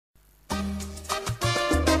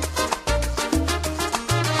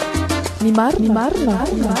Ny marina.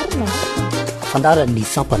 Fandaran'ny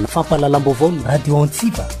fampalalam-baovao ny radio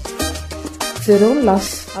Antsiva. Zero ny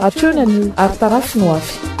lasa atrona ny aritarafy no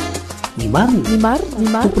avy. Ny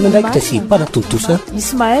marina. Tompony andraikitra sy mpanatotosa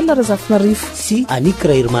Ismael Razafinarivo sy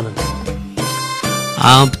anikira hermanana.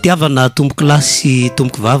 Ampitiavana tomboky lahy sy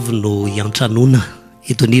tomboky vavy no iantranona.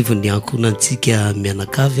 Eto anivo ny ankonantsika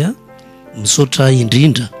mianakavy misaotra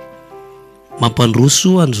indrindra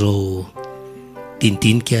mampandroso an'izao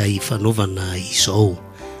dindinika ifanaovana izao.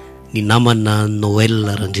 Ny namana Noël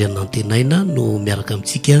Randriana Antenaina no miaraka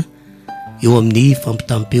amintsika eo amin'ny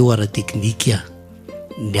fampitampeo ara-teknika.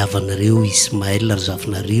 Ny havanareo Ismael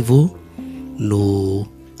Razafinarivo no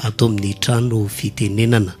ato amin'ny trano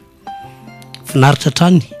fitenenana. Finaritra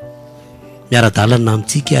trany miara-dalana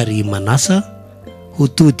amintsika ary manasa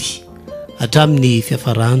hotody hatramin'ny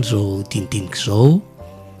fiafarany zao dindinika zao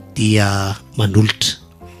dia manolotra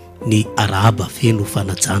ny arahaba feno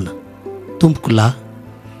fanajana. Tomboky lahy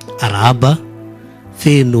arahaba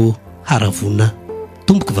feno haravona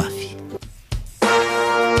tomboky vavy.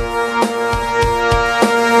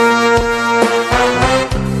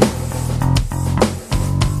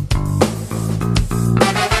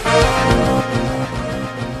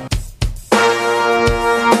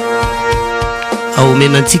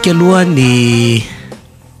 Omenantsika aloha ny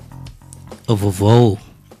vaovao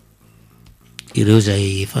ireo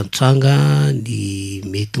zay fantranga ny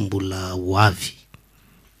mety mbola ho avy.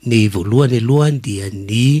 Ny voalohany aloha dia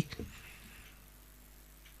ny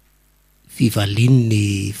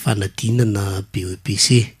fivalian'ny fanadinana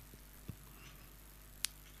BEPC.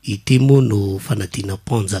 Ity moa no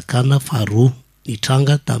fanadinam-panjakana faharoa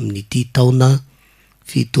nitranga tamin'ity taona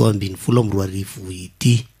 2017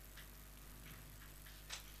 ity.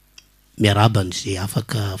 Miaraban'izay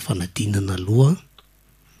afaka fanadinana aloha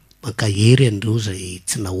mankahery an'ireo zay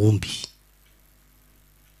tsy naomby.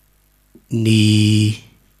 Ny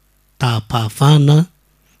tahapahafana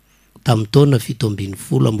tamin'ny taona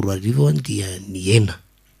 2017 dia niena.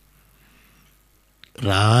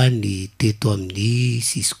 Raha ny teto amin'ny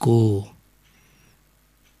Cisco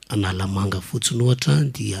Analamanga fotsiny ohatra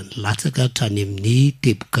dia nilatsaka hatrany amin'ny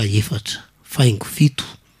teboka 4 faingo 7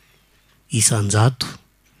 isan-jato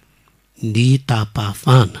ny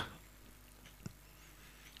tahapahafana.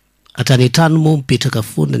 Hatrany trano moa mipetraka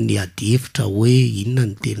foana ny ady hevitra hoe inona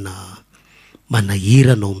ny tena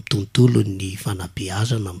manahirana ao amin'ny tontolo ny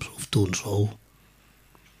fanabeazana amin'izao fotoana izao.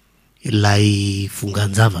 Ilay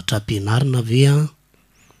vongan-javatra ampianarina ve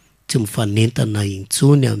tsy mifanentana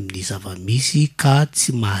intsony amin'ny zavamisy ka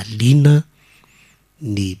tsy mahaliana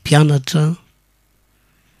ny mpianatra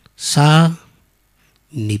sa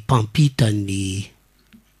ny mpampita ny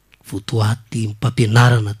votoaty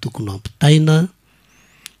mpampianarana tokony ampitaina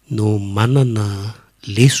no manana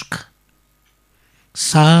lesoka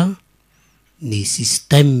sa ny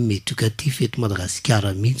système éducatif eto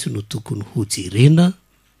Madagasikara mihitsy no tokony ho jerena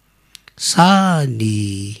sa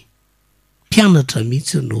ny mpianatra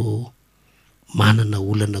mihitsy no manana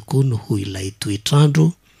olana koa no ho ilay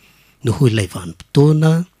toetrandro no ho ilay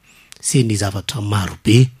vanim-potoana sy ny zavatra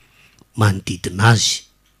marobe manodidina azy.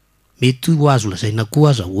 Mety ho azo lazaina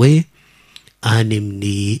koa aza hoe any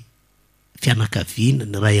amin'ny fianakaviana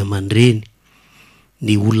ny ray aman-dreny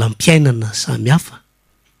ny olam-piainana samihafa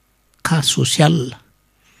ka sosial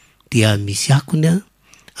dia misy akony any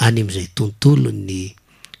amin'izay tontolo ny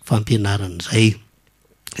fampianarana izay.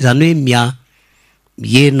 Izany hoe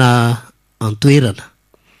miena antoerana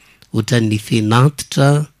ohatra ny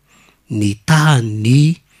fenantitra ny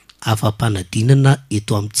tahany afa-panadinana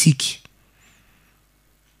eto amintsika.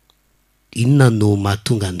 Inona no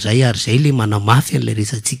mahatonga an'izay ary zay le manamafy an'ilay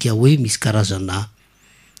resantsika hoe misy karazana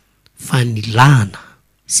fanilahana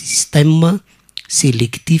système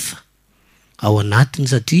sélectif ao anatiny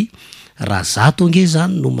satria raha zato ange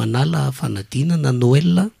zany no manala fanadinana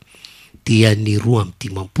Noël dia ny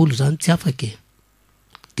 250 zany tsy afaka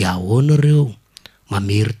dia ahoana reo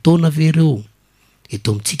mamery taona ve reo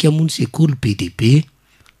eto amintsika moa ny sekoly BDB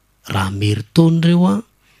raha mery taona reo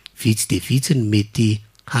vitsy de vitsy ny mety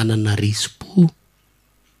hanana rispo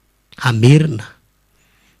hamerina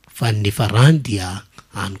fa ny farany dia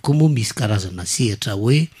any koa moa misy karazana sehatra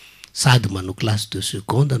hoe sady manao classe de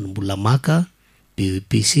seconde no mbola maka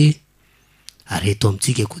BEPC ary eto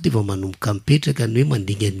amintsika koa dia manomboka mipetraka ny hoe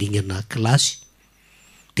mandingadingana klasy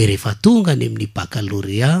dia rehefa tonga any amin'ny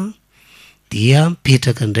baccalauréat dia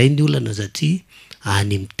mipetraka indray ny olana satria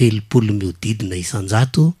any amin'ny 30 miodidina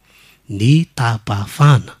isan-jato ny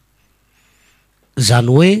tahapahafana.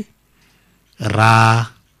 Zany hoe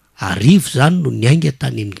raha arivo zany no niainga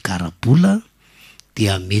tany amin'ny garabola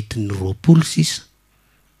dia mety ny 20 sisa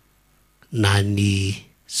na ny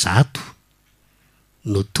zato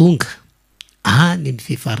no tonga any amin'ny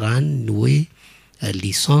fifarany ny hoe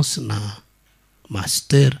licence na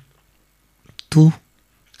master to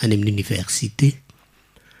any amin'ny université.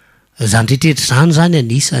 Zany rehetrrehetra zany zany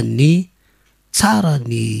anisan'ny tsara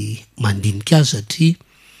ny mandinika azy satria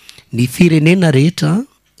ny firenena rehetra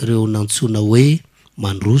reo nantsona hoe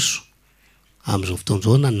mandroso am'izao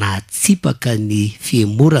fotoan'izao natsipaka ny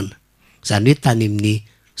fiemorana, zany hoe tany amin'ny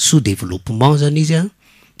sous développement zany izy a,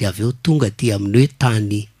 de avy eo tonga ty amin'ny hoe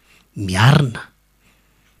tany miarina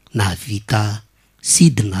na vita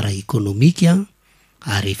sidina ara ekonomika,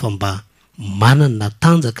 ary efa mba manana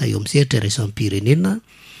tanjaka eo amin'ny sehatra iraisam-pirenena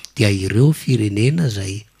dia ireo firenena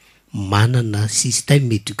zay manana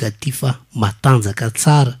système éducatif matanjaka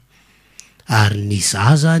tsara, ary ny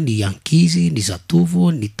zaza, ny ankizy, ny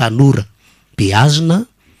zatovo, ny tanora beazina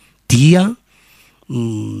dia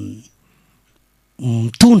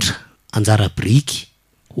mitondra anjara biriky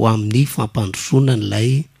ho amin'ny fampandrosoana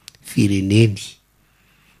n'ilay fireneny.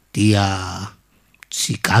 Dia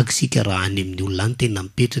tsy gaga sika raha any amin'ny olona any tena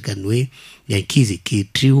mipetraka ny hoe ny ankizy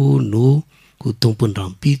ankehitr'io no ho tompony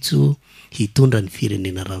rampitso, hitondra ny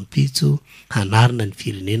firenena rampitso, hanarina ny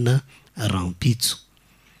firenena rampitso.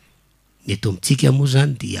 Ny eto amintsika moa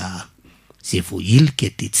zany dia zay vao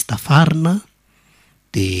ilika de tsy tafarina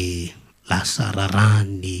de lasa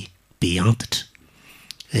rarahany be antitra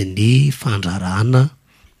ny fandrarana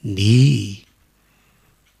ny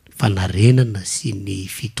fanarenana sy ny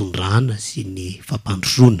fitondrana sy ny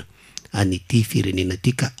fampandrosoana anyty firenena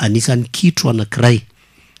ty, ka anisan'ny kitro anankiray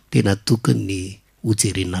tena tokony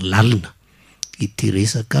hojerena lalina ity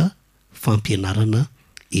resaka fampianarana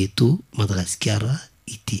eto Madagasikara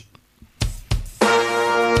ity.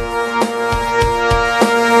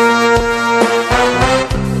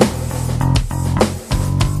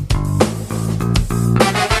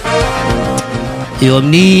 Eo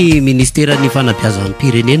amin'ny ministeran'ny fanabeazan'ny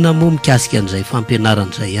pirenena moa mikasika an'izay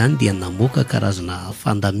fampianaran'izay ihany dia namoaka karazana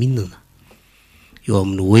fandaminana eo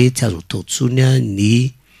amin'ny hoe tsy azo atao tsony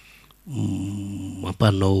ny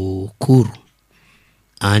mampanao koro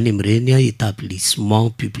any amin'ireny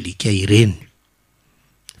établissement public ireny.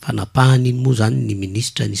 Fanapahany iny moa zany ny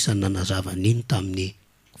ministra nisan'ny nanazava an'iny tamin'ny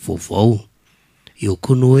vaovao. Eo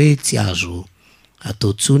koa no hoe tsy azo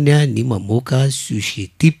atao tsony ny mamoaka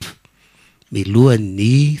sujet type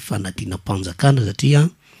milohan'ny fanadinam-panjakana satria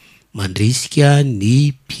mandrisika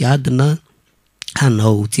ny mpiadina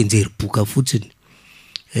hanao tsenjeri-boka fotsiny,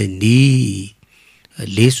 ny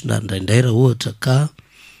lesona indraindray raha ohatra ka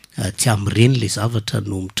tsy am'ireny le zavatra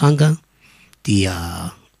no mitranga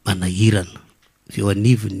dia manahirana. Eo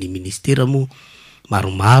anivon'ny ministera moa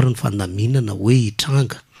maromaro ny fandaminana hoe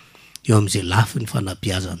hitranga eo am'izay lafy ny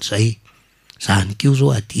fanabeazan'izay. Zany keo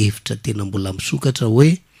zao ady hevitra tena mbola misokatra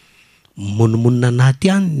hoe monimonina anaty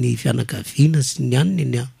any ny fianakaviana sy ny aniny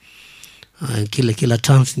ny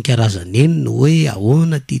kelakelatrano sy ny karazany eny no hoe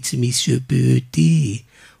ahoana ty tsy misy EPE ty,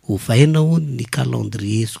 hovaina hono ny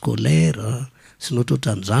calendrier scolaire sy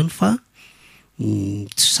notroatran'izany, fa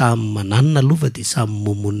samy mananina lova de samy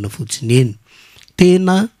momonina fotsiny eny.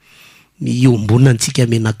 Tena iombonantsika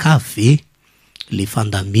menakavy ve le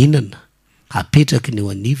fandaminana apetraky ny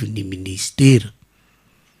eo anivon'ny ministera,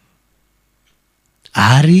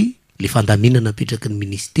 ary le fandaminana apetraky ny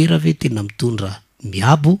ministera ve tena mitondra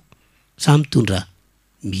miabo sa mitondra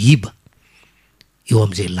miiba? Eo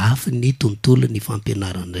am'izay lafy ny tontolo ny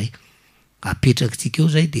fampianaran'izay apetraky tsika eo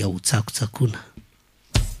zay dia ho tsakotsakoana.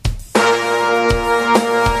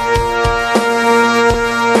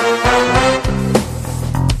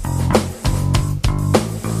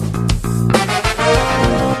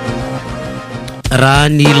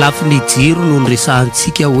 Raha ny lafin'ny jiro no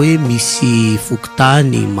nyresahantsika hoe misy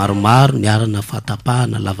fokotany maromaro niarana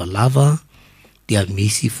fatapahana lavalava, dia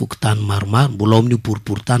misy fokotany maromaro mbola ao amin'ny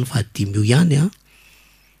boriboritany fa 5 io ihany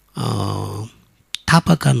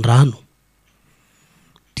tapaka ny rano,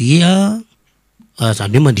 dia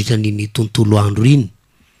zany hoe mandritra niny tontolo andro iny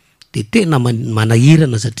de tena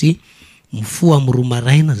manahirana satria mifo amin'ny 2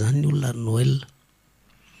 maraina zany ny olona Noël,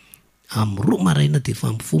 amin'ny 2 maraina de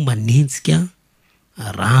fa mifo manenjika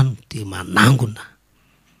rano de manangona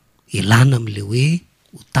elana am'le hoe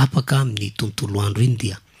ho tapaka amin'ny tontolo andro iny,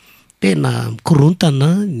 dia tena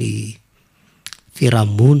mikorontana ny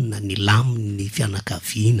fiarahamonina, ny lamin'ny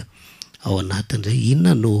fianakaviana ao anatin'izay.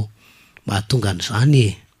 Inona no mahatonga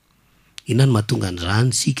an'izany inona no mahatonga an'izany?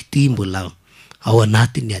 Sika ty mbola ao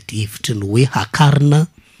anatin'ny ady hevitry ny hoe hakarina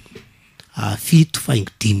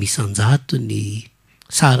 7.5 ny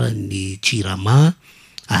saran'ny jirama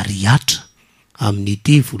ary atra amin'ny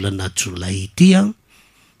ity volana Juillet ity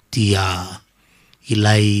dia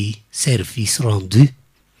ilay service rendu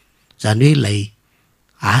zany hoe ilay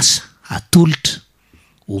asa atolotra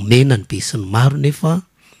omena ny be sy ny maro nefa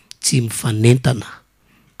tsy mifanentana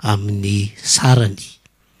amin'ny sarany,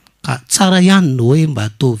 ka tsara ihany no hoe mba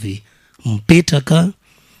ataovy mipetraka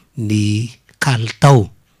ny kalitao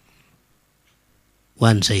ho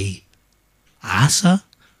an'izay asa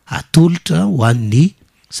atolotra ho an'ny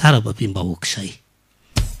sarababem-bahoaka izay.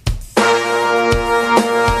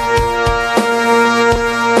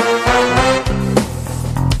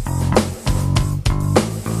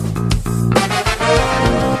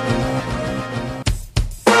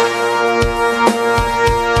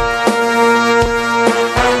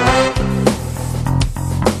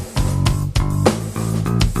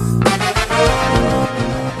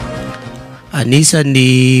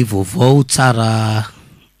 Anisany vaovao tsara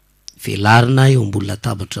velarina eo ambony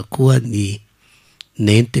latabatra koa ny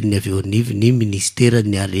nentiny avy eo anivony ministera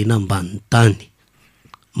ny harena ambanin'ny tany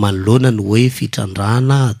manoloana ny hoe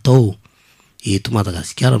fitrandrahana atao eto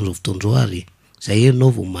Madagasikara amin'izao fotoan'izao, ary zay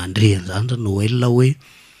ianao vao mandre an'izany Noël hoe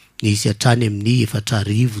nisy hatrany amin'ny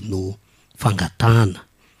 4,000 no fangatahana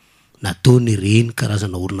nataony ireny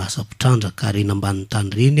karazana orinasa mpitrandraka harena ambanin'ny tany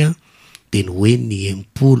ireny dia ny hoe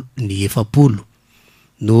ny 70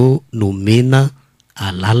 no nomena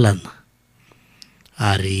alalana,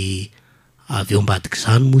 ary avy eo ambadika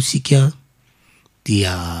izany moa sika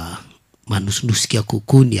dia manosinosika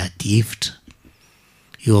kokoa ny ady hevitra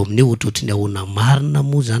eo amin'ny ohatrohatry ny ahoana marina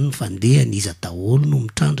moa zany ny fandeha ny iza daholo no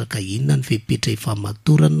mitrandraka, inona ny fepetra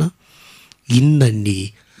ifamatorana, inona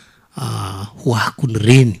ny hoakony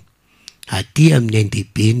reny aty amin'ny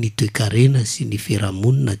aindehibe ny toe-karena sy ny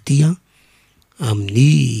fiarahamonina aty amin'ny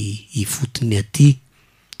ifotony aty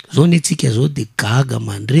zao ny antsika zao de gaga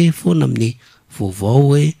mandre foana amin'ny vaovao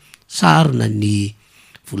hoe sarina ny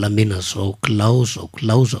volamena zao kilao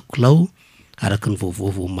araka ny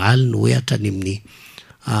vaovao maly no hoe hatrany amin'ny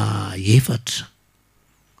 4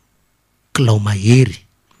 kilao mahery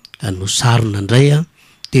no sarina indray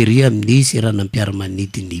tery amin'ny serana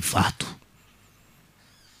mpiara-manidy ny vato,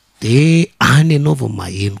 de any ianao vao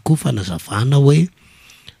maheno koa fanazavana hoe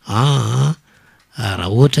raha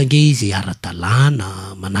ohatra nge izy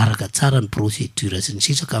ara-dalàna manaraka tsara ny procédure sy ny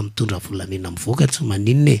sisa ka mitondra volamena mivoaka tsy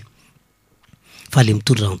maninona fa le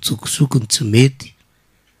mitondra nitsokosokony tsy mety,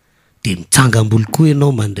 de mitsangam-boly koa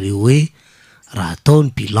ianao mandre hoe raha atao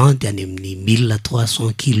ny bilan de any amin'ny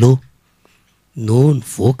 1300 kilos no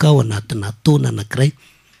nivoaka ao anatina taona anankiray,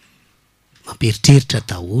 mamperitreritra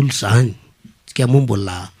daholo zany. Tsika moa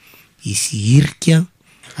mbola isy hirika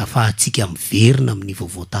afahantsika miverina amin'ny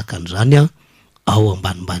vaovao tahaka an'izany ao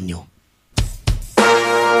ambanimbany ao.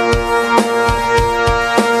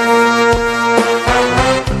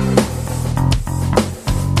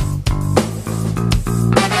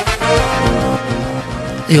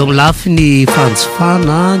 Eo amin'ny lafy ny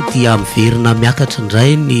fanjifana dia miverina miakatra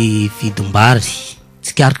indray ny vidim-bary,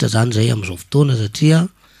 tsikaritra zany zay amin'izao fotoana satria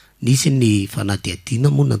nisy ny fanadihadiana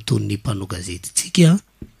moa nataon'ny mpanao gazetitsika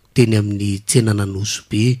teny amin'ny tsenana Nosy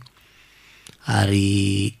be,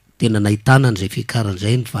 ary tena nahitana an'izay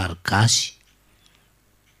fiakaran'izay ny vary gasy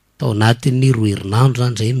tao anatin'ny 2 herinandro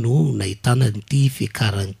zany zay no nahitana n'ity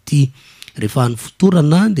fiakaran'ity. Rehefa ny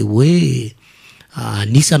fotorana de hoe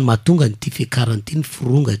anisany mahatonga n'ity fiakaran'ity ny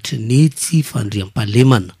firongatry ny tsy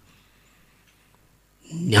fandriam-pahalemana.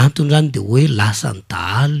 Ny antony zany de hoe lasa ny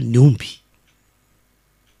dahalo ny omby,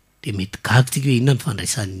 de mety gaga tsika hoe inona ny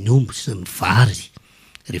fandraisan'ny omby sy ny vary.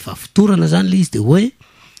 Rehefa fotorana zany le izy de hoe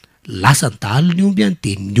lasa ny dahalo ny omby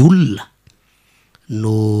de ny olona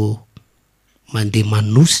no mandeha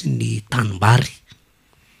manosy ny tanimbary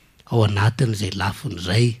ao anatin'izay lafiny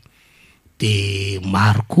zay, de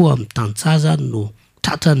maro koa amin'ny tantsaza no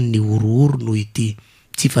tratrany ny orooro no ity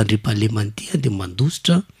tsy fandriam-pahalemana ity de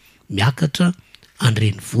mandositra miakatra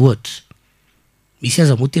an-drenivohitra. Misy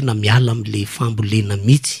aza moa tena miala am'le fambolena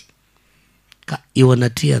mihitsy, ka eo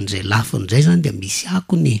anatrehan'izay lafiny zay zany de misy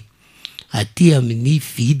akony aty amin'ny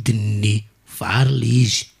vidin'ny vary le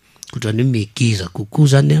izy, ohatrany hoe megeza kokoa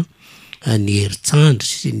zany ny herintsandro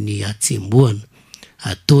sy ny atsembohana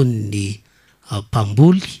ataon'ny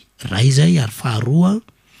mpamboly ray zay, ary faharoa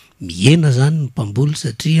mihena zany ny mpamboly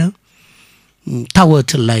satria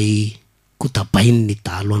mitahotra ilay kotabain'ny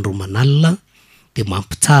dahalo andro manalina de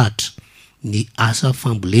mampitsahatra ny asa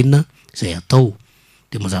fambolena zay atao.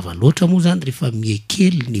 De mazava loatra moa zany rehefa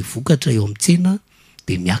miekely ny vokatra eo amin'ny tsena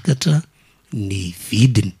de miakatra ny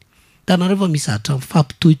vidiny. Tanareo fa misy hatra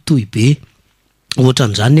mifampitohitohy be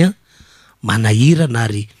ohatran'izany manahirana,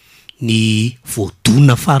 ary ny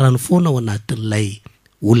voadona farany foana ao anatin'ilay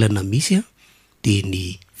olana misy de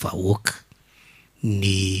ny vahoaka,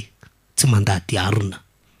 ny tsy mandady arona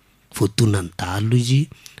voadonany dalo izy,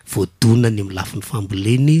 voadonany amin'ny lafin'ny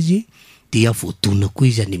fambolena izy, dia voadona koa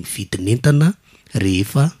izy any amin'ny vidin'entana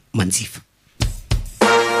rehefa manjifa.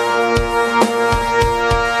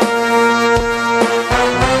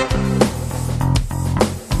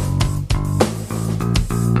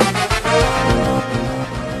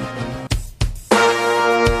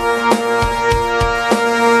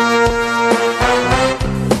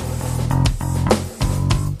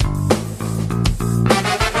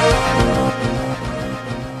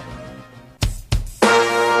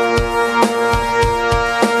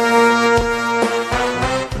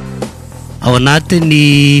 Ao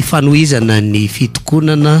anatin'ny fanohizana ny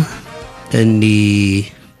fitokonana ny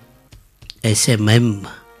SMM,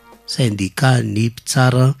 syndicat ny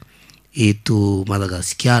mpitsara eto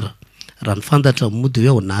Madagasikara, raha ny fantatra moa dia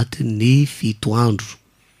hoe ao anatin'ny 7 andro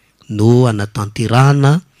no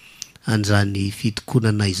anatanterahana an'izany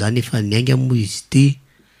fitokonana izany. Efa niainga moa izy ity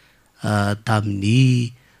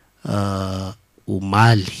tamin'ny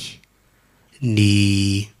omaly ny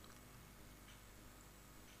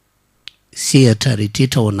sehatra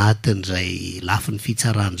rehetrarehetra ao anatin'izay lafin'ny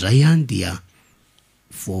fitsarana izay dia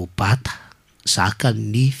voabata zaka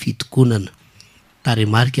ny fitokonana.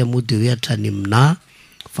 Taremarika moa dia hoe hatrany amina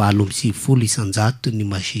 990 isan-jato ny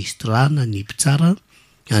magistrana ny mpitsara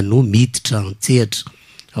no miditra antsehatra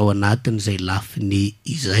ao anatin'izay lafiny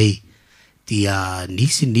izay. Dia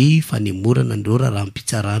nisy ny fanemorana ny raha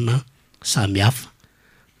mpitsarana samihafa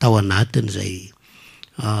tao anatin'izay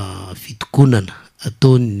fitokonana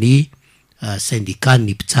ataon'ny syndicat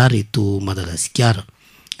ny mpitsara eto Madagasikara.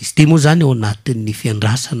 Izy ty moa zany ao anatin'ny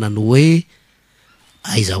fiandrasana ny hoe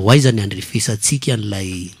aiza ho aiza ny andrefesantsika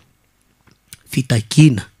n'ilay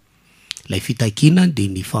fitakina. Ilay fitakina dia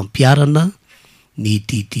ny fampiarana ny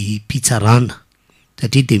didy mpitsarana,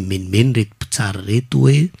 satria dia menimeny reto mpitsara reto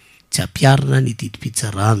hoe tsy ampiarana ny didy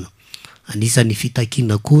mpitsarana. Anisan'ny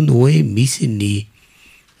fitakina koa no hoe misy ny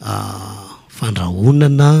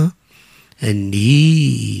fandrahonana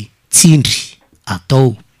ny tsindry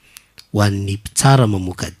atao ho an'ny mpitsara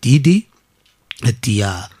mamoaka didy,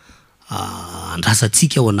 dia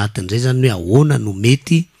andrasantsika ao anatin'izay zany hoe ahoana no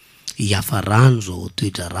mety hiafarany zao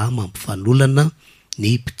toetra raha mampifanolana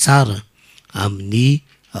ny mpitsara amin'ny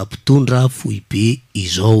mpitondra foibe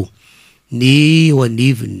izao. Ny eo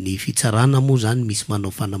anivon'ny fitsarana moa zany misy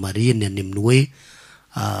manao fanamarihany any amin'ny hoe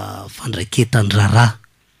fandraiketan-draharaha,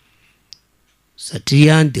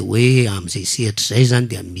 satria dia hoe amin'izay sehatra izay zany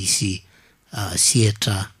dia misy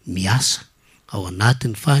sehatra miasa ao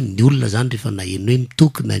anatiny, fa ny olona zany rehefa naheno hoe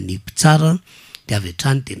mitokona ny mpitsara dia avy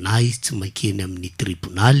hatrany dia na izy tsy makeny amin'ny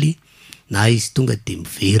tribonaly na izy tonga dia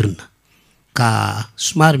miverina, ka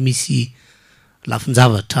somary misy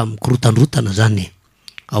lafinjavatra mikorotandrotana zany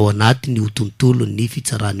ao anatiny io tontolo ny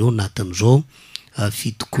fitsarana eo anatin'izao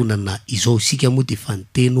fitokonana izao. Isika moa dia efa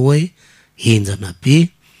niteny hoe henjana be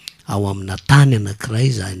ao amina tany anankiray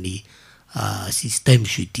zany système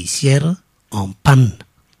judiciaire en panne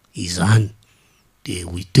izany. Dia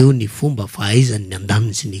hoy teo ny fomba fahaizany ny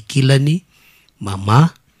andaniny sy ny kilany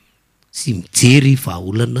mama sy mijery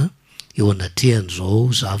vahaolana eo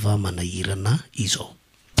anatrehan'izao zava manahirana izao.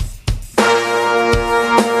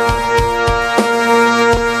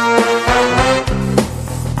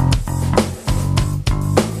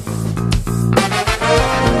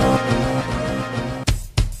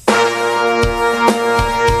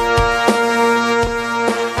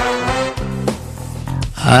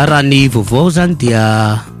 Raha ny vaovao zany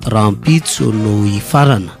dia rahampitso no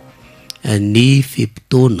hifarana ny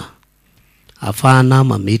fepitona afahana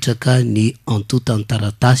mametraka ny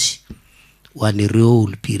antotan-taratasy ho an'ireo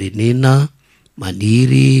olom-pirenena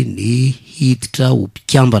maniry ny hiditra ho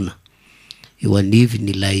mpikambana eo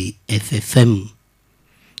anivon'ilay FFM.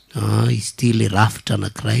 Izy ty le rafitra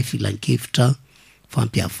anankiray filan-kevitra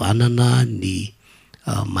fampihavanana ny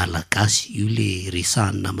malagasy. Io le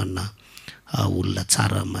resahany namana olona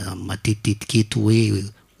tsara matetitiketo hoe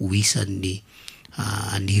ho isan'ny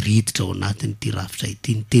aniriditra ao anatin' ity rafitra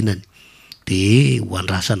ity ny tenany. De ho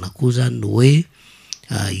andrasana koa zany no hoe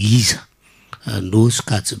iza no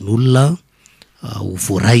sokajin'olona ho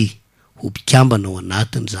voaray ho mpikambana ao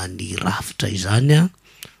anatin' zany rafitra izany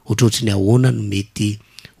ohatrohatry ny ahoana no mety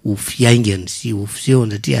ho fiaingany sy ho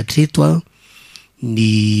fisehony, satria hatreto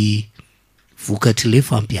ny vokatry le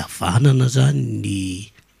fampihavanana zany ny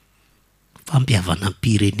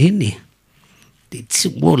fampihavanam-pireneny de tsy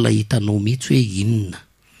mbola hitanao mihitsy hoe inona.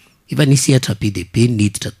 Efa nisehatra be de be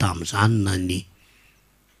niditra tamin'izany na ny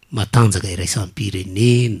matanjaka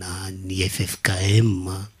iraisampirenena, ny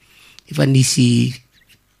FFKM, efa nisy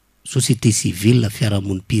société civile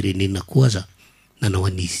fiarahamonim-pirenena koa aza nanao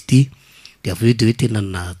an'izy ity. de avy eo de hoe tena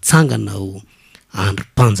natsangana ho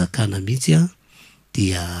androm-panjakana mihitsy a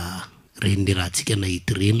dia reny le raha antsika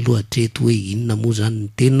nahity reny loha hatreto hoe inona moa zany ny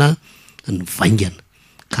tena nyvaingana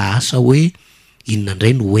ka asa hoe inona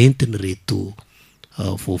indray no entiny reto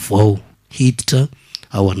vaovao hiditra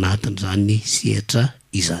ao anatin' zany sehatra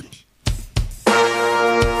izany.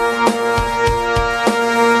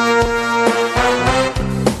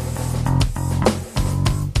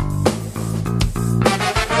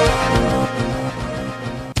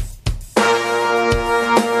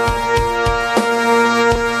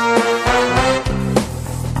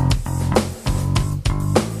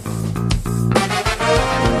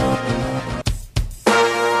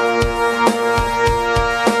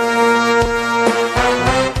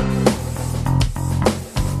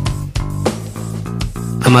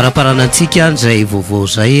 Amaraparanantsika zay vaovao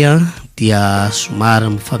zay a dia somary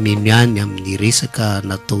mifamemiany amin'ny resaka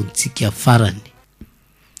nataontsika farany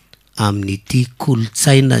amin'ity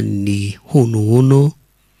kolotsaina ny honohono,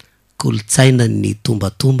 kolotsaina ny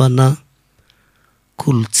tombatombana,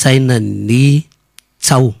 kolotsaina ny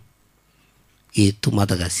tsao eto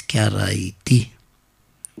Madagasikara ity.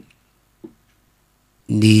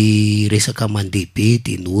 Ny resaka mandehabe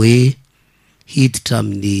de ny hoe hiditra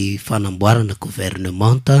amin'ny fanamboarana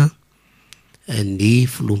gouvernementa ny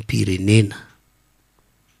filoham-pirenena.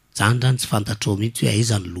 Zany zany tsy fantatrao mihitsy hoe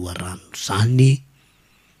aiza ny loharano zany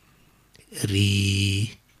ry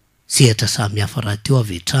sehatra samihafa raha teo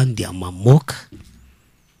avy hatrany dia mamoaka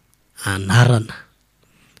anarana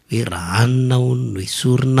hoe raha anona hono no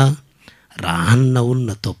esorina, raha anona hono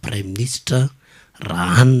natao prime ministre,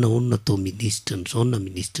 raha anona hono natao ministre n'izao na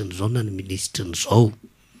ministre n'izao na ny ministre n'izao,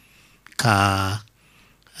 ka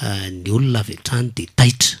ny olona avy hatrany de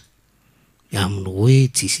taitra amin'ny hoe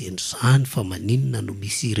tsisy en'izany fa maninona no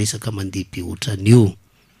misy resaka mandeha be ohatran'io.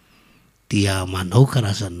 Dia manao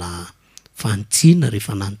karazana fantsiana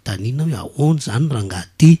rehefa nanontaniana hoe ahoana zany rangahy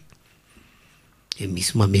ty,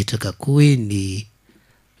 misy mametraka koa hoe ny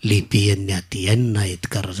lehiben'ny ADN na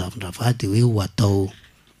Edika Razafinarivo de hoe ho atao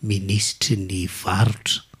ministry ny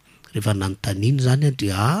varotra. Rehefa nanontaniana zany a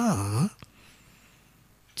de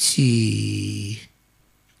tsy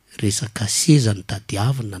resaka seza ny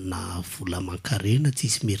tadiavina na vola aman-karena,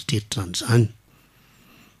 tsisy mieritreritra an'izany.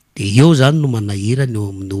 De eo zany no manahirana eo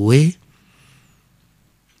amin'ny hoe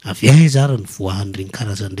avy aiza ary ny voahan'ireny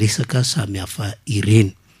karazany resaka samy hafa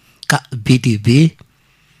ireny. Ka be de be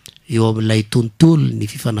eo amin'ilay tontolo ny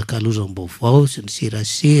fifanakalozam-baovao sy ny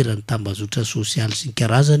serasera, ny tambazotra sosialy sy ny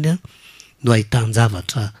karazany a no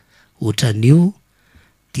ahitan-javatra ohatran'io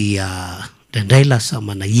dia indraindray lasa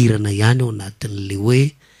manahirana ihany ao anatin'le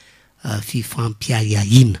hoe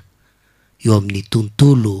fifampiahiahina eo amin'ny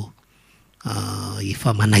tontolo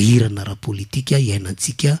efa manahirana ara-politika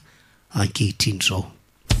iainantsika ankehitriny zao.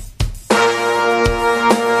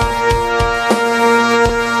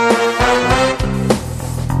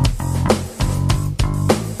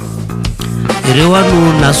 Ireo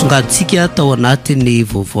no nasongaditsika tao anatin'ny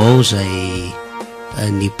vaovao zay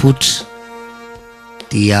nipoitra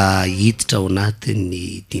dia hiditra ao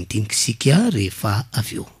anatin'ny dindinikisika rehefa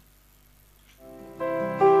avy eo.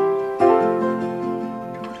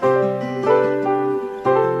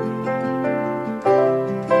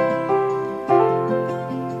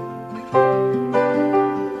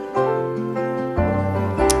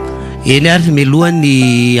 Eny ary miloha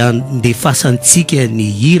ny andefasantsika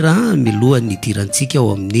ny hira, miloha ny dirantsika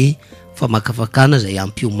ao amin'ny famakafakana zay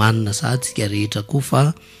ampiomanina sahatsika rehetra koa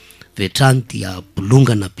fa vetrany dia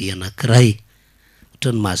bolongana be anankiray.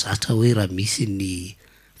 Ohatran'ny mahazatra hoe raha misy ny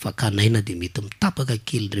fakanaina de mety mitapaka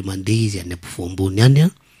kely re mandeha izy any ampovoambony any a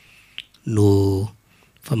no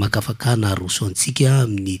famakafakana aroso antsika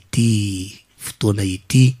amin'ity fotoana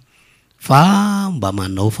ity fa mba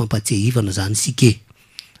manao fampatsiahivana zany sike.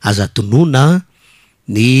 Aza tonona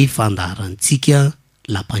ny fandaharantsika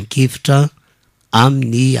lapan-kevitra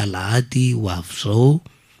amin'ny alahady ho avy zao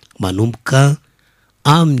manomboka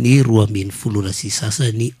amin'ny 12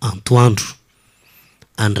 antoandro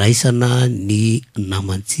andraisana ny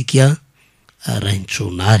namantsika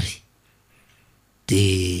raintronary.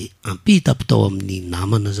 De ampita-pitao amin'ny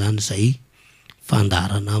namana zany zay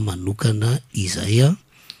fandaharana manokana izay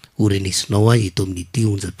orenesinao eto amin'ity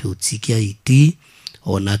onjam-peotsika ity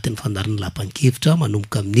ao anatin'ny fandarana lapan-kevitra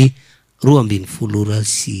manomboka amin'ny 12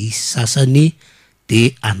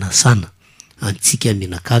 de anasana antsika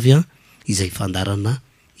menakavy izay fandarana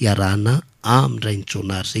iarahana amin'ray ny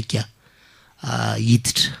jonary zay ka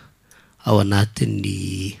hiditra ao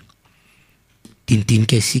anatin'ny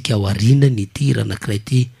dindinika isika ao arina ny ity ranankiray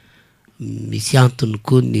ity misy antony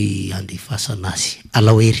koa ny andefasana azy.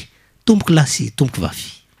 Alao hery, tomboky lasy, tomboky vavy.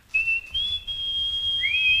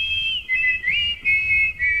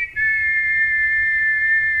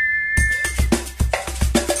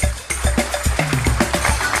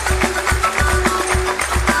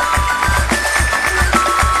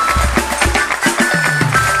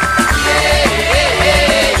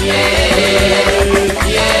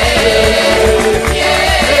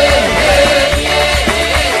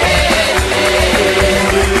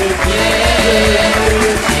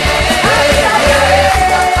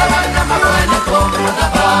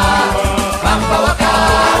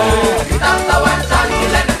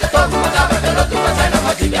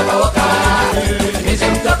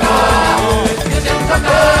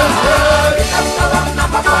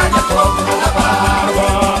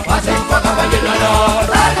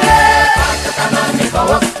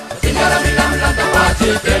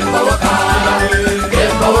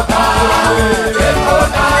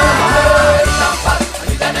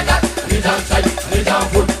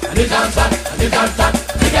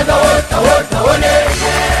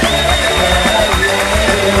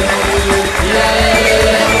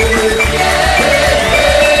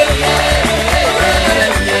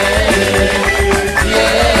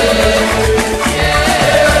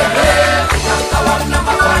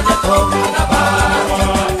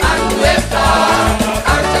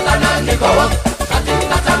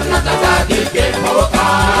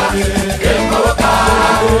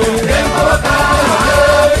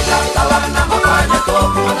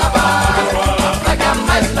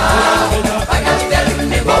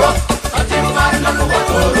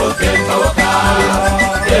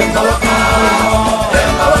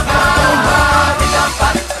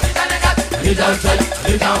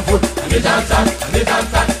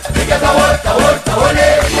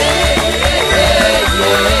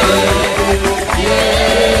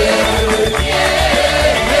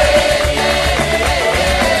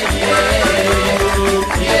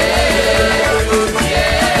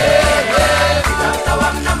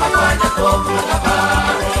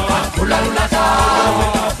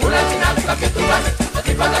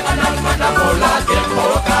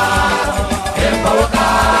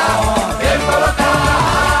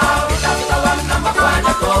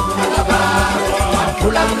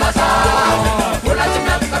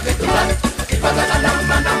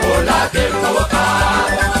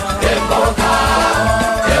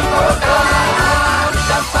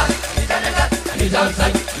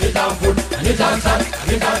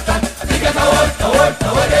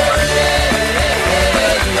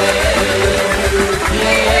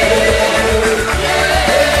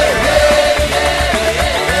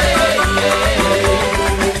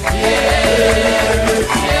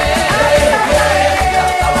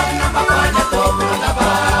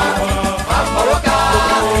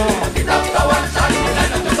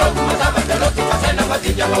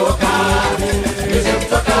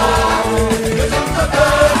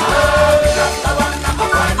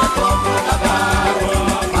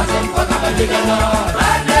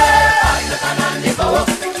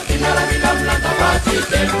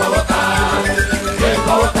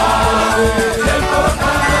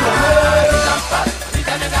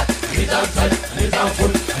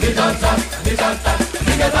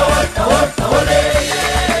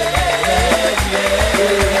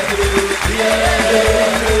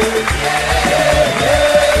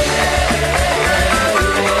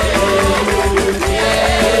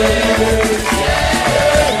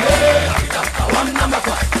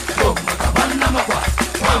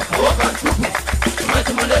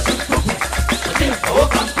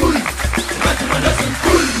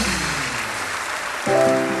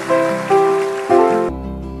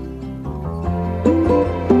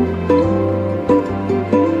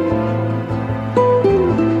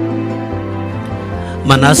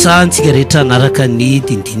 manasa antsika rehetra anaraka ny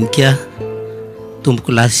dindinika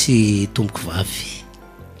tomboko lasy tomboko vavy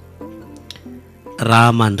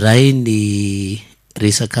raha mandray ny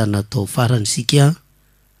resaka natao farany sika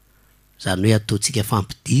zany hoe ataotsika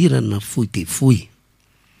fampidirana foy de foy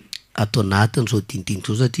atao anatiny zao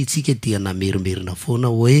dindinika zao satria tsika dia namerimerina foana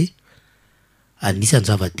hoe anisan'ny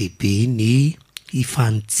zava-dehibe ny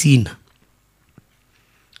ifantsiana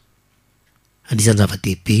anisan'ny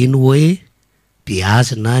zava-dehibe ny hoe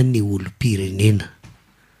beazina ny olom-pirenena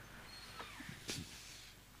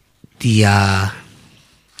dia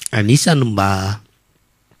anisany mba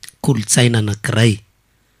kolotsaina anankiray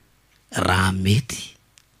raha mety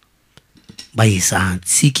mba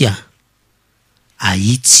ezahantsika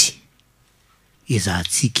ahitsy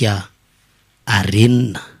ezahantsika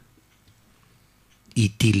arenina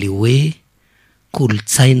ity le hoe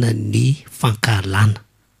kolotsaina ny fankahalana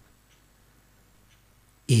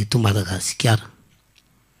eto Madagasikara.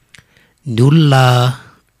 Ny olona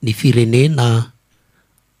ny firenena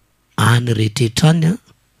any rehetretrany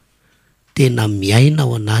tena miaina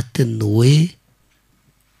ao anatiny hoe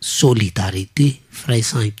solidarité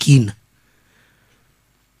firaisankina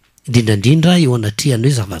indrindrandrindra eo anatrehany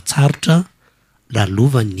hoe zavatsarotra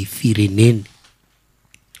lalovan'ny fireneny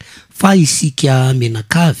fa isika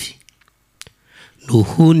menakavy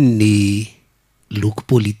noho ny loko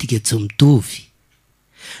politika tsy mitovy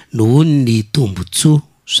noho ny tombotsoa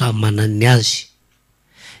samy manany azy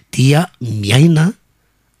dia miaina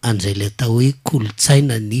an'izay le atao hoe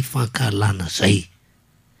kolotsaina ny fankahalana zay.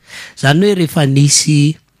 Zany hoe rehefa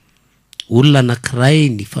nisy olona anankiray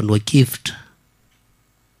ny fanohan-kevitra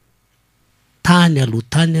tany aloha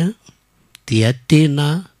tany dia tena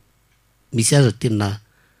misy aza tena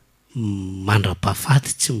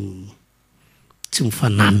mandra-pahafaty tsy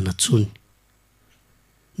mifananina tsony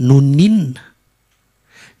no ninona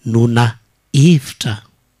no na hevitra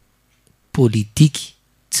politiky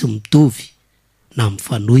tsy mitovy na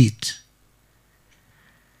mifanohitra.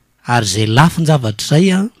 Ary zay lafiny zavatra zay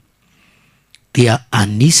dia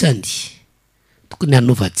anisany tokony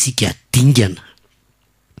hanaovantsika dingana.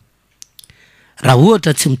 Raha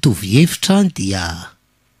ohatra tsy mitovy hevitra dia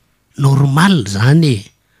normal zany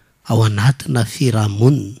ao anatina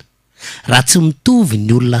fiarahamonina. Raha tsy mitovy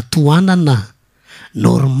ny olona toanana,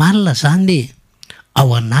 normal zany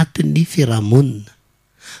ao anatin'ny fiarahamonina.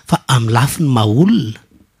 Fa amin'ny lafiny maolona,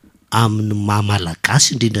 amin'ny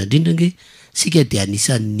mahamalagasy indrindrandrindra sika dia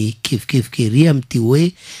anisan'ny kevikevikery amin'ity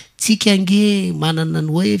hoe tsika nge manana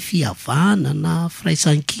ny hoe fihavana na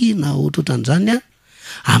firaisan-kina ohatrohatran'izany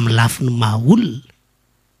amin'ny lafiny maolona.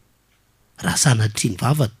 Raha sanatry ny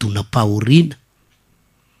vava dona-pahoriana.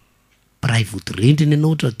 Piray vodorindrina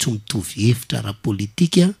ianao ohatra tsy mitovy hevitra raha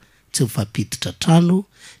politika, tsy mifampiditra trano,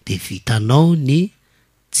 de vitanao ny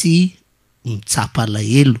tsy mitsapa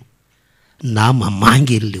alahelo na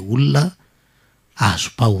mamangy le olona azo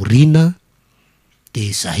pahoriana.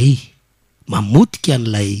 De zay mamotika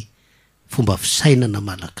an'ilay fomba fisainana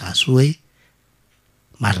malagasy hoe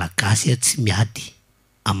malagasy tsy miady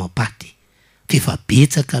amapaty. Fefa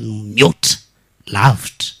betsaka no mihoatra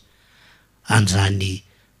lavitra an'izany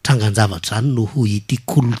trangan-javatra zany no ho ity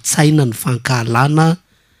kolotsaina ny fankahalana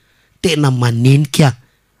tena manenika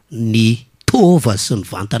ny tova sy ny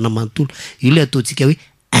vantana manontolo. Io le ataontsika hoe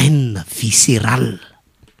haine viscérale.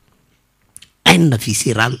 Haine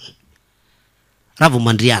viscérale. Raha vao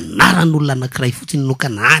mandre anaran'olona anankiray fotsiny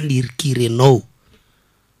nokana anirikiry anao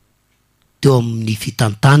teo amin'ny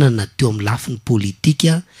fitantanana, teo amin'ny lafiny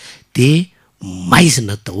politika, de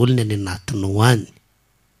maizina daholo ny any anatinao any.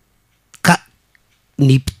 Ka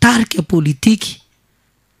ny mpitarika politika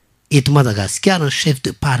eto Madagasikara, ny chef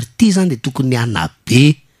de parti zany de tokony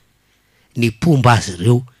anabe ny pomba azy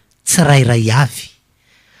ireo tsirairay avy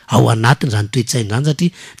ao anatin' zany toetsaina zany,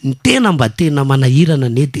 satria ny tena mba tena manahirana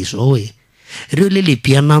ne de zao ireo le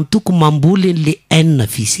lehibe anany toko mamboly le haine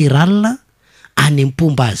viscérale any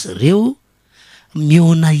am-pomba azy ireo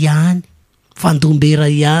miona ihany, fandombera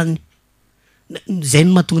ihany. Zay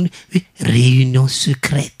no mahatonga hoe réunion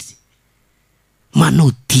secrète,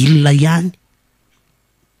 manao deal ihany.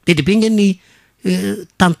 Be de be nge ny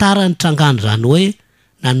tantara ny trangano zany hoe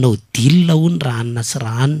nanao deal hony ranona sy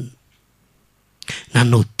ranona,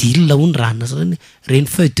 nanao deal hony ranona sy ranona. Reny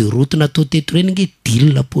feuille de route natao teto reny nge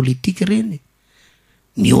deal politique reny.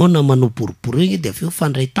 Miona manao boribory reny de aveo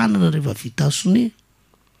fandray tanana rehefa vita sony.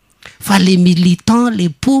 Fa le militant, le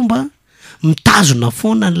pomba mitazona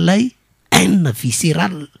foana n'lay haine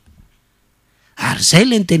viscérale. Ary zay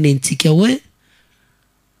le nitenentsika hoe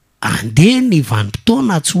andeha ny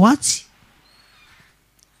vanim-potoana atsoatsy,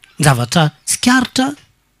 ny zavatra tsikaritra,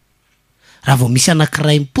 raha vao misy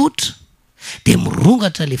anankiray mipotra de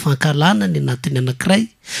mirongatra le fankalana ny anatin'ny anankiray.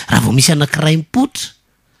 Raha vao misy anankiray mipotra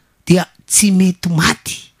dia tsy mety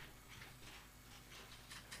maty.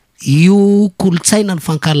 Io kolotsaina ny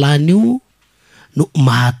fankalana io no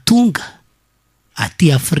mahatonga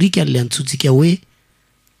aty Afrika le antsointsika hoe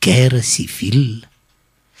guerre civile.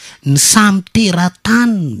 Ny samy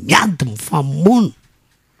teratany miady mifamono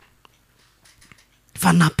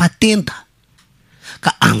fanapatenda.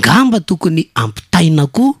 Ka angamba tokony ampitaina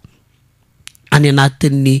koa any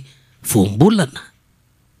anatin'ny voambolana.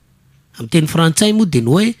 Amin'ny teny frantsay moa de ny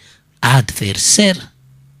hoe adversaire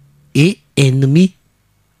et ennemi.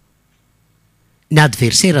 Ny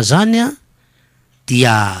adversaire zany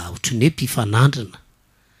dia ohatrany hoe mpifanandrina.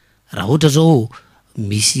 Raha ohatra zao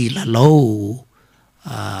misy lalao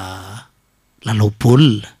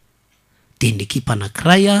baolina de ny ekipa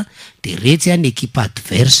anankiray de retsy ny ekipa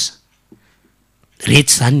adverse.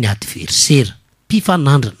 Retsy zany ny adversaire,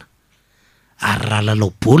 mpifanandrina. Ary raha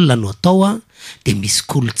lalao baolina no atao de misy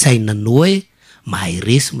kolotsaina no hoe mahay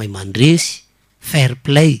resy, mahay mandresy, fair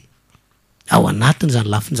play ao anatin' zany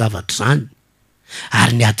lafiny zavatra zany.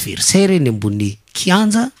 Ary ny adversaire eny ambony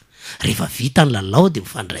kianja rehefa vita ny lalao de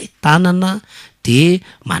mifandray tanana de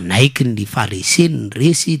manaiky ny fahareseny ny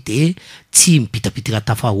resy de tsy mibitabitika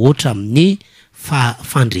tafahoatra amin'ny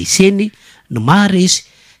fandreseny no maharesy.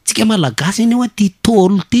 Tsika malagasy eny tia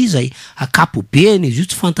tolo ty zay akapobeany izy io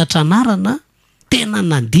tsy fantatra anarana, tena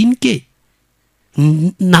nandinike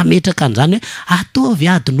nametraka an'izany hoe ataovy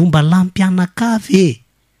adinomba lampianakavy.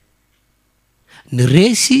 Ny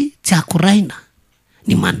resy tsy akoraina,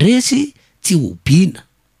 ny mandresy tsy obiana.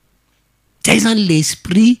 Zay zany le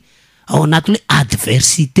esprit ao anaty hoe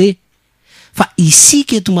adversité. Fa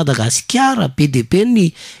isika eto Madagasikara be de be ny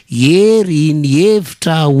hery, ny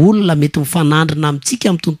hevitra olona mety mifanandrina amintsika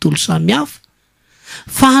amin'ny tontolo samihafa.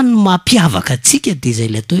 Fa ny mampiavaka atsika de zay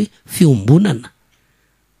le atao hoe fiombonana.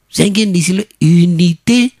 zay nge nisy le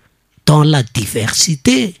unité dans la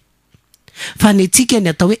diversité. Fa ny antsika ny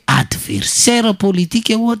atao hoe adversaire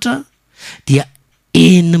politique ohatra dia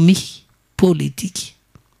ennemi politique,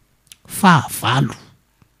 fahavalo.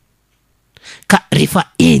 Ka rehefa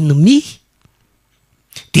ennemi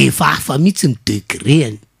de efa hafa mihitsy ny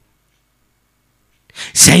degréany.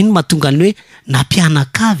 Zay no mahatonga ny hoe na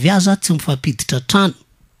mpianakavy aza tsy mifampiditra trano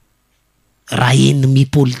raha ennemi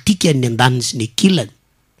politique ny andaniny sy ny akilany,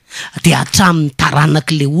 de hatramin'ny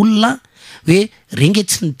taranaka le olona hoe renge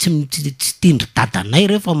tsy tindry dadanay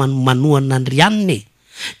rehefa manohana ny rianiny,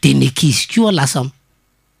 de ny ankizy koa lasa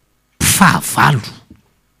fahavalo.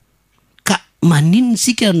 Ka maninona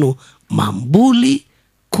sika no mamboly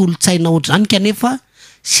kolotsaina ohatr'izany kanefa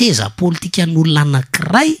seza politika n'olona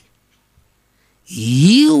anankiray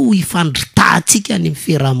io ifandritatsika any amin'ny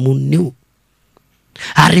fiarahamonina io.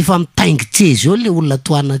 Ary rehefa mitaingy tsezy eo le olona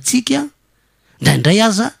toanantsika, ndraindray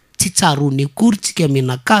aza tsy tsarony akory tsika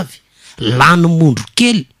menakavy, lany mondro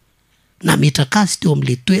kely nametraka azy teo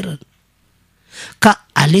amin'le toerana. Ka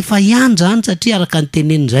alefa ianja any satria araka ny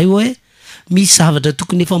tenenin'izay hoe misy zavatra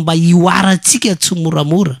tokony efa mba ioarantsika tsy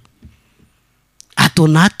moramora atao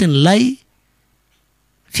anatin'ilay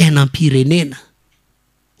fiainam-pirenena.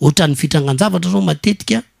 Ohatra ny fitrangan-javatra zao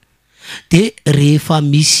matetika de rehefa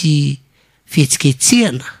misy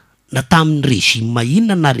fihetsiketsehana na tamin'ny régime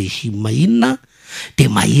inona na régime inona de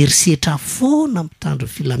maherisetra foana mitandro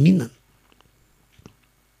filaminana.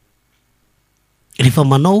 Rehefa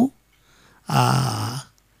manao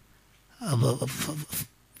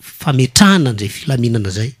fametrahana andray filaminana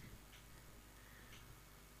zay,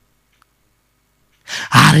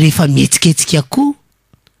 ary rehefa mihetsiketsika koa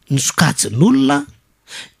ny sokajin'olona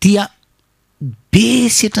dia be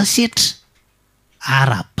setrasetra,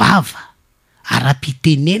 arabava,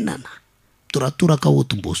 ara-pitenenana, toratoraka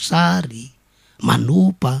otim-boasary,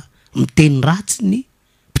 manopa, miteny ratsy ny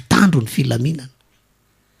mpitandro ny filaminana.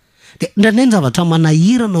 De ndraindray ny zavatra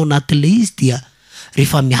manahirana ao anatin'le izy dia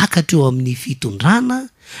rehefa miakatra eo amin'ny fitondrana,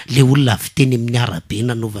 le olona viteny amin'ny arabe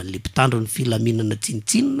nanovan'le mpitandro ny filaminana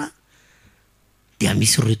tsinitsinina, dia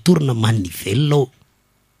misy retourna manivelle ao.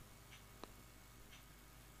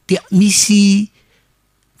 Dia misy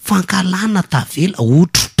fankalana tavela,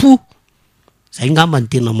 otro-po. Zay ngamba ny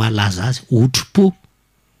tena malaza azy, otro-po.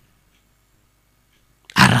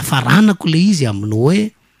 Arafaranako le izy amin'ny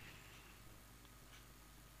hoe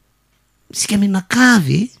sika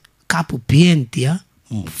menakavy kapobeany dia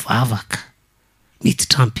mivavaka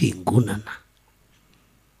miditra am-piangonana.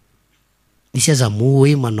 Misy aza moa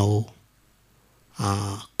hoe manao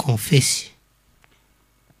confesse,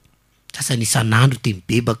 sasa isan'andro de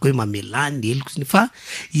mibebaka hoe mamelany eloko, fa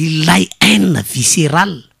ilay haine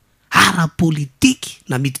viscérale ara-politique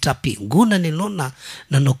na miditra am-piangonana ianao na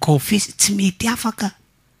nanao confesse tsy mety afaka.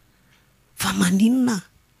 Fa maninona?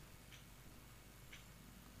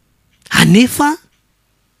 Anefa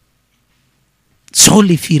zao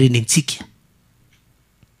le firenentsika.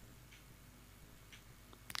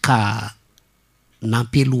 Ka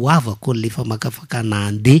nampeloavako lefa makafakana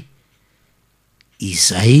andeha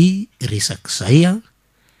izay resak'izay a,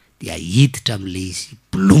 dia hiditra am'le izy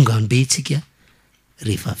bolongambe tsika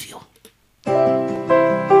rehefa avy eo.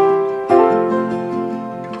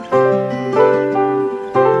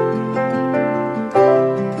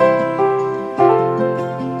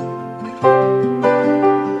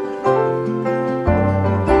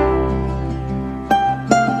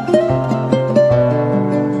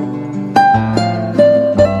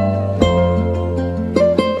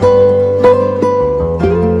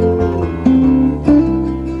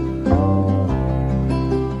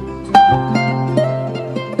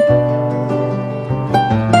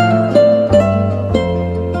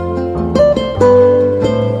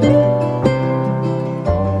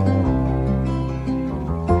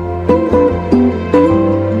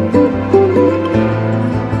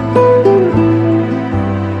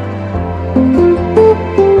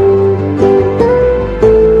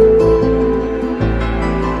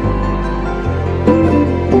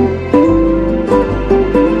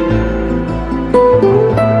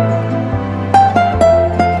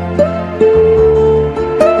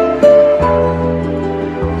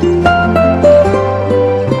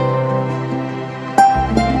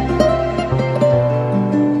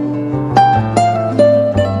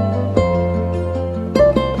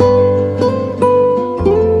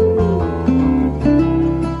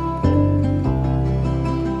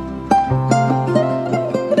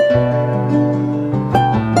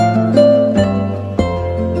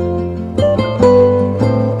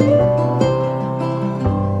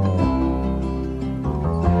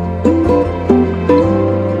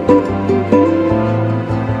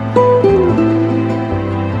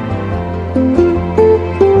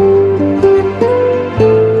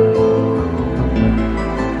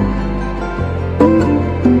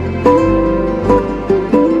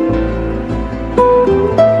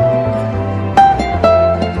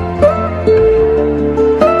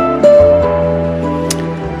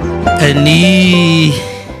 Ny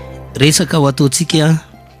resaka ho ataontsika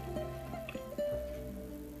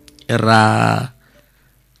raha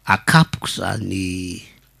akapoko zany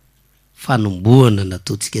fanomboana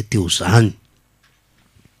nataontsika teo zany.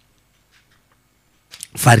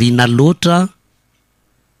 Varina loatra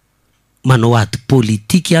manao ady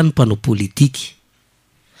politika ihany mpanao politiky.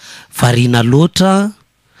 Varina loatra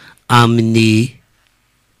amin'ny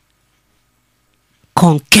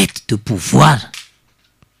conquête de pouvoir.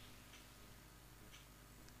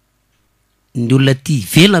 Ny olona ty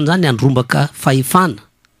ivelany zany andrombaka fahefana.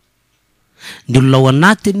 Ny olona ao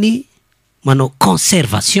anatiny manao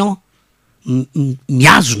conservation,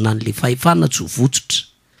 miazona an'le fahefana tsy ho votsotra.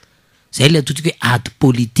 Zay le atao hoe ady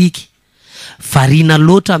politiky. Varina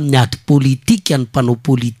loatra amin'ny ady politiky any mpanao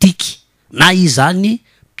politiky. Na izy zany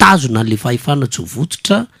tazona an'le fahefana tsy ho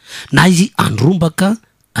votsotra, na izy andrombaka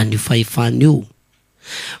an'io fahefana io.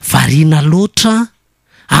 Varina loatra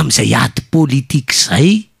amin'izay ady politiky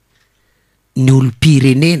zay ny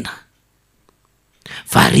olom-pirenena.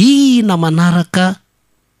 Varina manaraka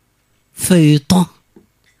feuilleton,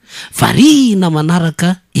 varina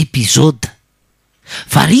manaraka épisode,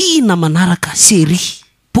 varina manaraka série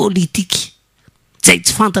politiky. Zay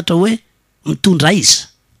tsy fantatra hoe mitondra iza.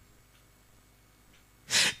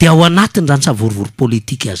 De ao anatiny zany savorivory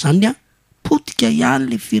politika zany a, potika ihany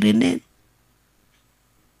le firenena.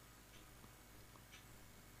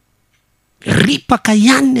 Ripaka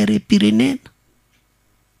ihany ny re-pirenena.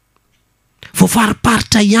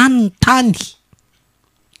 Voafariparitra ihany ny tany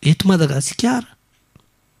eto Madagasikara.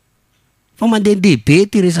 Fa mandehandehibe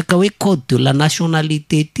ty resaka hoe code de la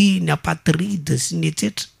nationalité ty, ny apatride sy ny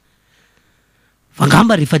etsetra. Fa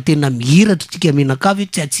ngamba rehefa tena mihiratra tsika menakavy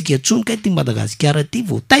tsy atsika tsonika ty Madagasikara ty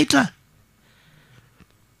voataitra.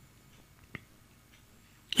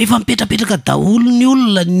 Efa mipetrapetraka daholo ny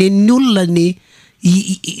olona, ny olona ny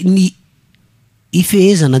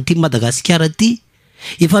ifehezana ty Madagasikara ty.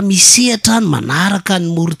 Efa misehatra ny manaraka ny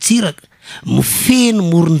morontsiraka, mifeny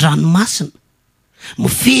moron-dranomasina,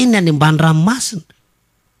 mifeny any ambany-ranomasina.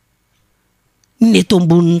 Ny eto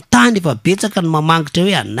ambonin'ny tany efa betsaka ny mamangitra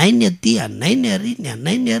hoe anainy aty, anainy ary, ny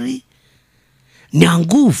anainy ary. Ny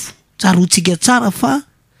angovo tsarotsika tsara fa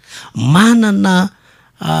manana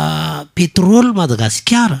pétrole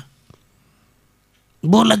Madagasikara.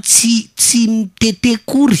 Mbola tsy mitete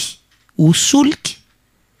kory ho soliky.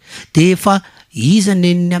 De efa iza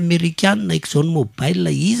nen'ny Amerikanina Exxon Mobil,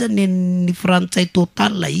 iza nen'ny Frantsay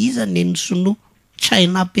Total, iza nen'ny Sinoa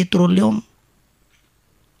China Petroleum.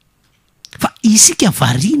 Fa isika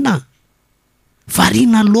varina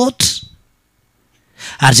loatra.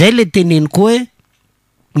 Ary zay le teneniko hoe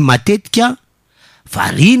matetika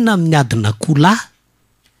varina amin'ny adina kola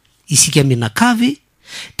isika menakavy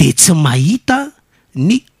de tsy mahita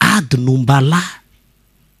ny adinom-bala.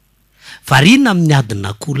 Varina amin'ny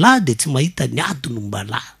adina kola de tsy mahita ny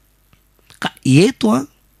adinom-bala. Ka eto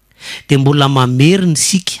de mbola mameriny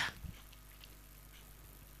sika.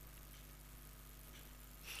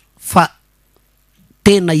 Fa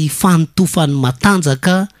tena ifantofany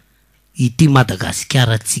matanjaka ity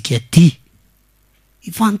Madagasikara tsika ty.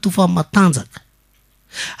 Ifantofany matanjaka.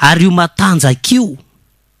 Ary io matanjaka io,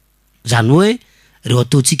 zany hoe reo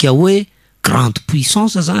ataontsika hoe grande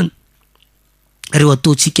puissance zany. Reo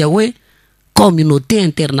ataontsika hoe communauté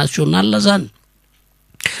internationale zany.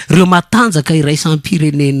 Reo matanjaka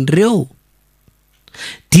iraisampireneny reo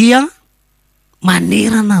dia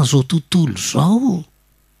manerana an'izao tontolo zao.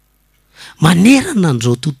 Manerana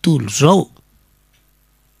an'izao tontolo zao.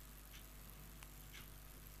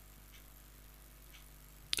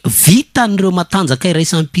 Vitan'ireo matanjaka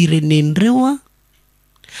iraisampireneny reo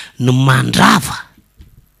no mandrava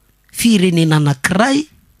firenena anankiray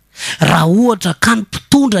raha ohatra ka ny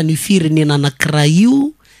mpitondra ny firenena anankiray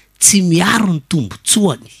io tsy miaro ny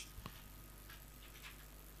tombotsoany.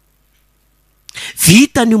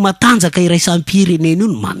 Vitan'io matanjaka iraisampireneny io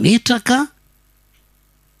no mametraka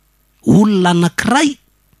olona anankiray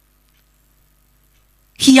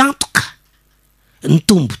hiantoka ny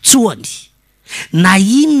tombotsoany na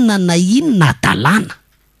inona adalana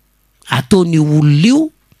ataony olona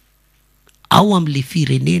io ao am'le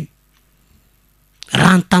firenena.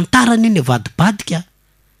 Raha ny tantarany iny avadibadika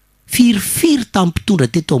firifiry tamin'ny mpitondra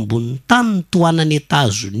teto ambonin'ny tany ny toanany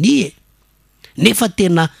États-Unis, nefa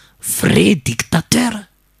tena vrai dictateur.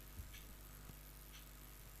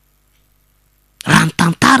 Raha ny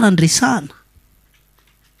tantarany resahana.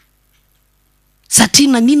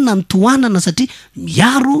 Satria naninona ny toanana, satria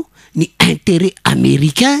miaro ny intérêt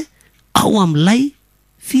américain ao am'lay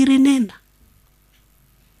firenena.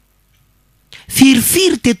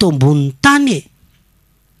 Firifiry teto ambonin'ny tany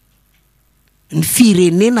ny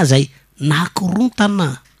firenena zay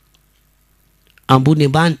nakorontana ambony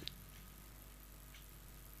ambany.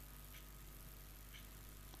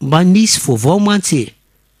 Mba nisy vaovao mantsy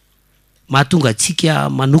mahatonga atsika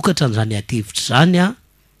manokatra n'zany atevitra zany a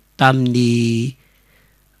tamin'ny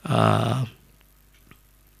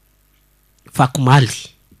fakomaly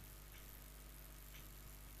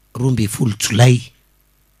 12 Jolay.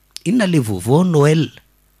 Inona le vaovao Noël?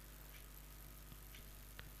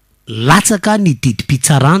 Latsaka ny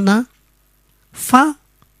didim-pitsarana fa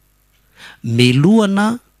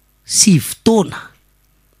melohana 7 taona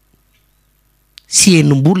sy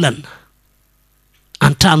enim-bolana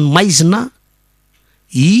an-tranomaizina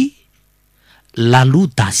i Lalo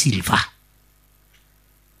da Silva.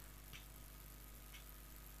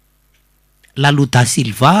 Lalo da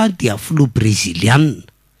Silva dia filoha breziliana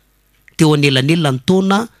teo anelanelany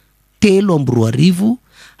taona 13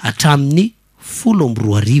 hatramin'ny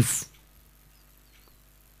 10.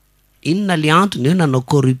 Inona le antony hoe nanao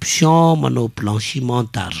corruption, manao blanchiment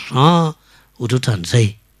d'argent,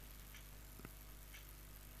 ohatran'izay.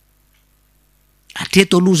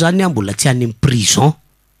 Hatreto aloha zany mbola tsy any amin'ny prison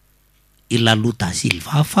i Lalo da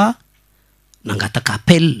Silva fa nangataka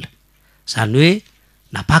appel, zany hoe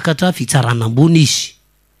napakatra fitsarana ambony izy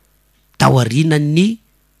tao arinan'ny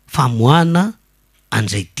famoahana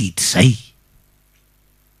an'izay didy zay.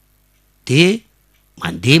 De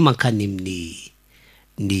mandeha mankany amin'ny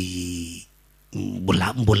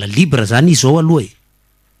mbola libre zany izy zao aloha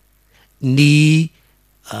ny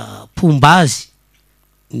pombazy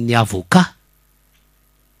ny avocat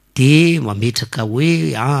de mametraka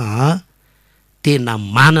hoe tena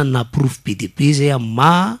manana proof be de be zay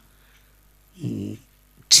amma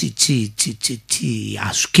tsy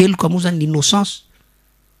azo keloka moa zany innocence,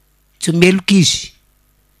 tsy meloka izy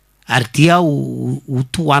ary dia ho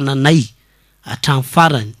tohananay hatramy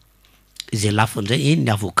farany izay lafan'izay.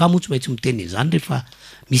 Ny avocat moa tsy maintsy miteny zany rehefa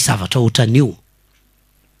misy zavatra ohatran'io.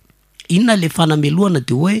 Inona le fanameloana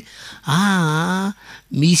de hoe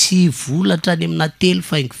misy volatra any amina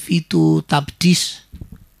 3.7 tapitrisa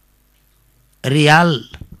réal,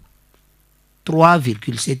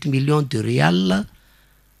 3,7 millions de réal,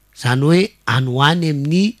 zany hoe anoany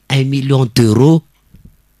amin'ny 1 million d'euros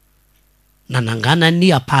nanangana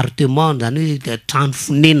ny appartement, zany hoe trano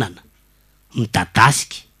fonenana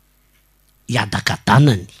midadasika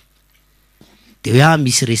iadakadanany. De hoe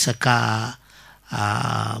misy resaka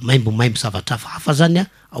maimbomaimbo zavatra hafa zany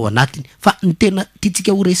ao anatiny. Fa ny tena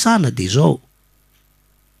tiatsika ho resana de zao,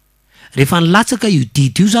 rehefa nilatsaka io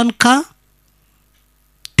didy io zany ka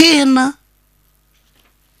tena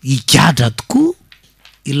higadra tokoa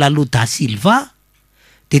i Lalo da Silva,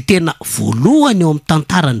 de tena voalohany eo amin'ny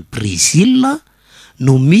tantaran'ny Brésil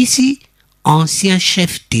no misy ancien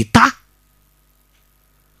chef d'état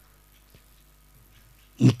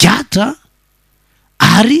migadra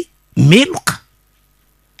ary meloka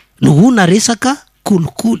no hona resaka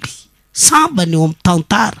kolikoly sambany eo amin'ny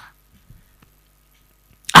tantara.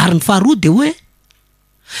 Ary ny faharoa de hoe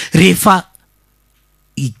rehefa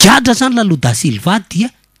higadra zany Lalo da Silva dia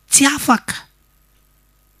tsy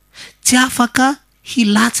afaka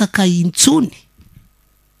hilatsaka intsony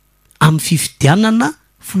amin'ny fifidianana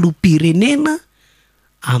filoham-pirenena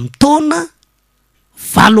amin'ny taona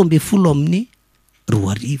 12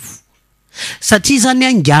 satria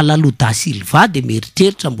zany nga Lalo da Silva de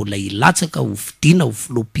meritreritra mbola hilatsaka ho fidiana ho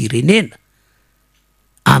filoham-pirenena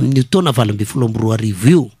amin'ny taona 12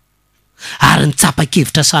 io, ary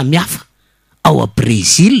nitsapa-kevitra samihafa ao a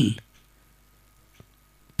Brésil,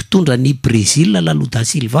 mpitondra ny Brésil Lalo da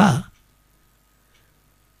Silva.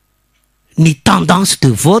 Ny tendance de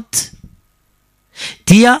vote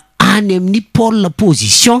dia any amin'ny pôle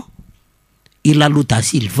position i Lalo da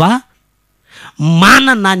Silva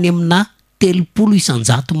manana any amina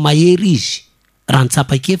 300 mahery izy raha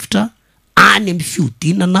nitsapa-kevitra any amin'ny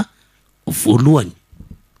fiodinana voalohany.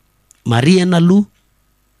 Marina aloha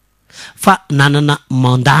fa nanana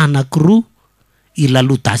mandat anankiroa i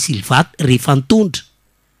Lalo da Silva rehefa nitondra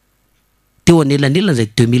teo anelanelana zay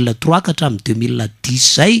 2003 ka hatramin'ny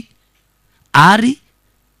 2010 zay, ary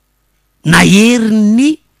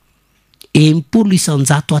naherin'ny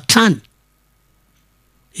 100 hatrany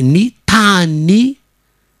ny tany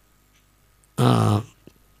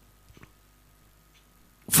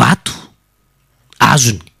vato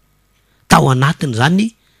azony tao anatiny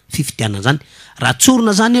zany fifidianana zany. Raha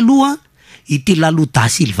tsorina zany aloha ity Lalo da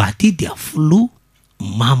Silva ty dia filoha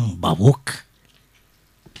mamim-bahoaka,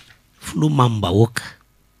 filoha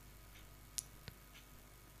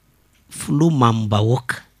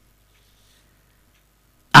mamim-bahoaka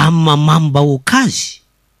amin'ny mamim-bahoaka azy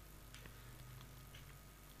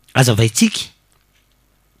azavaitsika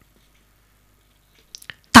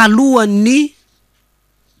talohan'ny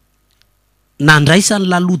nandraisany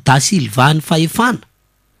laloha da Silva ny fahefana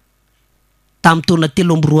tamin'ny taona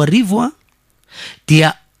 2013 dia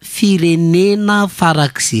firenena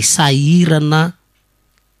farak'izay sahirana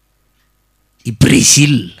i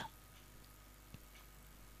Brésil.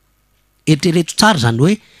 Eritrereto tsara zany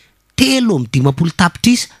hoe 3.50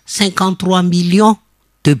 tapitrisa 53 millions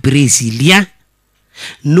de brésiliens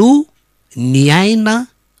no niaina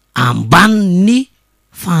ambanin'ny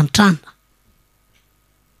fantrana.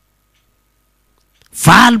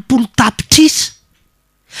 20 tapitrisa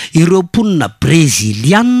ireo mponina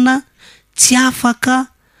brésiliana tsy afaka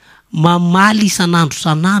mamaly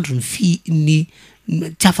isan'andro ny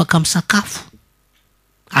tsy afaka misakafo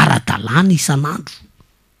ara-dalàna isan'andro.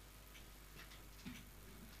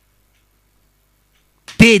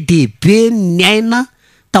 PDB ny aina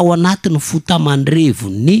tao anatin'ny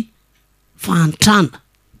fotamandrevon'ny fantrana.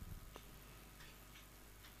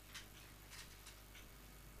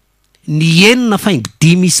 Ny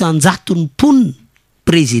 9.500 ny mponina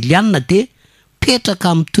brésiliana de petraka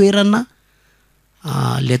amin'ny toerana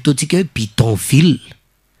le ataontsika hoe bidonville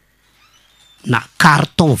na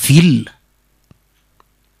cartonville,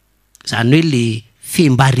 zany hoe le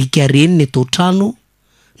fembarika reny ny atao trano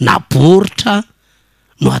na boritra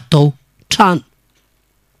no atao trano.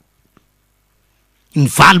 Ny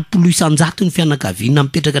 800 ny fianakaviana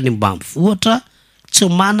mipetraka any ambanivohitra tsy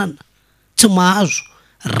manana, tsy mahazo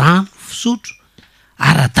rano fisotro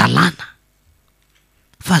ara-dalàna.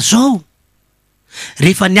 Fa zao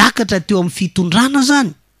rehefa niakatra teo amin'ny fitondrana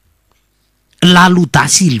zany Lalo da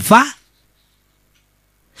Silva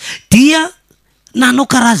dia nanao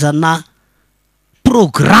karazana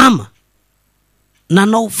programa,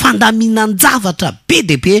 nanao fandaminan-javatra be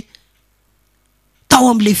de be tao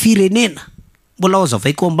am'le firenena. Mbola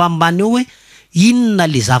azavaiko ambanimbany eo hoe inona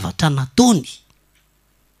le zavatra nataony.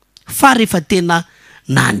 Fa rehefa tena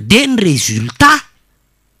nandeha ny resultat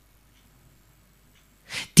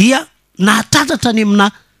dia nahatratra ny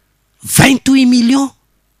amina 28 millions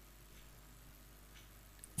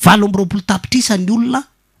 20 tapitrisa ny olona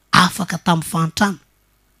afaka tamin'ny fantrana.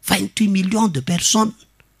 28 millions de personnes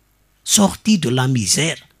sorties de la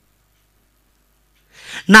misère.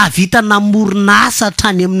 Na vita namorona asa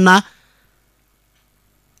hatrany amina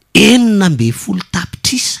 9.0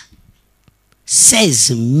 tapitrisa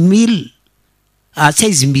 16 millions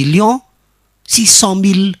 600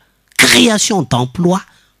 000 créations d'emplois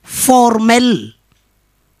formelles.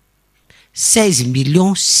 16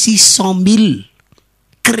 millions 600 000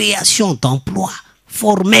 créations d'emplois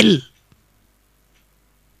formelles.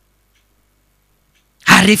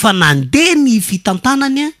 Ary rehefa nandeha ny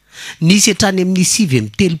fitantanany nisy hatrany amin'ny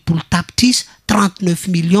 7.30 tapitrisa 39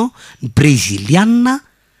 millions ny brésiliana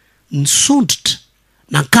nisondrotra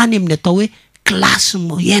nankany amin'ny atao hoe classe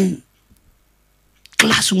moyenne.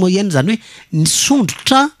 Classe moyenne zany hoe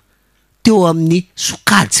nisondrotra teo amin'ny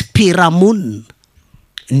sokajy peramonina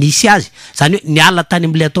nisy azy. Zany hoe niala tany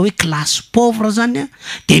amin'le atao hoe classe pauvre zany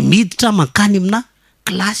de miditra mankany amina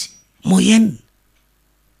classe moyenne.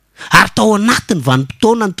 Ary tao anatin'ny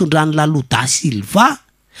vanim-potoana nitondran'ny Lalo da Silva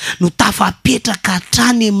no tafapetraka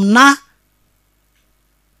hatrany amina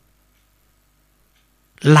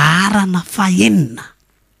laharana fahenina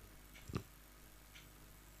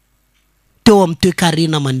teo amin'ny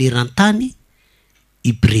toe-karena maneran-tany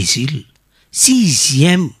i Brésil,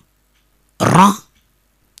 6e rang,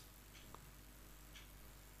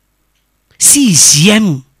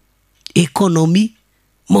 6e économie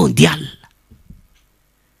mondiale.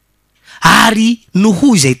 Ary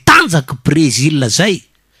noho izay tanjaky Brésil zay,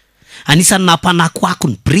 anisan'ny nampanakoako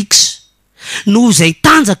ny BRICS, noho izay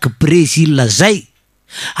tanjaky Brésil zay,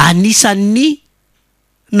 anisan'ny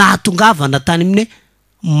nahatongavana tany amin'ny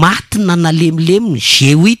matina nalemilemy ny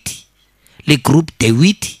G8, le groupe des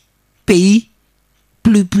 8 pays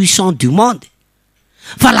plus puissants du monde.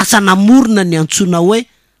 Fa lasa namorona ny antsona hoe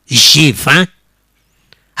G20.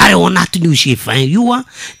 Ary ao anatin'io G20 io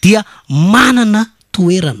dia manana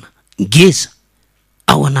toerana ngeza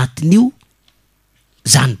ao anatin'io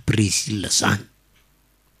zany Brésil zany.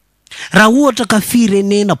 Raha ohatra ka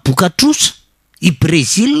firenena bokatrosa i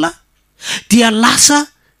Brésil dia lasa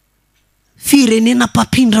firenena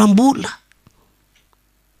mpampindram-bola.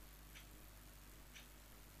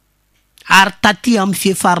 Ary taty amin'ny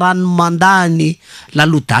fiefaran'ny mandany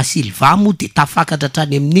Lalo da Silva moa de tafakatra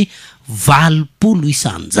hatrany amin'ny 20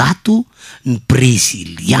 isan-jato ny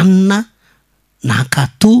brésiliana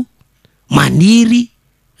nankato maniry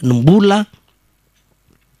ny mbola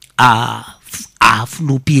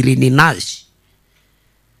filoham-pirenena azy.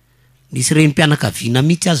 Nisy reny mpianakaviana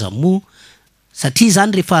mihitsy aza moa satria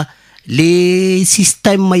zany rehefa le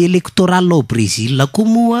système électoral ao Brésil koa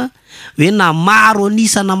moa hoe na maro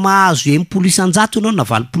anisana mahazo 1% anao na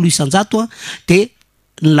 20% de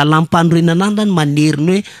ny lalampanorenanana ny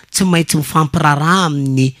maneriny hoe tsy maintsy mifampiraraha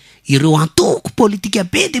amin'ny ireo antoko politika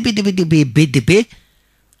be de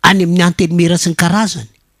any amin'ny antenimera sy ny karazany.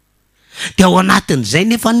 De ao anatin'izay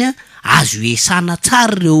nefany azo esana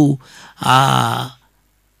tsara ireo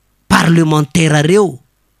parlementaire reo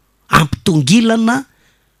ampitongilana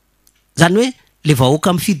zany hoe le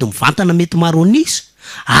vahoaka mifidy mivantana mety maro anisa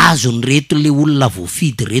azo ny reto le olona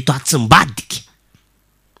voafidy reto atsimbadika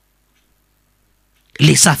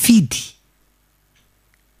le safidy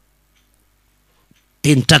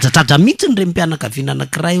de nitradratratra mihitsy ny rempianakaviana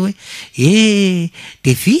anankiray hoe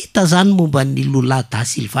de vita zany momba ny Lula da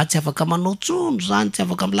Silva tsy afaka manao tsono zany tsy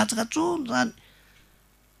afaka milatsaka tsono zany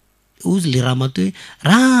ozy le raha matoy hoe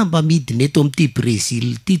raha mba midiny eto amin'ity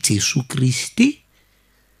Brésil ty Jesos Kristy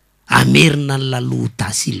amerina ny Lula da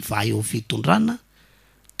Silva eo fitondrana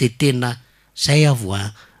de tena zay avoa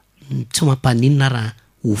tsy mampaninona raha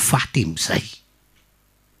ho faty am'izay.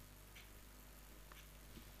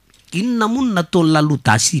 Inona moa no nataon'ny Lula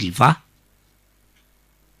da Silva?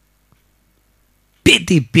 Be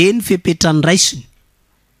ny fepetrany raisiny.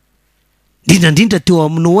 Indrindra teo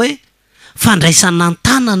aminao hoe fandraisana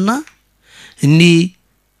an-tanana ny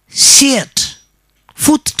sehatra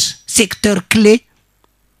fototra secteur clé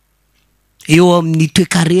eo amin'ny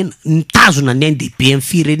toe-karena nitazona ny NDB amin'ny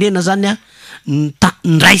firenena zany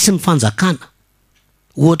ny raisiny fanjakana.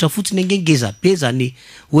 Ohatra fotsiny angengeza be zany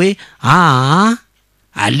hoe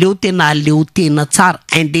aleo tena tsara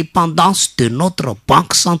indépendance de notre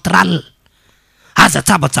banque centrale. Aza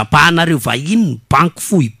tsabatsabahanareo vahiny ny banque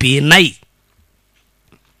fohy be nay.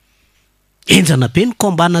 Enjana be ny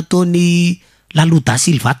komba nataony Lula da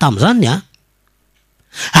Silva tam'izany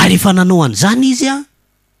ary efa nanao an'izany izy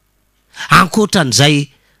ankoatran'izay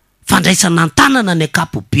fandraisana an-tanana ny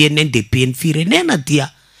akapobeany NDB ny firenena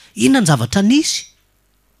dia inona ny zavatra nisy?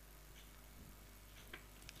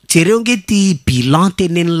 Jereo nge ty bilan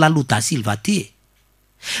tenen'ny Lula da Silva ty.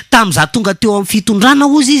 Tam'za tonga teo amin'ny fitondrana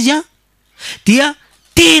ozy izy dia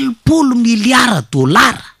 30 miliara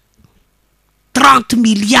dolara 30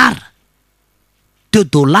 miliara de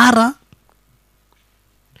dolara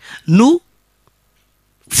no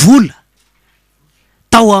vola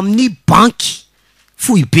tao amin'ny banky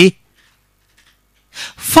fohy be.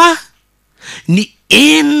 Fa ny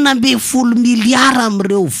 9 miliara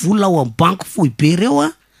am'ireo vola ao amin'ny banky fohy be reo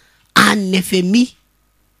an'ny FMI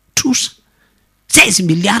trosa 16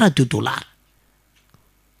 miliara de dolara.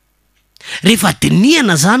 Rehefa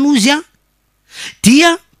dinihana zany ozy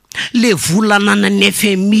dia le vola nanan'ny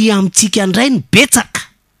FMI amintsika indray ny betsaka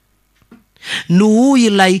no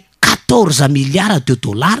ilay 14 miliara de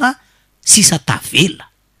dolara sisa tavela.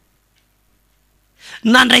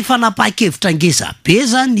 Nandray fanapaha-kevitra ngeza be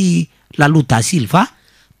zany Lula da Silva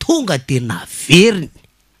tonga de naveriny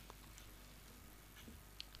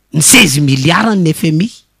ny 16 miliara ny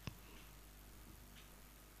FMI.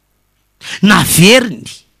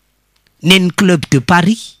 Naveriny nen'ny Club de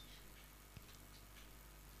Paris.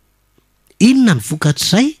 Inona ny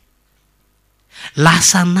vokatr'izay?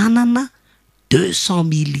 Lasa nanana 200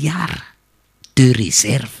 milliards de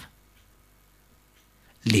réserve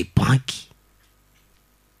les banques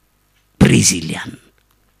brésiliennes.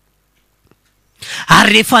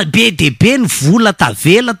 Ary rehefa be de be ny vola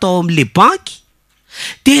tavela tao amin'le banky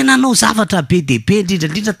tena nanao zavatra be de be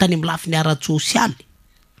indrindra tany amin'ny lafiny ara-tsosialy.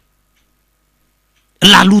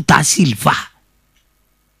 Lula da Silva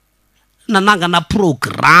nanangana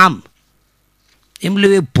programme am'le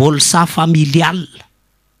hoe bolsa familial.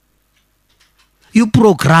 Io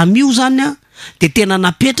programme io zany de tena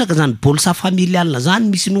napetraka zany bolsa familial zany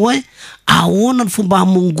misy ny hoe ahoana ny fomba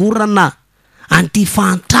hamongorana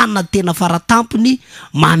antifantrana tena faratampony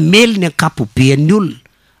mamely ny ankapobean'ny olona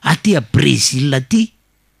aty a Brésil aty.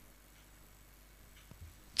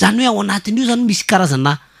 Zany hoe ao anatin'io zany misy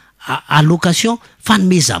karazana allocation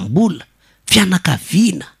fanomezam-bola,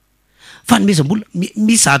 fianakaviana, fanomezam-bola,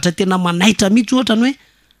 misy zatra tena manaitra mihitsy ohatra ny hoe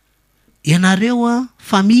ianareo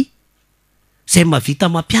famille zay mavita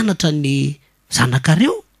mampianatra ny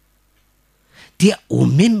zanakareo dia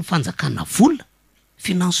omeny ny fanjakana vola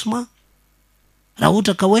financement. Raha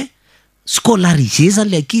ohatra ka hoe scolarisé zany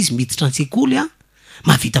le ankizy miditra an-tsekoly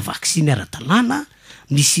mavita vaksiny ara-dalàna,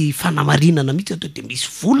 misy fanamarinana mihitsy atao de misy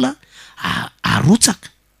vola arotsaka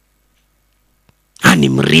any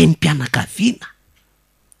amin'ireny mpianakaviana,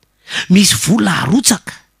 misy vola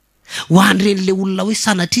arotsaka ho an'ireny le olona hoe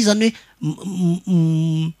sanatria zany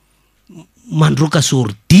hoe mandroaka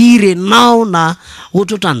zordire ianao na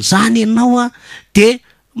ohatrohatran'izany ianao de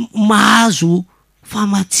mahazo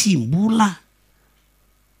famatsim-bola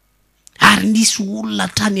ary nisy olona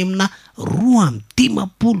trany amina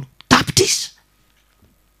 250 tapitrisa.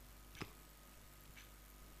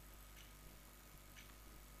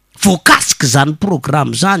 Voakasika zany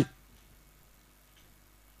programme zany.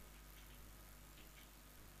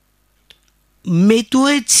 Mety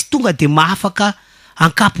hoe tsy tonga de mahafaka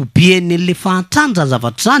ankapobeany an'le fahantrany zany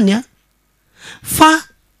zavatra zany a, fa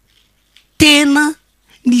tena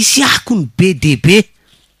nisy akony be dehibe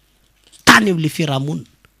tany am'le fiarahamonina.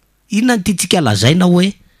 Inona ny tiantsika lazaina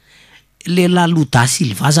hoe le Laloda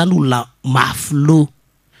Silva zany olona mafilo,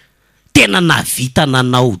 tena navita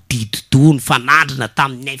nanao dididony fanandrina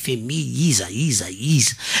tamin'ny FMI iza.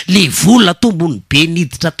 Le vola tombony be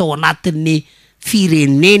niditra tao anatin'ny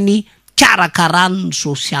fireneny karakarany ny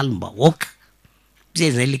sosialim-bahoaka.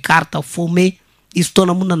 Zay le karta fome izy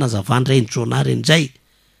fotoana moa nazavandray ny jonary an'izay.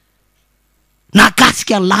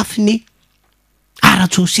 Nakasika ny lafiny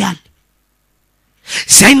ara-sosialy.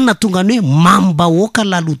 Zay no natonga ny hoe mambahoaka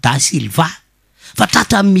Laloda Silva fa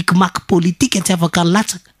tratra mikimaky politika tsy afaka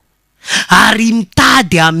nilatsaka. Ary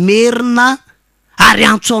mitady amerina ary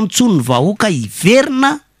antsoantsony vahoaka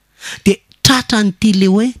iverina de tratra ny tile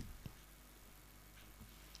hoe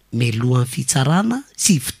melohan'ny fitsarana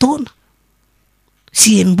sy fotoana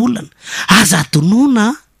sy enim-bolana aza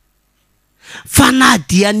tonona fa na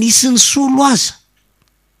dia nisy ny solo aza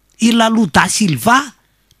i Laloda Silva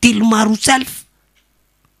Tilmaroself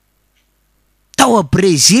tao a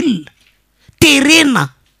Brésil terena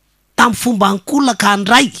tamin'ny fomba ankolaka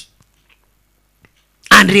andray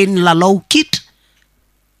an'ireny lalao kitra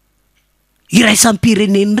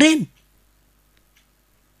iraisam-pireneny reny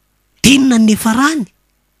tinona nefa rany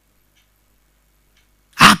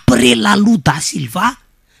après Laloda Silva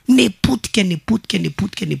nepotika le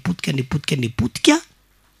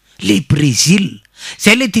Brésil.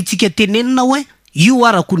 Zay le tiantsika tenenina hoe io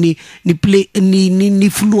arako ny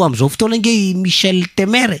filoha am'izao fotoana nge Michel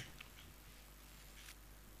Temer.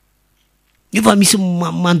 Io fa misy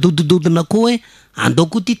mandodododina koa hoe andao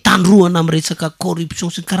koa ty tandroana am'resaka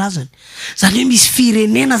corruption sy karazany. Zany hoe misy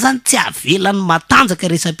firenena zany tsy avelany matanjaka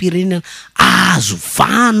resam-pirenena azo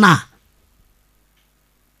vana,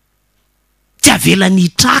 tsy avelany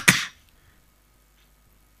hitraka,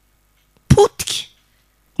 potika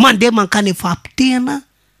mandeha mankany efampitehana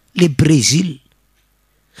le Brésil.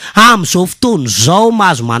 Am'izao fotoana zao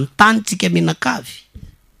mahazo manontany tsika menakavy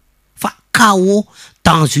fa KO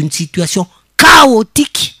dans une situation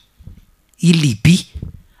chaotique i Libye.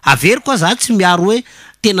 Avery koa za tsy miaro hoe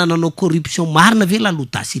tena nanao corruption marina ve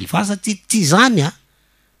Laloda Silva tsy zany a,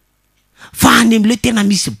 fa any am'le tena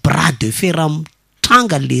misy bras de fer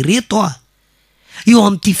am'tranga le reto a eo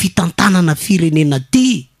am'ty fitantanana firenena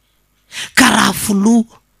ty. Karaha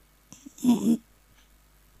filoha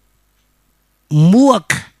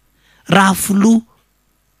mohaka, raha filoha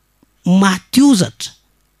matiozatra,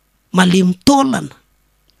 malemitaolana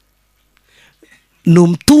no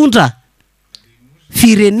mitondra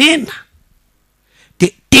firenena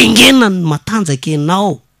de tengenany matanjaka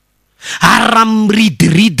ianao, ary raha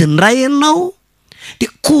miridiridiny ray ianao de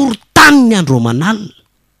korotaniny andro manalina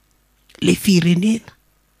le firenena.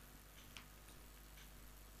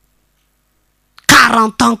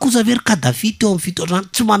 40 ans kosa very Kadhafi teo amin'ny fitondrana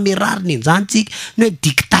tsy mamerariny an'izany tsika ny hoe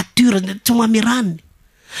dictature tsy mamerariny,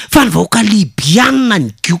 fa ny vahoaka libianina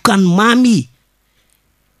ny giokany mamy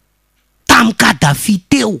tamin'ny Kadhafi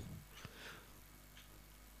teo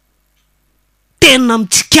tena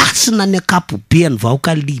mitsikasina ny akapobeany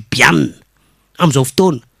vahoaka libianina am'izao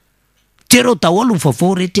fotoana. Jereo daholo ny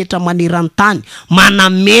vaovao rehetrrehetra maneran-tany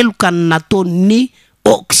manameloka ny nataon'ny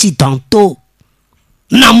occidentaux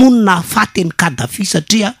namonina afaty ny Kadhafi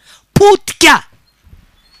satria potika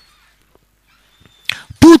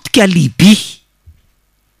Libye,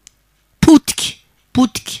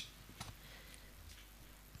 potika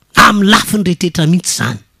amin'ny lafiny rehetrrehetra mihitsy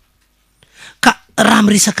zany. Ka raha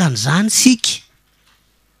miresaka an'izany sika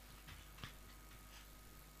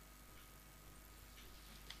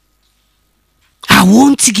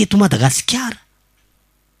ahoany tsika eto Madagasikara,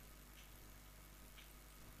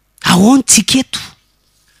 ahoany tsika eto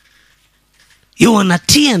eo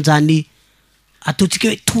anatrehany zany ataontsika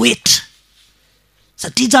hoe toetra.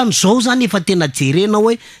 Satria zany zao zany efa tena jerena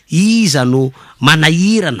hoe iza no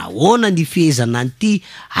manahirana, ahoana ny fehezana an'ity,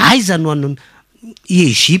 aiza no i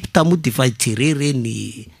Egypta moa de fa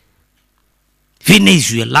jerereny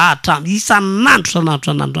Venezuela hatramin'ny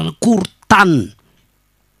isan'andro korotanina.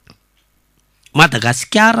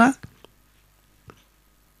 Madagasikara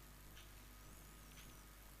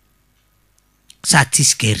sady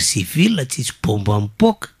tsisy guerre civile, tsisy bomba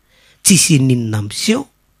mipoaka, tsisy ninona miseho,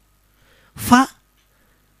 fa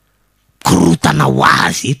korotana ho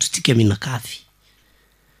azy eto tsika mihinan-kafy.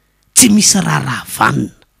 Tsy misy raharaha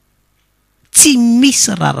vanina, tsy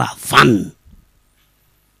misy raharaha vanina.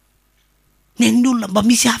 Ny olona mba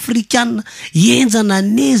misy afrikana enjana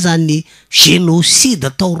ne zany génocide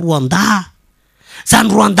atao Rwanda. Zany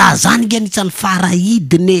Rwanda zany nge anisany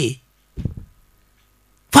farahidiny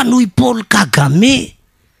fa noho i Paul Kagame.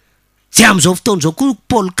 Zay am'izao fotoana zao koa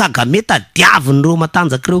Paul Kagame tadiavin'ireo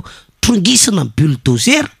matanjak'ireo trongisina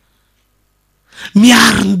bulldozer.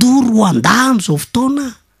 Miarin-doha Rwanda am'izao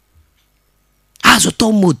fotoana. Azo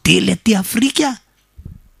atao modely aty Afrika.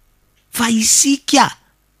 Fa isika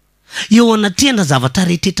eo anatrehana zavatra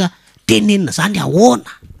rehetrrehetra tenenina zany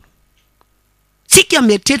ahoana. Tsika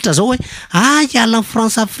mieritreritra zao hoe ala ny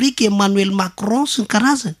France Afrique Emmanuel Macron sy ny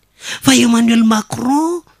karazany. Fa Emmanuel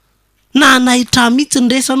Macron na nahitra mihitsy ny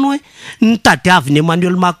resany hoe ny tadiaviny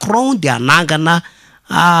Emmanuel Macron dia anangana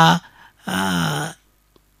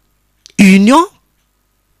Union.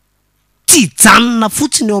 Tsy janona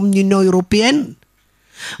fotsiny eo amin'ny Union Européenne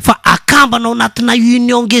fa akambana ao anatina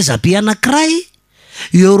Union ngezabe anankiray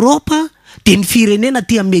Europa, de ny firenena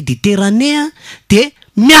tia Mediterranea, de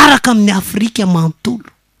miaraka amin'ny Afrika manontolo.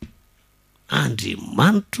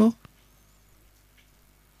 Andriamanitro.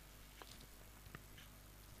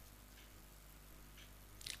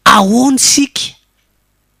 Ahoana sika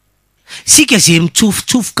zay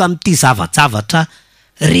mitsofotsofoka amin'ity zavajavatra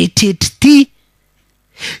rehetrrehetra ty.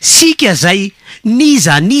 Sika zay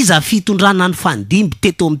niza fitondrana ny fandimby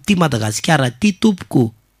teto amin'ity Madagasikara ty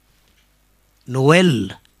tompoko.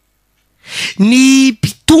 Noël. Ny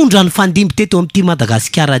mpitondra ny fandimby teto amin'ity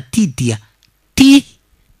Madagasikara ty dia ty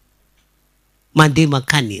mandeha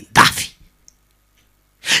mankany andafy.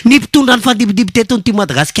 Ny mpitondra ny fandimbidiby teto amin'ity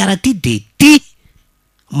Madagasikara ty de ty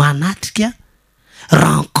manatrika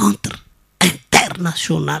rencontre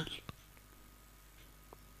internationale.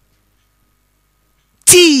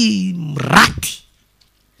 Tsy miraty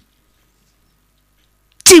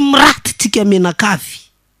tsika menakavy.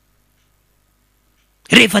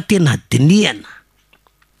 Rehefa tena diniana.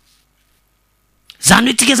 Zany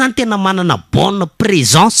hoe tsika zany tena manana bonne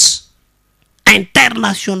présence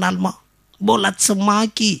internationalement. Mbola tsy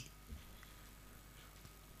manky.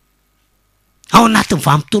 Ao anatin'ny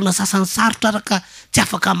vanim-potoana sasany sarotra araka tsy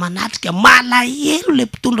afaka manatrika. Malahelo le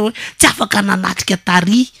mpitondra hoe tsy afaka nanatrika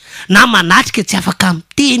tary na manatrika tsy afaka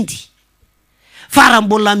mitendy. Fa raha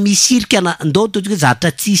mbola misirika ndao totsika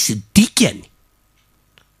zatra tsisy dikany.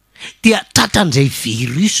 Dia tratran'izay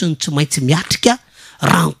virus ny tsy maintsy miatrika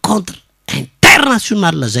rencontre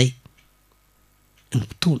internationale zay ny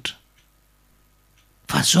mpitondra.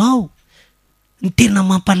 Fa zao ny tena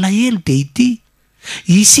mampalahelo de ity.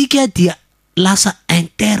 Isika dia lasa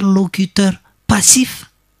interlocuteur passif.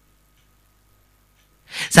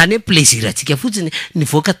 Zany hoe plaisir atsika fotsiny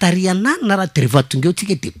nivoaka tariana na raha de rehefa tonga eo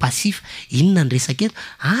tsika de passif. Inona ny resaka eto?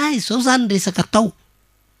 Zao zany ny resaka tao.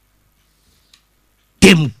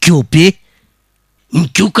 De migio be.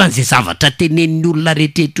 Migioka an'izay zavatra tenenin'ny olona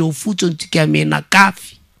rehetrrehetra eo fotsiny tsika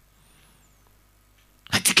menakafy.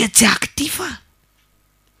 Atsika tsy aktifa.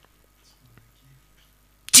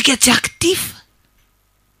 Tsika tsy aktifa.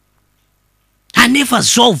 Anefa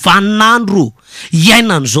zao vaninandro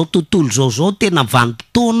iainana zao tontolo zao tena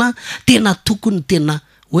vanim-potoana, tena tokony tena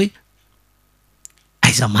hoe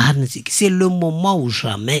aiza marina tsika. C'est le moment ou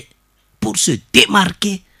jamais pour se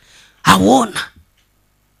démarquer. Ahoana?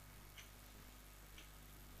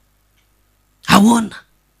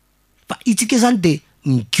 Fa itsika zany de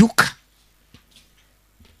migioka.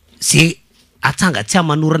 Zay atsanga tsy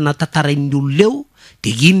amanorana tantarain'ny olona eo de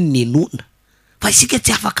iny ny enona. Fa isika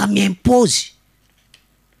tsy afaka miimpose.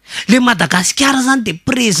 Le Madagasikara zany de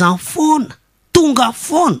présent foana, tonga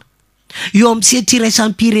foana. Eo amin'ny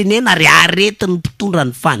setriraisam-pirenena ary aretiny mpitondra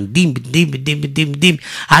ny fandimby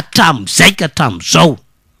hatram'izay ka hatram'izao.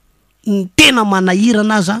 Ny tena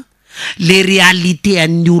manahirana aza le réalité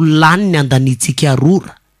an'ny olona any ny andanitsika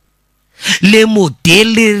rora. Le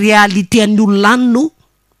modèle le réalité an'ny olona any no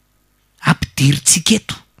ampidiritsika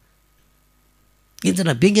eto.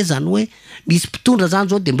 Enjana be nge zany hoe misy mpitondra zany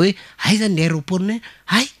zao de mba hoe aiza ny aéroport ny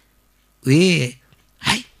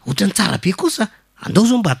ohatrany tsara be kosa andao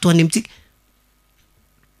zao mba atoany amintsika.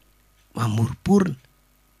 Mamoriporina.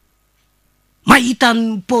 Mahita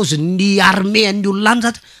ny paozin'ny armée an'ny olona any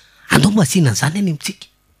zatra andao mba asiana an'izany any amintsika.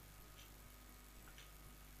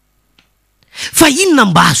 Fa inona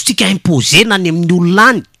mba azotsika imposena any amin'ny olona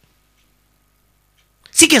any?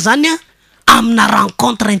 Sika zany amina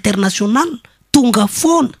rencontre internationale tonga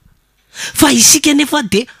foana. Fa isika nefa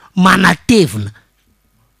de manatevina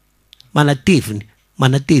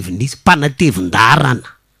izy, panatevin-darana.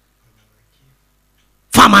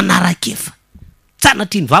 fa manarakefa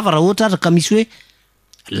tsanatry ny vava raha ohatra ka misy hoe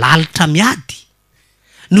lalitra miady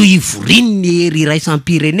no ivoriny ny hery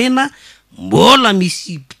raisam-pirenena mbola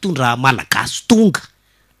misy mpitondra malagasy tonga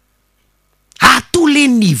atole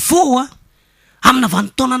niveau amina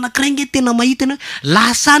vanimpotoana anankiray nge tena mahita ny hoe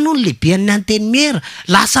lasany ho ny lehibe amin'ny anteniera,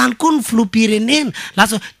 lasany koa ny filoham-pirenena,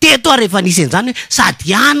 lasa teto rehefa nisy an'izany hoe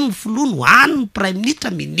sady any ny filoha no any ny prime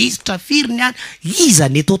ministre, ministre firiny any, iza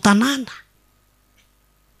ny eto tanàna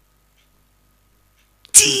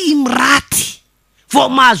ty miraty vao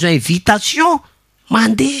mahazo invitation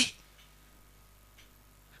mandeha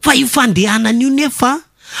fa io fandehanana io nefa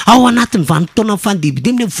ao anatin'ny vanimpotoana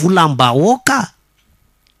fandebidemina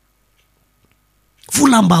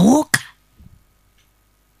volam-bahoaka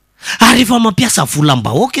ary rehefa mampiasa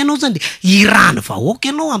volam-bahoaka ianao zany de irany vahoaka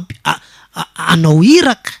ianao anao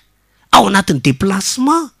iraka ao anatin'ny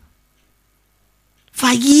déplacement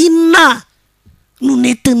fa inona no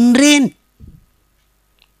netiny reny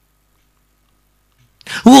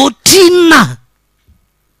otrinona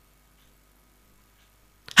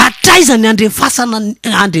hatraizany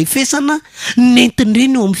andrefesana netiny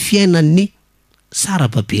reny eo amin'ny fiainan'ny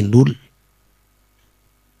sarababen'olona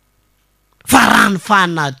fa raha ny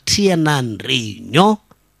fanatrehana ny réunion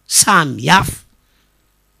samy hafa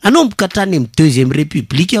anomboka hatrany amin'ny deuxième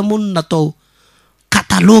république mono natao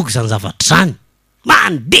katalogue zany zavatra zany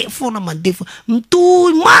mandeha foana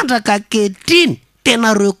mitohy mandraka kehitriny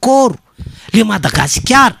tena record le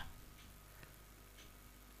Madagasikara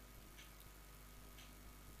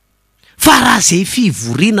fa raha zay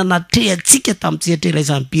fivorinana trehatsika tamin'ny sehatra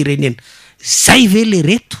raisam-pirenena zay ve le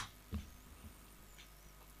reto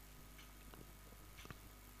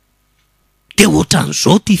de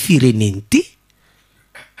ohatran'izao ty fireneny ty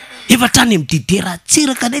efa trany amin'ny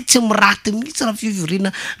dideratsiraka ne tsy miraty mihitsy raha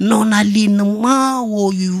fivorina non alignement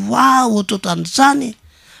oua ohatrohatran'izany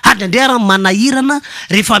adrandray raha manahirana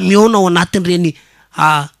rehefa miona ao anatin'ireny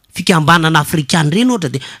fikambanana afrikany reny ohatra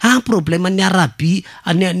de problème ny Arabie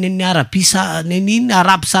ny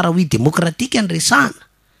Arabe Sahraoui démocratique any resana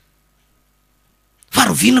fa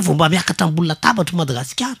rovina vao mba miakatra ambony latabatra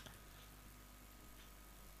Madagasikara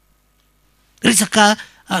resaka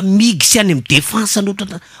migy sy any amin'ny défense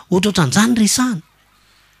ohatrohatran'izany resana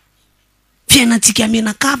fiainantsika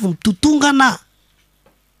menakavy mitotongana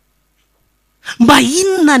mba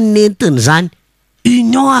inona nentiny zany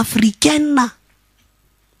Union africaine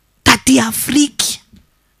taty Afrika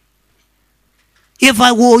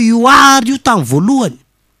efa OUA io tamin'ny voalohany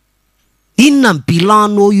inona ny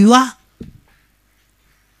bilan OUA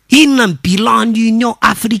inona ny bilan ny Union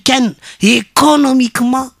africaine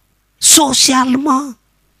économiquement socialement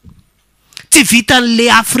tsy vitan'le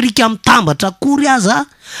Afrika mitambatra akory aza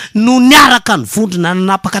no niaraka ny vondrona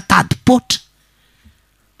nanapaka tadipotra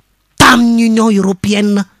tamin'ny Union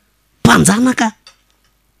européenne mpanjanaka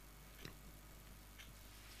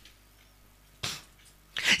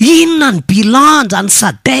inona ny bilan zany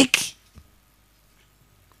SADC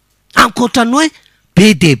ankoatrany hoe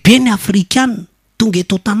be de be ny afrikana tonga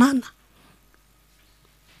eto tanàna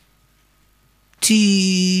tsy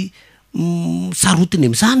sarotiny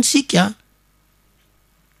am'izany sika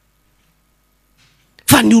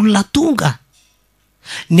fa ny olona tonga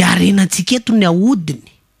ny arenantsika eto ny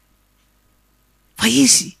ahodiny fa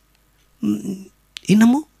izy ina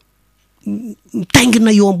mo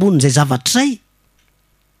mitaingina eo ambonin'izay zavatra zay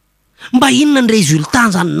mba inona ny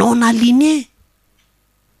résultat zany non aligné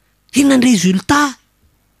inona ny résultat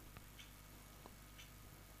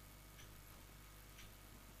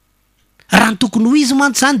raha ny tokony ho izy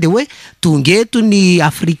mantsy zany de hoe tongeto ny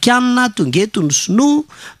afrikana, tongeto ny sinoa,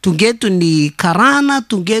 tongeto ny karana,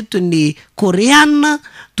 tongeto ny koreana,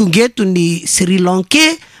 tongeto ny sri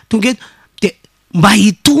lankais, tongeto de mba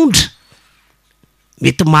hitondra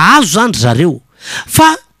mety mahazo zany zareo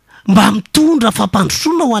fa mba mitondra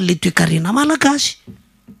fampandrosoana ho an'le toe-karena malagasy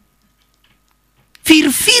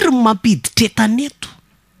firifiry ny mampiditra etaneto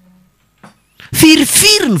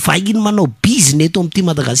firifiry ny vahiny manao bizina eto amin'ity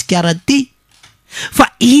Madagasikara ty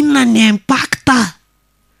fa inona ny impacta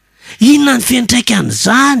inona ny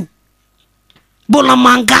fiantraikan'izany mbola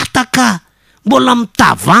mangataka mbola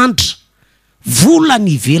mitavandra vola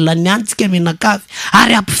ny ivelany antsika menakavy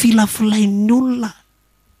ary ampifilafilain'ny olona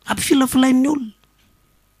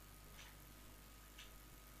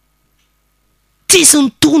tsisy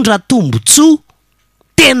nitondra tombotsoa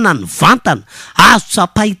tena ny vantana azo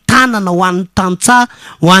tsapahitanana ho an'ny tantsaha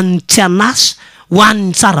ho an'ny tsy anasa ho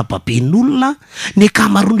an'ny tsarababen'olona ny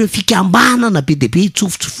akamaroan'ireo fikambanana be de be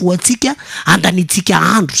hitsofontsofoantsika andanitsika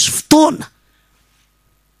andro sy fotoana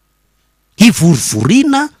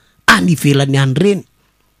hivorivoriana any ivelany any reny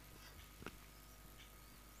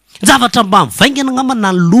Zavatra mba mivaingana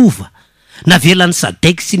ngamana ny lova navelan'ny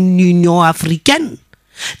SADC sy ny Union africaine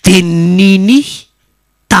de nini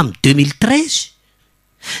tam 2013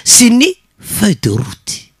 sy ny feuille de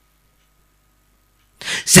route.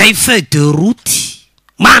 Zay feuille de route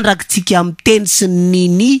mandrakitsika amin'ny teny sy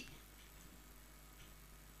nini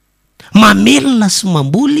mamelona sy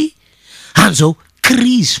mamboly an'izao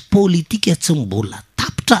crise politika tsy mbola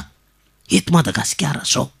tapitra eto Madagasikara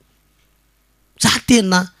zao. Za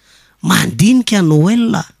tena mandinika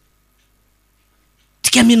Noël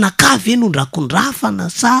tika minakavy eno ndrakondrafana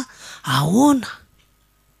sa ahoana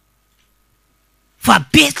fa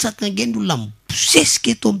betsaka angeny olona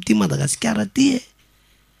mibosesika eto amin'ity Madagasikara ty e.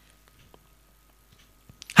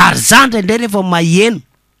 Ary zandra indray rehefa maheno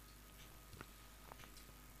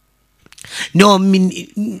no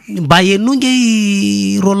mba enonge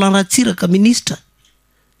Roland Ratsiraka ministra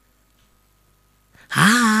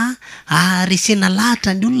resena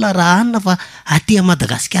lahatra ny olona raha anna fa aty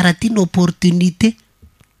Madagasikara ty no opportunité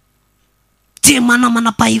tsy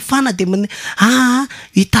manamana-pahefana de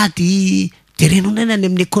hitady jerenonena any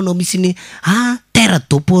amin'ny économie sy ny terre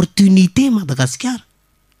d'opportunité Madagasikara.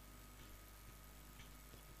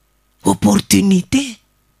 Opportunité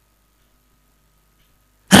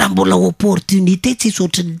raha mbola opportunité tsy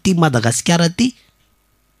sotry ty Madagasikara ty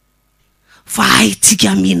fa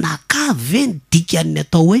haitsika minakavy ny dikany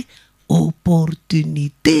atao hoe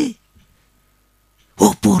opportunité.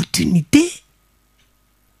 Opportunité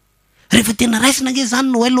rehefa tena raisina nge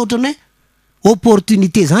zany Noël ohatrany hoe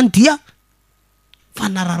opportunité zany dia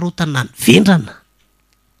fanararotana ny vendrana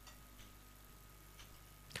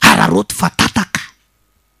araroto fa tataka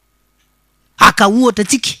aka ohatra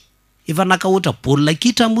tsika efa naka ohatra baolina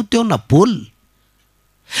kitra moa teo na baolina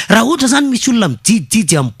raha ohatra zany misy olona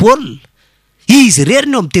mijijijy amin'ny baolina izy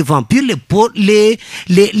reriny eo amin'ny devampio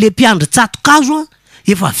le mpiandry tsatokazo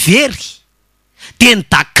efa very de ny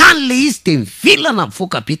dakany le izy de mivilana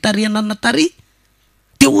mivoaka be tariana natary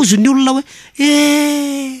de ozo ny olona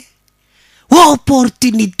hoe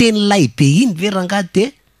opportunité ny laibe iny veranga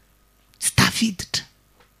de sy tafiditra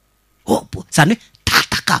zany hoe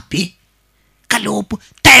tataka be ka le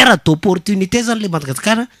terre d'opportunité zany le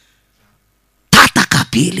Madagasikara tataka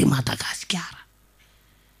be le Madagasikara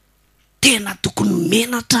tena tokony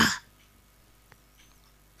menatra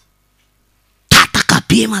tataka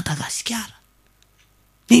be Madagasikara.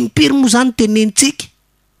 Impiry moa zany tenentsika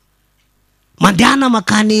mandehana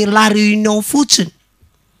makany la réunion fotsiny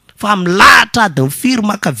fa milahatra ady mifiry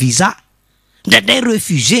maka visa ndraindray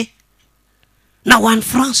refusé na ho an'ny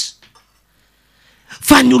France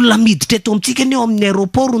fa ny olona miditra eto amintsika ny eo amin'ny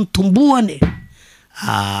aéroport ny tombohany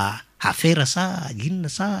affaire sa inona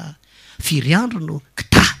sa firy andro no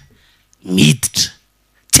kita miditra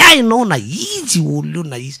tsy hainao na izy olo io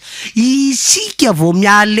na izy isika vao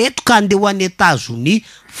mialeto ka andeha ho any États-Unis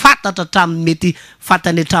fatatra hatramin'ny mety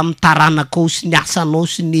fatany hatramin'ny taranaka ao sy ny asanao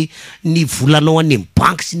sy ny volanao any amin'ny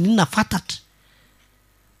banky sy nina fatatra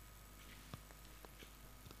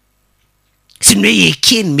sy ny hoe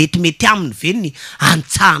ekeny metimety aminy ve ny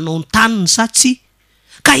antsahanao ny taniny sa tsy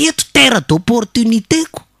ka eto terre d'opportunité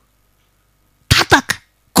ko tataka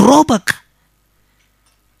grobaka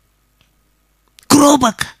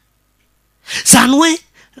zany hoe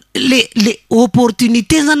le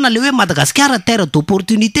opportunité zany na le hoe Madagasikara terre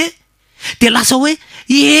d'opportunité de lasa hoe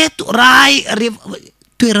eto raha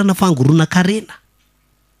toerana fangorona karena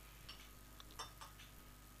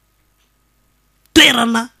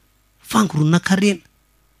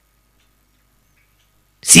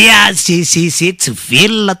ze tsy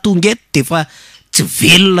velona tonga eto de fa tsy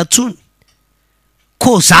velona tsony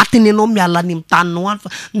ko zatiny ianao miala any amin'ny taninao any fa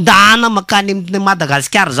ndana makany amin'ny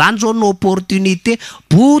Madagasikara zany zao no opportunité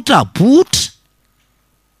botra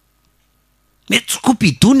mety tsy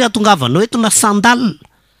kopidony atongavanao eto na sandal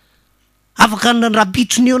afaka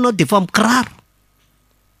rapitsony eo anao de fa mikiraro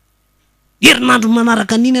herinandro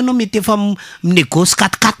manaraka an'iny ianao mety efa minegosy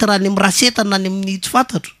 4 any amin'ny raseta na any amin'ny tsy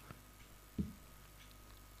fantatro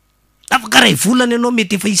afaka ray volana ianao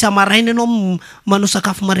mety efa isa maraina ianao manao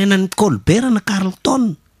sakafo maraina ny Colbert na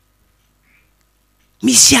Carlton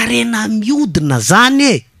misy arena miodina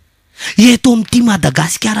zany eto amin'ity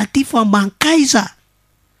Madagasikara ty fa mankaiza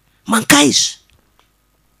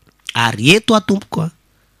ary eto atompoko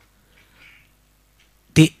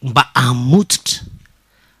de mba amotsitra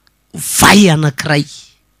vai anankiray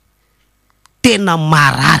tena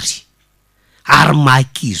marary ary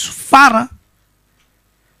makizo fara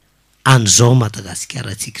an'izao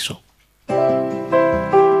Madagasikara tsika zao.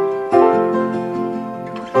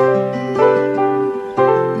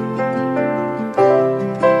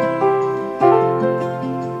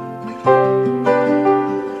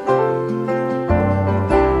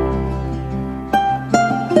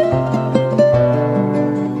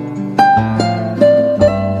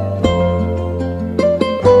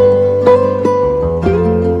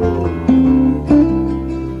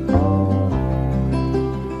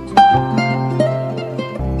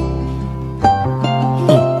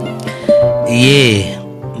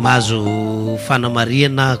 mahazo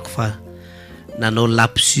fanamariana ako fa nanao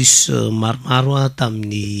lapsus maromaro a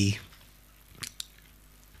tamin'ny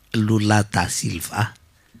Lula da Silva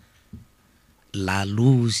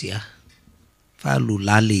lalozy a fa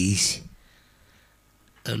Lula le izy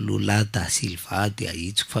Lula da Silva dia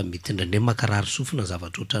hitsiko fa mety ndraindray makarary sofina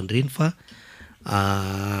zavatra ohatran'ireny fa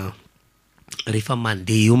rehefa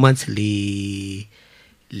mandeha eo mantsy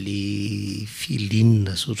le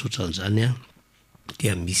filinina sotrootran'izany a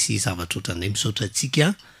dia misy zavatra ohatran'izay misaotra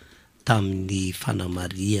antsika tamin'ny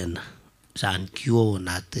fanamariana zany keo ao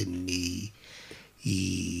anatin'ny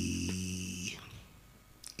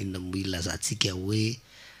inona mo ilazantsika hoe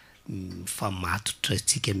famatotra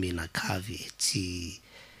antsika menakavy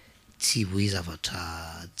tsy hoe zavatra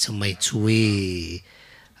tsy maintsy hoe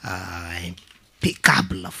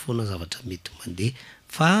impeccable foana zavatra mety mandeha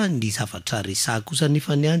fa ny zavatra resah kosa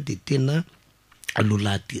nefa ny any de tena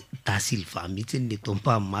Lula da Silva mihitsy ny eto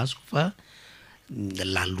ampamamasoko fa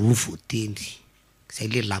laloa voateny zay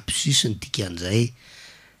le lapsus ny dikan'izay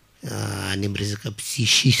any amin'ny resaka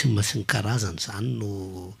psychisme sy ny karazany zany no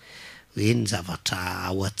hoe ny zavatra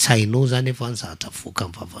ao an-tsainao zany efa ny zavatra voaka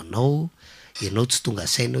amin'ny vavanao ianao tsy tonga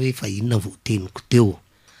sainao hoe fa inona voateniko teo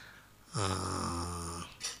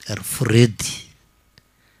Freud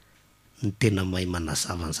ny tena mahay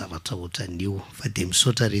manazava ny zavatra ohatran'io fa de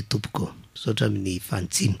misaotra re tompoko misaotra amin'ny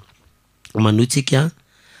fantsiny manoitsika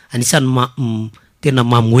anisany tena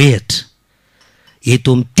mamoehatra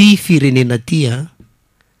eto amin'ity firenena ty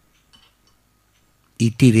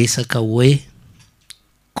ity resaka hoe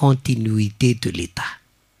continuité de l'État.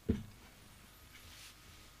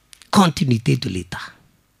 Continuité de l'État.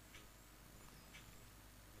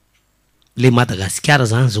 Le Madagasikara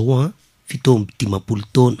zany zao fito amby 50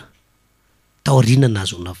 taona taorina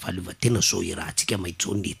nazona fahaleovan-tena zao irahantsika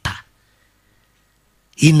maitso ny État.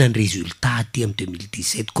 Inona ny résultat ty amin'ny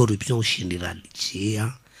 2017 corruption généralisée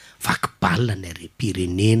vakibalina ny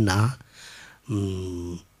arem-pirenena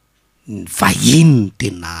vahiny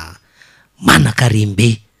tena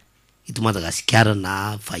manan-karembe ito Madagasikara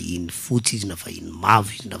na vahiny fotsy izy na vahiny mavo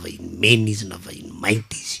izy na vahiny mena izy na vahiny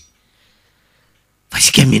mainty izy fa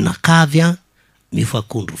sika menakavy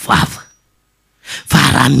mifakondro vava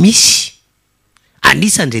fa raha misy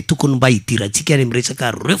anisandray tokony mba hidirantsika any amin'ny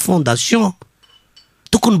resaka refondation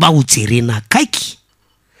tokony mba hojerena akaiky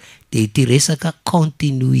de ity resaka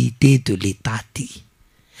continuité de l'État ty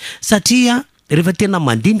satria rehefa tena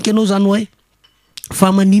mandinika ianao zany hoe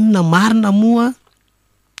fa maninona marina moa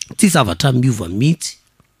tsy zavatra miova mihitsy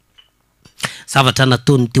zavatra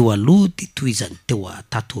nataony teo aloha de toizany teo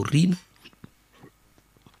tatorina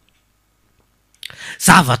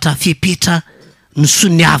zavatra fipetra ny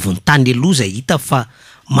soniavy ny tany aloha zay hita fa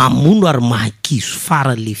mamono ary mahakizo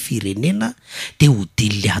faran'le firenena de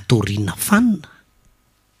hodily atorina fanina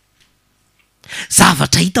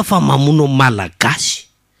zavatra hita fa mamono malagasy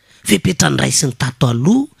fipetrany ray sy ny tato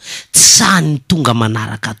aloha tsy sany tonga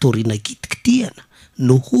manaraka atorina kitikitiana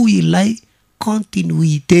no ho ilay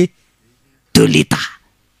continuité de l'État.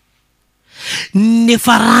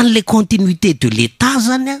 Nefa ran'le continuité de l'État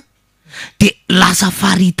zany de lasa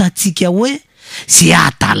faritatsika hoe zay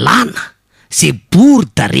adalana zay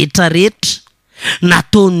bourda rehetrarehetra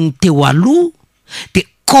nataony teo aloha de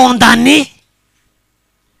condamné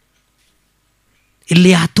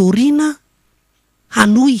le atorina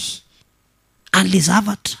hanoy an'le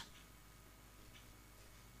zavatra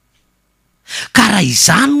ka raha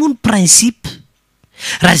izany moa ny principe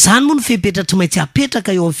raha izany moa ny fepetra tsy maintsy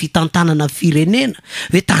apetraka eo amin'ny fitantanana firenena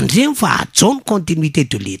hoe tandremo fa ajao ny continuité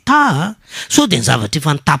de l'État so de ny zavatra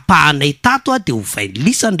efa nitapahanay tato de hovainy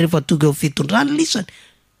lisany rehefa tonga eo fitondrany lisany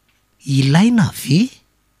ilaina ve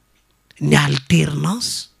ny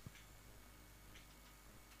alternance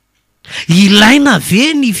ilaina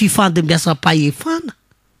ve ny fifandimbiasam-pahefana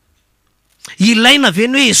ilaina ve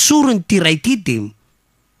ny hoe esorony ty ray ty de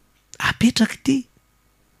apetraka ty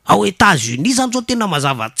ao États-Unis zany zao tena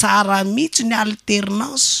mazava tsara mihitsy ny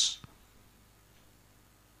alternance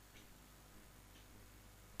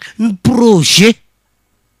ny projet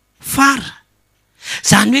fara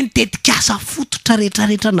zany hoe nitetikasa fototra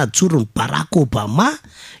rehetrarehetra najorony Barack Obama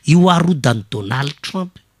io arodany Donald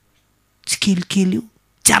Trump tsy kelikely io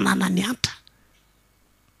tsy anana ny anta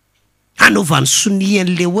anaovany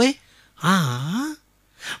sonian'le hoe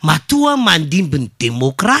matoa mandimby ny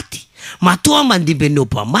demokraty matoa mandimby ny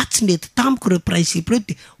Obama tsy nety tamiko reo principe reo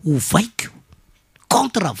de hovaiko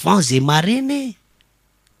contre vents et marées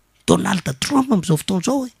Donald Trump am'izao fotoana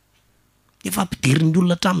zao efa ampidirin'ny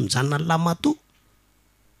olona hatramin'ny zanany lamato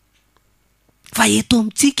fa eto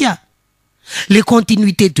amintsika le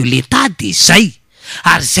continuité de l'État de zay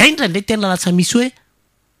Ary zay ndraindray tena lasa misy hoe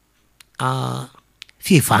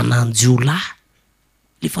fihevananjiolahy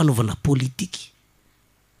le fanaovana politiky.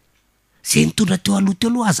 Zay nitondra teo aloha teo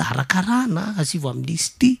aloha aza arakarana asivo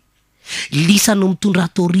amin'izy ty. Lisa no mitondra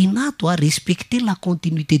taorina ato respecter la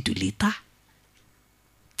continuité de l'État.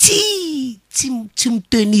 Tsy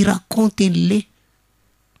mitenir compte an'le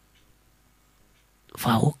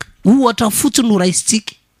vahoaka. Ohatra fotsiny no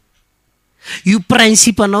raisitsika. Io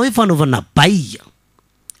principe anao hoe fanaovana bay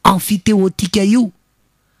amfiteotika io.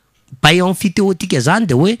 Bay amfiteotika zany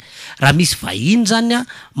de hoe raha misy vahiny zany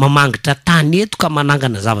mamangitra tany eto ka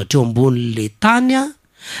manangana zavatra eo ambonin'le tany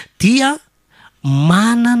dia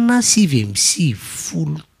manana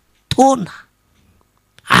 50 taona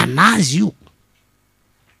anazy io.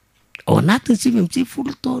 Ao anatiny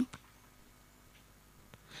 50 taona.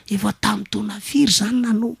 Efa tamin'ny taona firy zany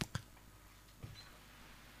nanomboka.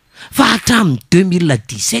 Fa hatramin'ny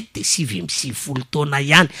 2017 de 50 taona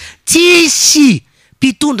ihany. Tsisy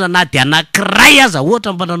mpitondra na de anankiray aza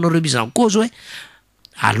ohatra mpananao remise en cause hoe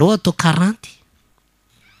allo atao 40.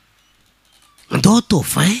 Andao atao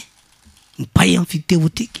 20 ny bay amin'ny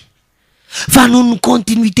fiteotika. Fa noho ny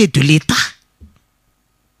continuité de l'État.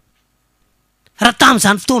 Raha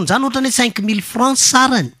tamin'izany fotoana zany ohatra hoe 5000 francs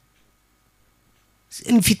sarany.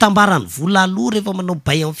 Ny fitambarany vola aloha rehefa manao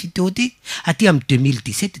bay amin'ny fiteotika aty amin'ny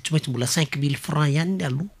 2017 tsy maintsy mbola 5000 francs ihany ny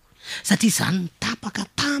aloha. Satria zany nitapaka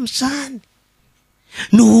tamin'izany.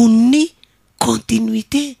 Noho ny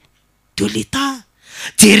continuité de l'État.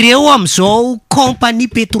 Jereo amin'izao compagnie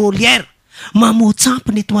pétrolière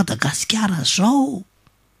mamotsampy eto Madagasikara zao.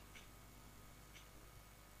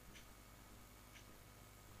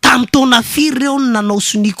 Tamin'ny taona firy reo no nanao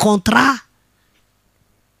sony contrat.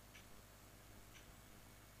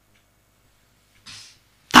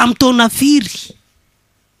 Tamin'ny taona firy.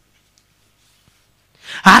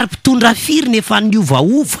 Ary mpitondra firy nefa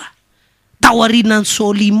niovaova tao aorianan'ny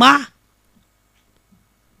Solima.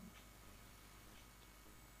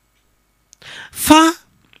 Fa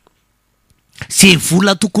zay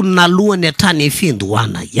vola tokony nalohany hatrany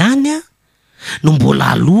fendohana ihany no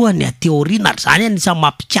mbola alohany ateo aoriana. Zany anisany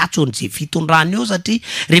mampikatso an'izay fitondrany eo satria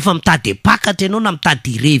rehefa mitady pakatra ianao na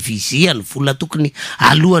mitady réviser ny vola tokony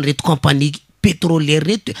alohany reto compagnie pétrolière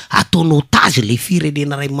reto ataonao otage le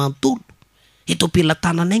firenena ray manontolo. Eto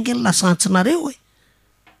am-pelatanana aingany lasantsinareo e.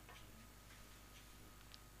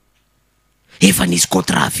 Efa nisy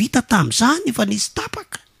contrat vita tamin'izany, efa nisy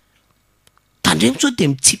tapaka. Tandremo sao de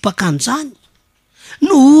mitsipaka an'izany.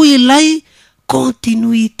 No ilay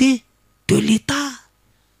continuité de l'État.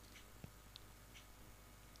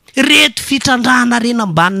 Reto fitrandrahana rena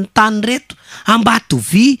ambanin'ny tany reto,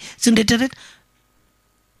 Ambatovy sy ny rehetrarehetra.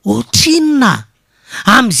 Otrinona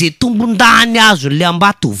am'izay tombon-dany azo le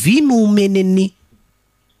Ambatovy no omen'ny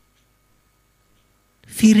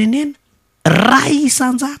firenena ray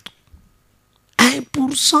isan-jato.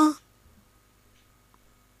 1%.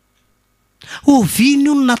 Oviny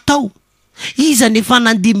io natao. Iza nefa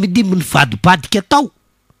nandimidimby ny vadibadika tao.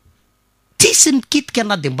 Tsisy nikitika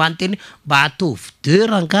na de mba nyteny mba ataovy 2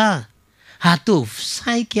 ranga, ataovy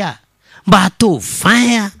 5 mba ataovy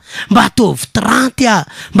 20 mba ataovy 30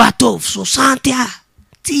 mba ataovy 60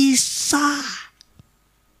 tsisa.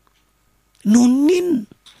 Nonino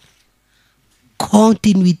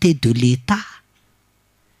continuité de l'État.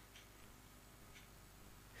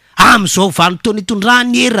 Am'izao vanimpotoana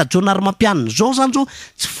itondrany era jonary mampianina zao zany zao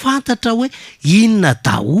tsy fantatra hoe inona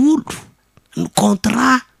daholo ny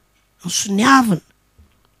contrat ny soniavina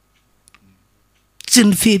tsy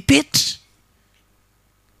ny fepetra.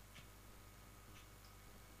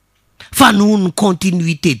 Fa noho ny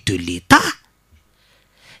continuité de l'État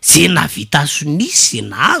zay navita sonisy zay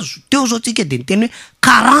nahazo teo zao tsika de niteny hoe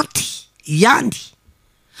 40 ihany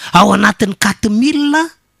ao anatin'ny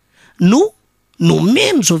 4000 no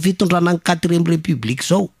meno zao fitondrana ny 4e république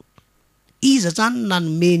zao. Iza zany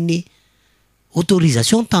nanomeny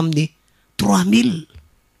autorisation tamin'ny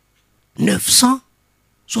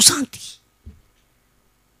 3960.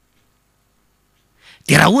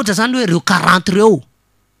 De raha ohatra zany hoe reo 40 reo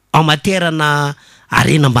en matière na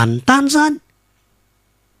arena ambanin'ny tany zany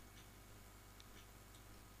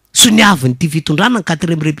soniaviny ty fitondrana ny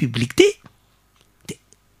 4e république ty de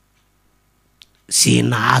zay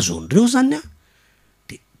nahazo an'ireo zany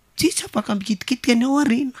tsy afaka mikitikitika ny ao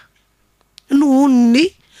arena noho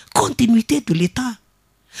ny continuité de l'État.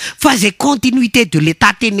 Fa zay continuité de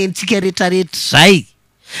l'État tenentsika rehetrarehetra zay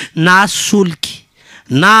na soliky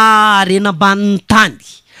na arena ambanin'ny tany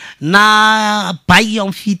na bay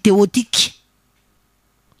amfiteotika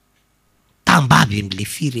tambaby am'le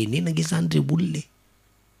firenena nge zany re olona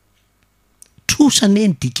trosany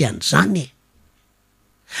ny dikan'izany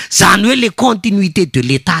Zany hoe le continuité de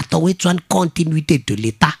l'état atao hoe zany continuité de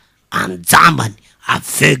l'état anjambany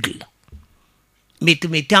aveugle.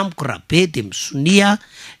 Metimety amiko raha be de misonia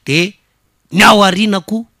de ny ao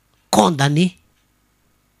arinako condamné.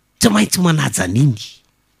 Tsy maintsy manaja niny.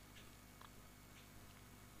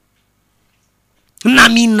 Na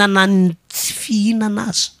mihinana ny tsy fihinana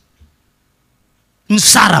aza. Ny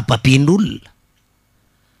sarababen'olona.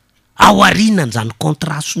 Ao arinany zany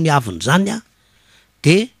contrat soniaviny zany a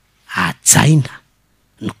de ajaina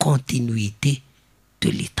ny continuité de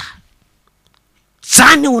l'état.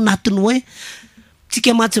 Zany ao anatiny hoe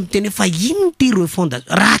tsika matsy miteny fa ino ty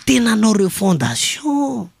refondation. Raha tena anao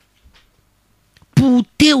refondation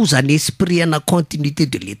poteo zany esprit ana continuité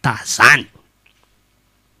de l'état zany.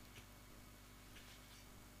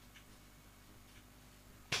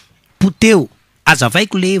 Poteo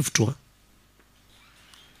azavaiko le hevitro.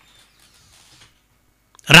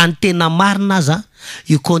 Raha ny tena marina aza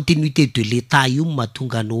io continuité de l'état io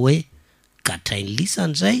mahatonga ny hoe gadrainy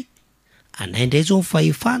lisany zay, anaindray zao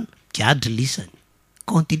fahefana giadry lisany.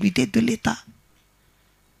 Continuité de l'état.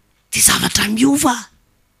 Ty zavatra miova.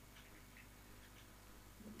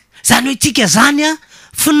 Zany hoe tsika zany a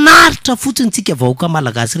finaritra fotsiny tsika vahoaka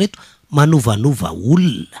malagasy reto manovanova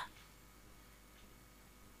olona.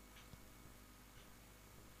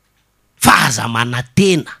 Fa aza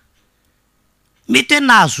manatena. Mety hoe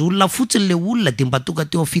nahazo olona fotsiny le olona de mba tonga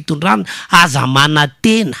teo fitondrana aza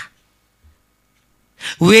manatena.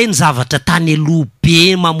 Hoe ny zavatra tany aloha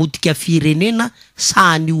be mamotika firenena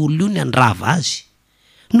sahany olona io ny andrava azy.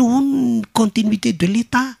 Noho ny continuité de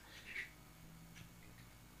l'état.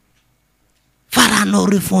 Fa raha anao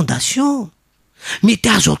refondation mety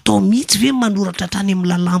azo atao mihitsy ve manoratra trany amin'ny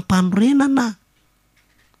lalam-panorenana.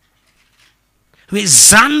 Hoe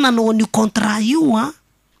zany nanao an'io contrat io a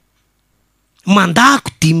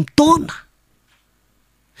mandako 5 taona.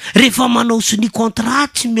 Rehefa manao sony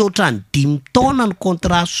contrat tsy mihoatra ny 5 taona ny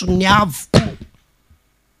contrat soniaviko.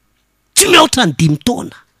 Tsy mihoatra ny 5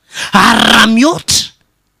 taona. Ary raha mihoatra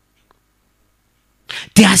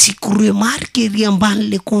de asiko remarque ery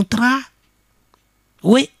amban'le contrat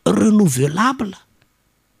hoe renouvelable.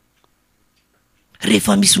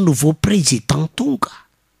 Rehefa misy nouveau président tonga.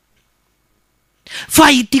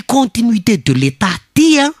 Fa ity continuité de l'état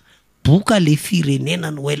tia boka le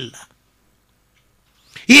firenena ny welona.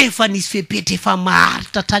 Efa nisy fepetra efa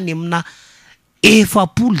maharitra trany amina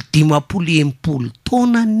 450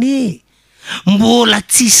 taona ne. Mbola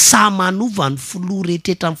tsy samanova ny filoha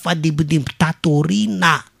rehetra amin'ny fadembodembo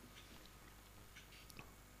tatorina.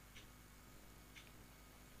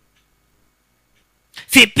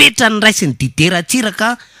 Fepetra ny raisiny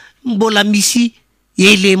dideratsiraka mbola misy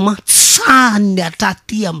élément tsahany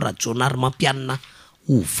atraty amin'ny rajonary mampianina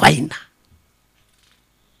ovaina.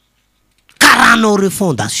 Ka raha anao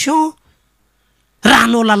refondation, raha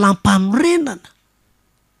anao lalam-panorenana,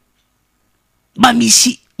 mba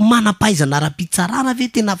misy manampaizana ara-pitsarana ve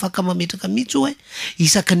tena afaka mametraka mihitsy hoe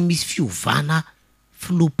isaky ny misy fiovana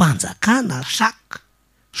filoham-panjakana chaque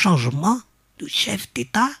changement de chef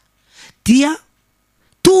d'état dia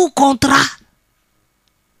tout contrat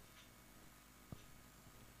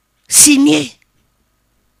signé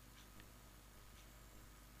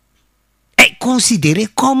est considéré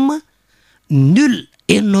comme nul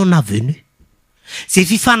et non avenu. Zay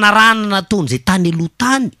fifanarahana nataony zay tany aloha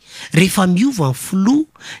tany rehefa miova ny filoha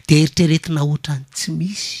de eritreretina ohatrany tsy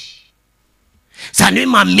misy. Zany hoe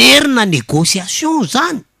mamerina négociation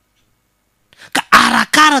zany. Ka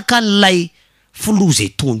arakaraka n'lay filoha zay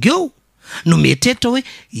tonga eo no mietreritra hoe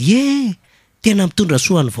tena mitondra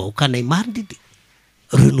soa ny vahoakanay marina de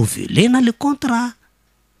renouvelena le contrat.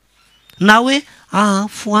 Na hoe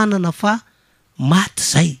foanana fa maty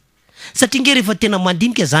zay. Satria nge rehefa tena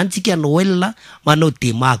mandinika zany tsika Noël manao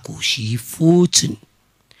démagogie fotsiny.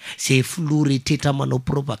 Zay filoha rehetra manao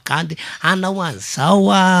propagande anao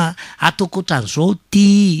an'izao ataoko ohatran'izao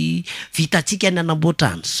ty vitatsika ny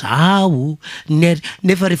anamboatra an'izao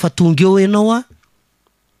nefa rehefa tonga eo ianao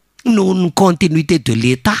noho ny continuité de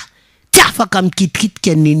l'état tsy afaka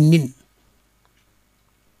mikitikitika nininin.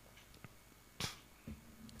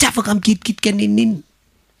 Tsy afaka mikitikitika nininin.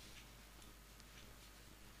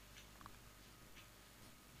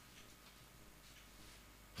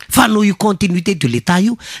 Fa noho io continuité de l'état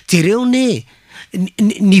io jereo ny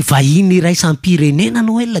vahiny raisampirenena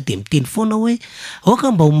Noël de miteny foana hoe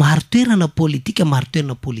oka mba ho maro toerana politika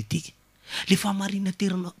le fa Marina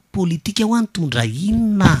toerana politika ho antondra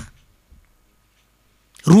inona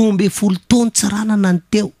 12 taona tsiranana ny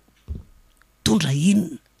teo tondra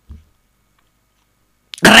inona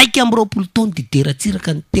 20 taona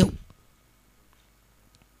dideratsiraka ny teo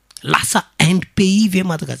lasa NPI ve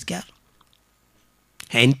Madagasikara.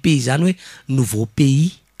 NPI zany hoe nouveau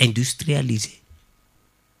pays industrialisé.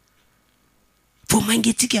 Vao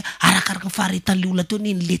mangentsika arakaraka ny faharetan'le olona teo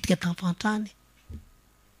ny letika tampantrany.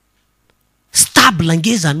 Stable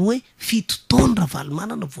nge zany hoe 7 taona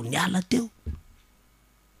Valmanana vao niala teo.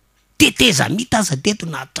 Teteza mita aza teto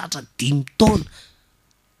na tratra 5 taona.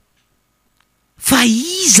 Fa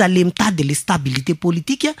iza le mitady le stabilité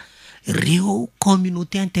politique reo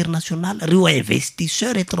communauté internationale, reo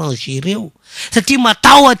investisseurs étrangers reo. Satria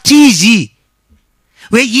matahotra izy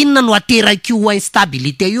hoe inona no ateraky io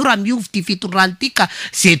instabilité io raha miovy ty fitondrany ty ka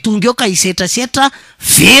zay tonga eo ka isetrasetra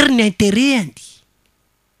very ny intérêt-any.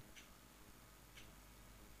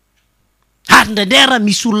 Ary ndraindray raha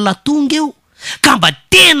misy olona tonga eo ka mba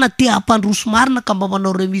tena te hampandroso marina ka mba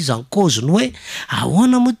manao remise en cause ny hoe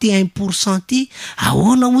ahoana moa ty 1% ty,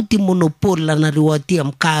 ahoana moa ty monopole nareo aty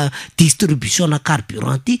amin'ny distribution na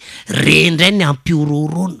carburant ty, rendray ny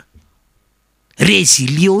ampiororona.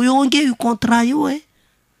 Résilio io nge io contrat io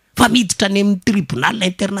fa miditra any amin'ny tribunal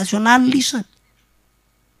international lisany.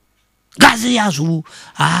 Gazy azo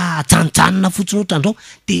janjanona fotsiny ohatran'izao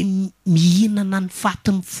de mihinana ny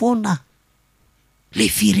fatiny foana le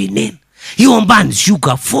firenena. Io ambany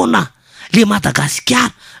zioga foana le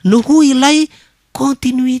Madagasikara noho ilay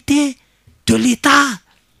continuité de l'État.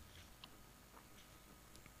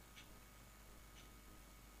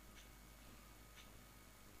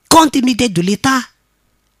 Continuité de l'État.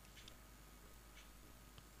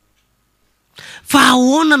 Fa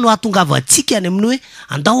ahoana no ahatongavantsika any amin'ny hoe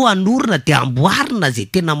andao anorina de amboarina zay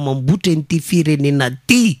tena mambotra n'ity firenena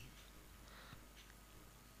ty.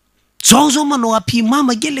 Zao manao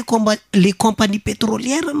apimama ge les compagnies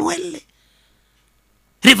pétrolières no elle.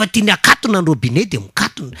 Rehefa tiany akatona ny robinet de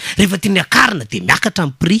mikatona, rehefa tiany akarina de miakatra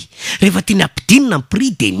ny prix, rehefa tiany ampidinina ny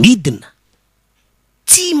prix de midina.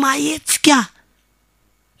 Tsy mahetsika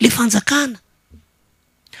le fanjakana.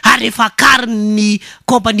 Ary rehefa akariny ny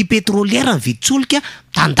compagnie pétrolière ny vitsolika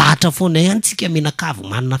tandahatra foana ihany tsika menakavy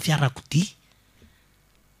manana fiarakodia.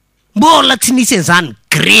 Mbola tsy nisy an'izany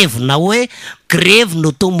grève na hoe grève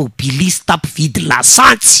n'automobiliste tampividy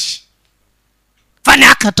lasantsy fa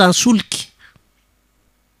niakatra ny soliky.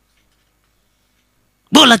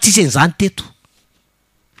 Mbola tsy nisy an'izany teto.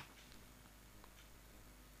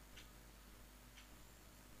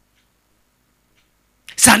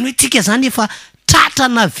 Zany hoe tsika zany efa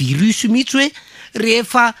tratrana virus mihitsy hoe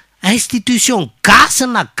rehefa institution gasy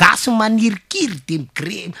na gasy manirikiry de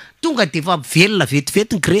grève tonga de efa velona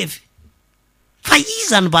vetivety ny grève. Fa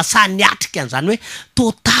iza no mba sany atrika an'izany hoe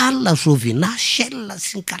Total, Jovena, Shell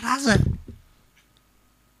sy ny karazany.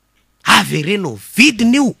 Avereno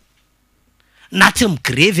vidiny io. Na tsy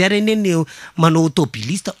migrevy ary eny manao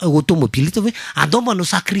automobiliste hoe andao manao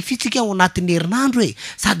sacrifice tsika ao anatin'ny herinandro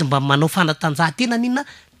sady mba manao fanatanjahantena nina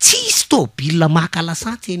tsisy tôbila maka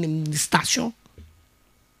lasantsy eny amin'ny station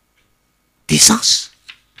d'essence.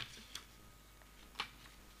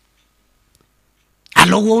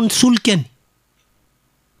 Alao ao ny solika any.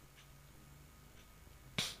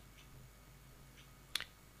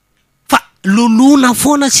 Fa lolona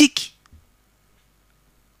foana sika.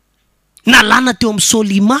 Nalana teo amin'ny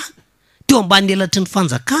Solima, teo ambany elatry ny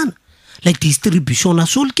fanjakana, la distribution na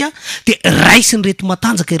solika de raisiny reto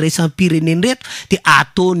matanjaka raisany pireneny reto de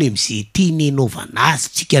ataony am'izay tiany anaovana azy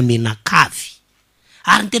tsika menakavy.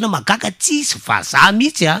 Ary ny tena magaga tsisy vazaha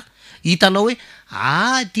mihitsy hitanao hoe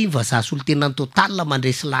ty vazaha solitena ny Total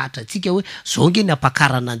mandresy lahatra tsika hoe zao nge ny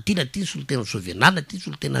ampakarana ny tina, ty ny solitena Jovenana, ty ny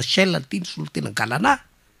solitena Shell, ty ny solitena Galana.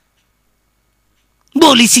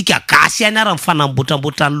 Mbola isika gasy ihany ara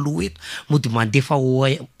mifanamboatramboatra ny loha eto. Mody mandefa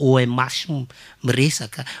OMH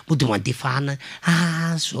miresaka, mody mandefa ana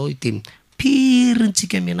zao de piriny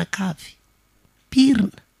tsika menakavy.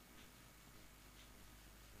 Pirina.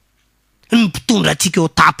 Ny mpitondra atsika eo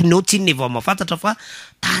tapiny eo tsy ny efa mahafantatra fa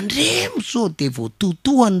tandremo so de vao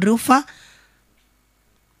totohan'ireo fa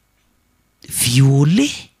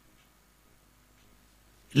violer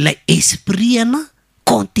la esprit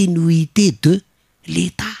continuité de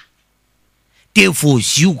l'État. De vao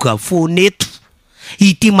zioga foneto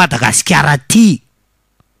ity Madagasikara ty.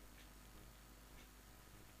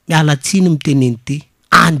 Miala tsiny miteneny ty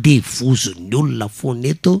andevozon'ny olona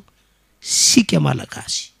foneto sika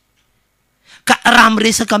malagasy. Ka raha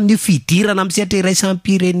miresaka amin'ny fidirana amin'ny sehatra iraisan'ny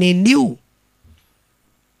pirenena io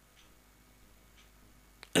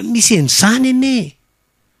misy an'izany ene.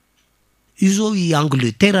 Io zao i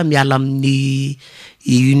Angleterre miala amin'ny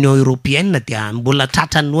Union Européenne de mbola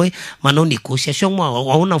tratrany hoe manao négociation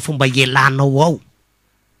ahoana ny fomba ialanao ao.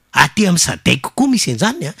 aty amin'ny sadaik koa misy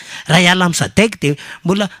an'izany a raha hiala amin'ny sadaik de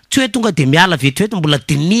mbola tsy hoe tonga de miala ve tsy hoe mbola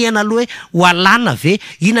dinihana aloha hoe ho alana ve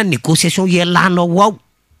ina négociation ialana ao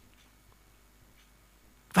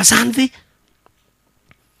fa zany ve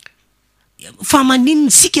fa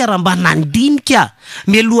maninona sika raha mba nandinika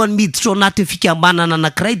mialohan'ny miditra ao anaty fikambanana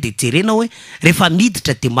anankiray de jerena hoe rehefa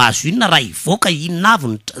miditra de mahazo inona raha ivoaka inona avy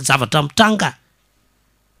ny zavatra mitranga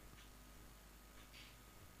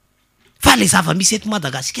fa le zava-misy eto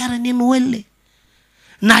Madagasikara ny Noël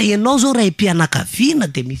na ianao zao raha mpianakaviana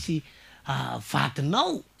de misy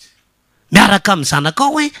vadinao miaraka amin'ny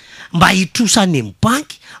zanakao hoe mba hitrosany amin'ny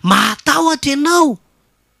banky mahatahotra ianao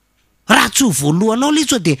raha tsy ho voalohanao le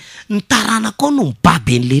de ny taranakao no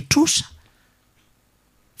mibaby an'le trosa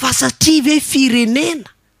fa satria ve firenena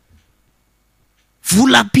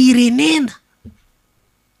volam-pirenena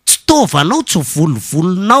tsy tovanao tsy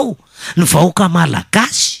volovolonao ny vahoaka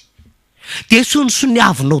malagasy de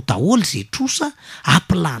sonisoniavinao daholo zay trosa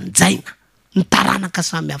ampilanjaina ny taranaka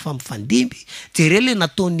samy hafa mifandimby jereo le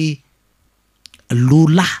nataony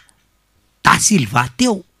Lula da Silva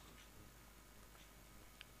teo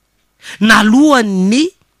nalohany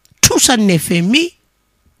trosan'ny FMI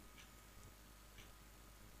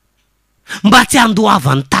mba tsy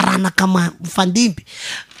andoavany taranaka mifandimby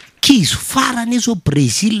kizo farany zao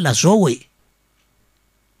Brésil zao hoe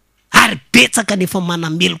ary betsaka nefa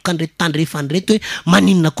manameloka an'ireto tandrefany reto hoe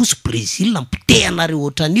maninona kosa Brésil mpitehanareo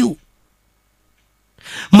ohatran'io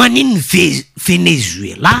maninona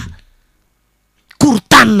Venezuela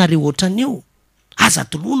kortaninareo ohatran'io aza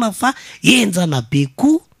tolona fa enjana be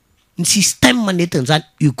koa ny système manetin'izany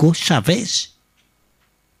Hugo Chavez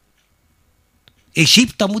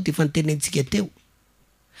Egypte moa de efa nitenentsika teo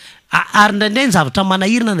ary ndraindray ny zavatra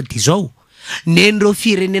manahirana na de zao nenireo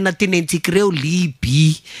firenena tenentsika reo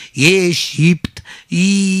Libye, Egypte,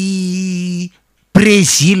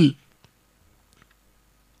 Brésil,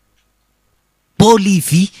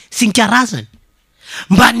 Bolivie sy ny karazany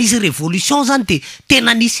mba nisy révolution zany de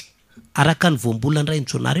tena nisy araka ny voambola ndray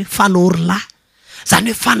njonareo fanorla zany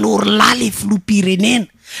hoe fanorla le filoham-pirenena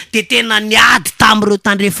de tena niady tamin'ireo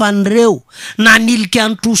tandrefan'ireo nanilika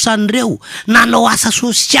antrosan'ireo nanao asa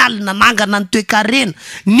sosialy nanangana ny toe-karena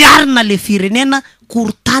niarina le firenena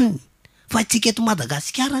kortany fa tsika eto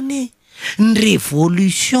Madagasikara ny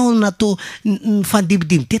révolution natao ny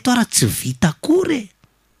fandimbidimby teto ara tsy vita kory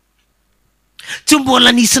tsy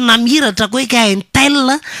mbola nisy namiratra koa hoe ka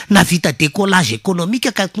intel na vita décollage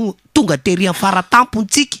économique ka tonga tery amin'ny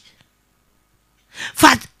faratamponytsika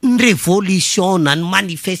fa ny révolution na ny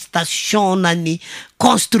manifestation na ny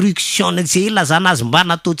construction na zay ilazana azy mba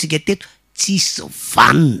nataontsika teto tsisy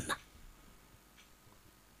vanina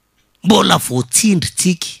mbola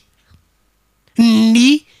voatsindritsika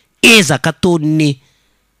ny ezaka ataon'ny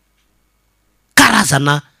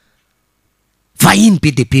karazana vahiny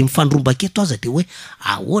be de be mifandrombaka eto aza de hoe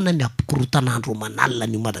ahoana ny ampikorotanandro manalina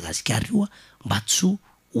ny Madagasikara io mba tsy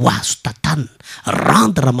ho azo tatanina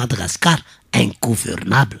rendre Madagasikara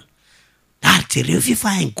ingouvernable ary jereo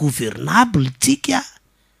fifa ingouvernable tsika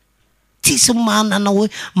tsisy manana hoe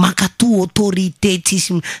mankatoa autorité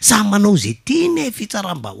tsisy samy manao zay tiany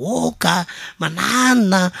fitsaram-bahoaka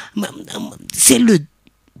manana c'est le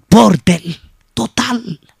bordel total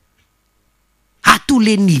à tous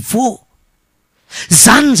les niveaux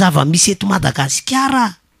zany zava-misy eto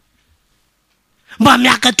Madagasikara mba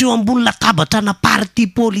miakatra eo ambony latabatra na parti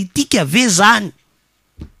politika ve zany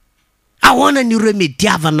ahoana ny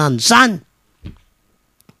remediavana an'izany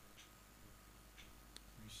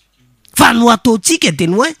fa no ataontsika de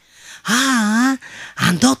ny hoe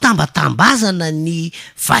andao tambatambazana ny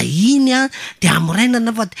vahiny de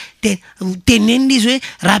amirainana fa tenenina izy hoe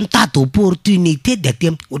raha mitady opportunité de aty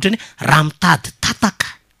ohatrany raha mitady tataka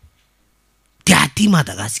de aty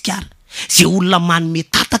Madagasikara zay olona manome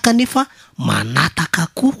tataka nefa manataka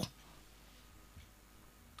koa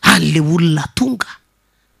an'le olona tonga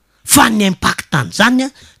fa ny impact an'izany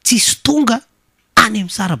tsisy tonga any amin'ny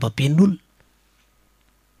sarababen'olona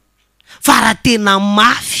fa raha tena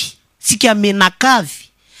mafy sika menakavy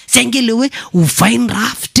zay nge le hoe hovainy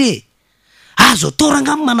rafitra azo atao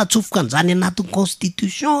rangamy manatsofoka an'izany anatin'ny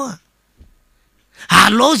constitution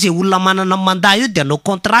alao zay olona manana mandat io de anao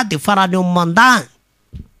contrat de farany eo amin'ny mandat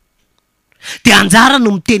de anjara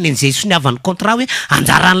no miteny an'izay soniavan'ny contrat hoe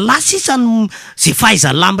anjarany lasisany zay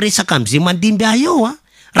fahaizany la miresaka am'izay mandimby ahy eo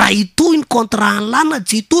raha itoy ny contrat ny lana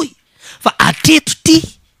tsy itoy fa atreto ty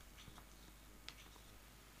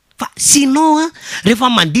fa sinon rehefa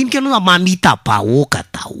mandinika anao mamita bahoaka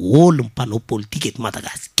daholo mpanao politika eto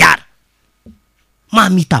Madagasikara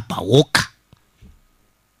mamita bahoaka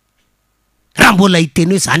raha mbola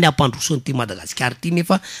hiteny hoe zany ampandrosony ty Madagasikara ty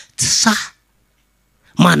nefa tsy sa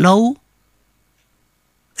manao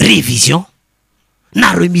révision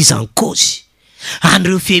na remise en cause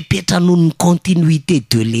an'ireo fepetra noho ny continuité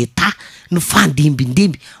de l'État ny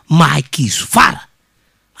fandimbindimby mahakizo fara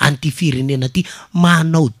anty firenena ty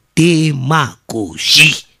manao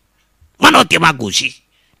démagogie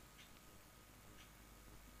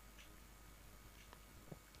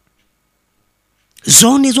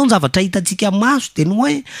zao ne zao ny zavatra hitantsika maso de ny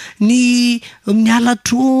hoe ny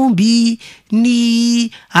mialatromby ny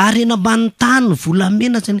arena ambany tany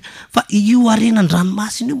volamena zany fa io arena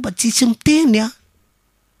ndranomasina io mba tsisy miteny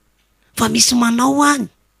fa misy manao any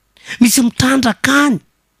misy mitrandraka any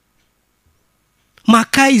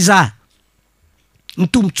makaiza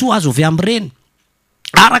mitombotsoa azo avy am'ireny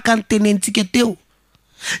araka ny tenentsika teo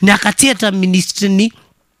ny akatsehatra ministry ny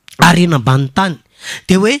arena ambany tany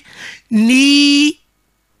de hoe ny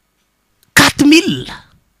 4000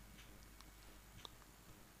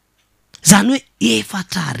 zany hoe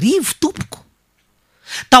 4,000 tompoko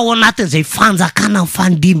tao anatin'izay fanjakana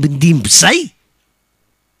fandimbindimby zay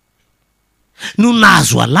no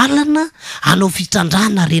nahazo alalana anao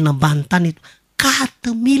fitrandrana arena ambany tany eto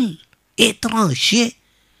 4000 étrangers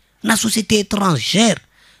na société étrangère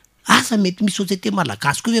asa mety misy société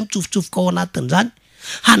malagasy koa hoe mitsofotsofoka ao anatin'izany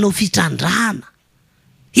anao fitrandrana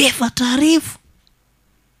 4,000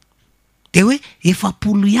 de hoe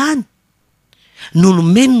 700 ihany no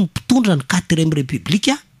nomeny ny mpitondra ny 4e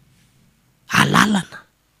république alalana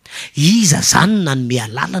iza zany nanome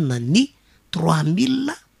alalana ny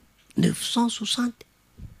 3960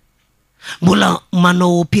 mbola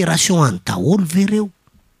manao opération any daholo vereo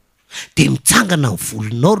de mitsangana ny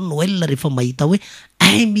volonao ry Noël rehefa mahita hoe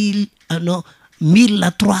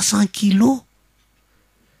 1300 kilos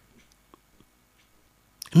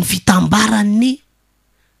ny fitambaran'ny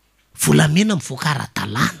volamena mivoaka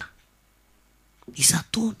ara-dalàna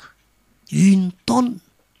isa-taona 1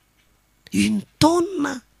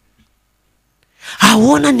 tonne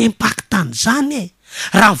ahoana ny impactan'izany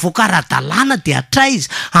raha mivoaka ara-dalàna de atraiza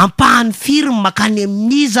ampahany firy makany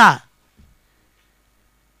amin'iza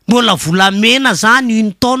mbola volamena zany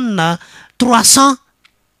 1 tonne 300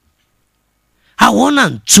 ahoana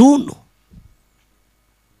ny jono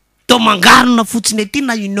to mangarona fotsiny ety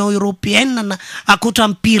na Union Européenne na akoatra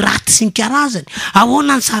amin'ny pirate sy ny karazany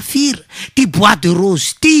ahoana ny safira ty bois de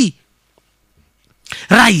rose ty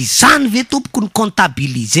raha izany ve tompoko ny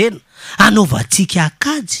comptabilisena anaovantsika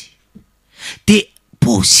akajy de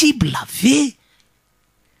possible ve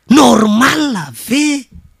normal ve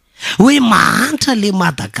hoe mahantra le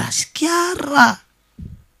Madagasikara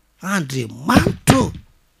Andriamanitro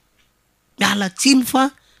miala tsiny fa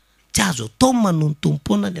tsy azo atao manon ny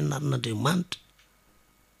tompona ny anarin'Andriamanitra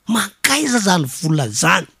mankaiza zany vola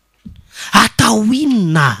zany atao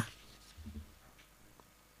inona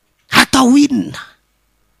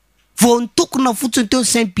vao nitokona fotsiny teo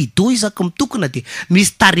Saint-Pido isaky mitokona de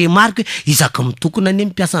misy taremarky isaky mitokona ny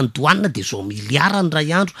mpiasa ny douane de 100 milliards ny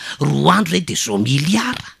ray andro 2 andro zay de 100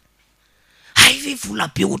 milliards ay ve vola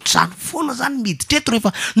be ohatr'izany foana zany miditra eto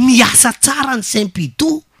rehefa miasa tsara ny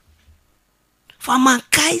Saint-Pido fa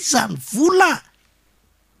mankaiza ny vola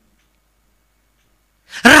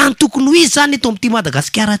raha ny tokony ho izy zany eto amin'ity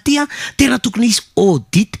Madagasikara ty tena tokony izy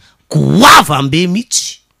audit goavambe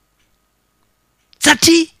mihitsy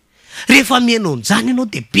satria rehefa mihainao an'izany ianao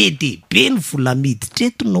de be ny vola miditra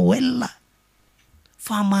eto Noël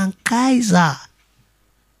fa mankaiza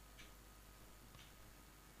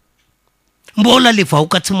mbola le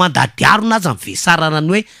vahoaka tsy mandady aro na aza mivesarana ny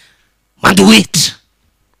hoe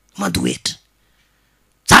mandoetra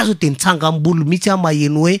za zo de nitsanga ambolo mihitsy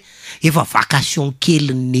maheno hoe efa vacation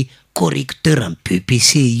kely ny correcteur amin'ny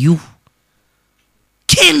BPC io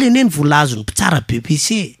kely eny vola azony mpitsara BPC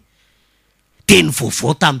de ny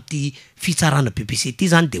vaovao tamin'ity fitsarana BPC ty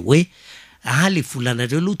zany de hoe le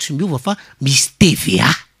volanareo aloha tsy miova fa misy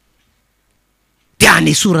TVA de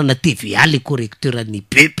anesorana TVA le correcteur ny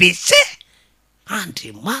BPC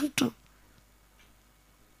Andriamanitro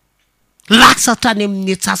lasatra any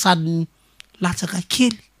amin'ny atsasany latsaka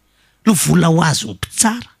kely no vola ho azo ny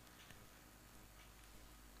mpitsara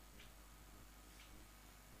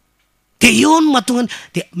de eo no mahatonga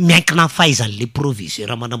de miankina fahaizan'le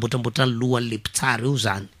proviseur manamboatramboatra ny lohan'le mpitsara eo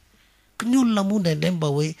zany ko ny olona monda indray mba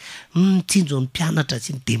hoe mitsinjo ny mpianatra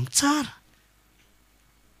tsy de mitsara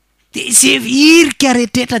de ze irika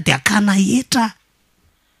rehetrrehetra de akana etra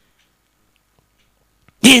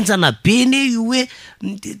enjana be ne io hoe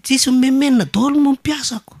tsisy memenina daholo mo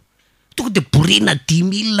mpiasako tonga de borina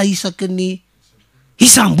 10 000 isaky ny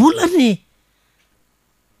isam-bolany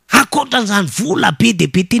akoatran'izany vola be de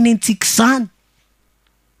be tenentsika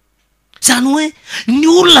zany hoe ny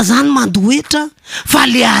olona zany mandoetra fa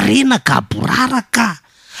le arena gaboraraka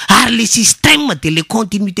ary le système de le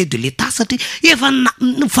continuité de l'état satria efa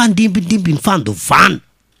fandimbindimby ny fandovana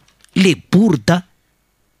le bourda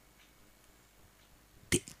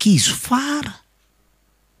de kizo fara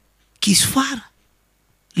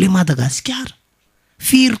le Madagasikara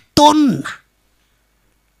firy taona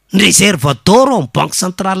ny réserve d'or en banque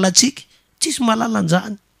centrale atsika tsisy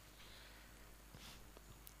malalan'izany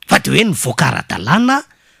fa de hoe ny voakaradalana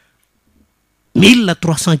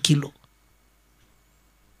 1300 kilos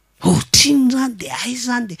ohatriny zany de ay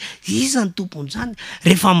zany de izany tompony zany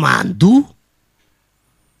rehefa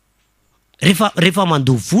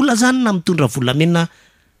mandoa vola zany na mitondra volamena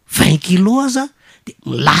 20 kilos aza de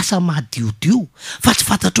lasa madiodio fa tsy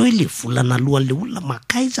fantatra hoe le volana alohan'le olona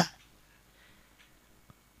makaiza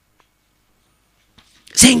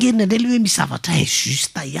zay ngenina ndray le hoe misy zavatra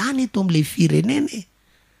injusta ihany eto am'le firenena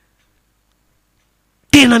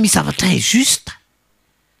tena misy zavatra injusta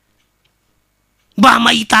mba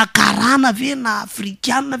mahita karana ve na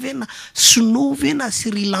afrikana ve na sinoa ve na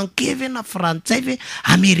Sri Lankais ve na frantsay ve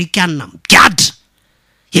amerikana migadra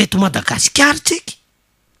eto Madagasikara tsika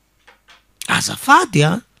azafady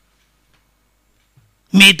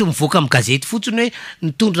mety mivoaka amin'ny gazety fotsiny hoe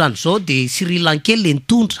nitondra an'izao de Sri Lankais le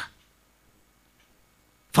nitondra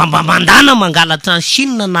fa mba mandana mangalatra ny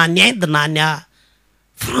Chine na ny Inde na ny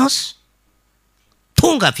France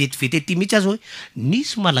tonga vetivety aty mihitsy azy hoe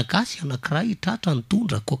nisy malagasy anankiray hitratra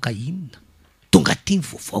nitondra cocaïne tonga tiany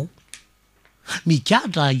vaovao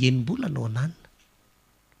migadra enim-bola anao ananina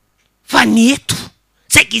fa ny eto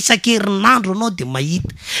saika isan-kerinandro anao de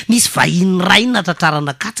mahita nisy vahiny ray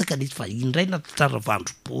natratrarana katsaka nisy vahiny ray natratrara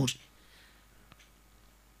vandrobory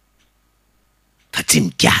fa tsy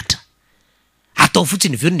migadra atao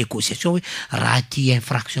fotsiny aveo ny négociation hoe raha ty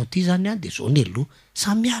infraction ty zany de zao ny aloha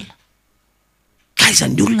samiala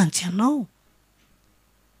kaizany olona ny tsy anao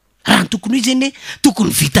raha ny tokony izy zany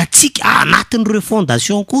tokony vitatsika anatin'ny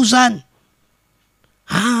refondation koa zany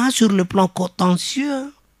sur le plan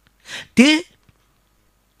contentieux de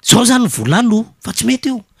zao zany vola aloha fa tsy mety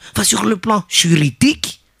io fa sur le plan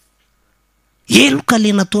juridique eloka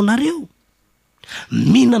le nataonareo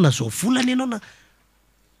mihinana zao vola lenao na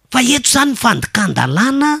fa eto zany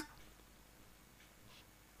fandikandalana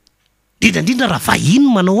dindrandrindra raha vahiny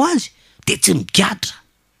manao azy de tsy migadra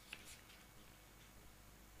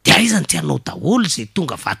de aizany tsy anao daholo zay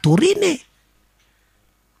tonga vatoriny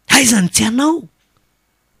aizany tsy anao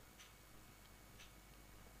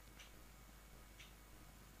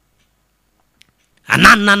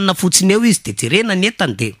ananina fotsiny eo izy de jerena ny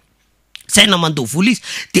entany de saina mandoa vola izy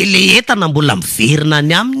de le entana mbola miverina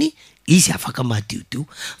any aminy izy afaka madiodio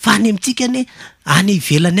fa any amitsika any any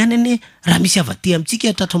ivelany any any raha misy avaty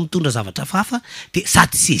amitsika tratra mitondra zavatra fafa de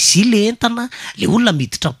sady sezi le entana le olona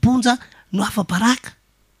miditra ponja no afa-baraka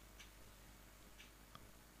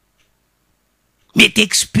mety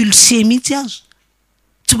expulsé mihitsy azo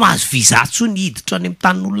tsy mahazo visa tsony hiditra any amin'ny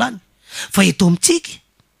tanin'olona any fa eto amitsika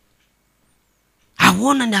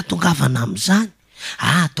ahoana ny atongavana am'izany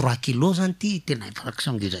 3 kilos zany ty tena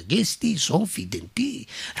infraction ngezangeza ty zao vidiny ty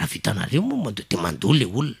raha vitanareo moa de mandoa le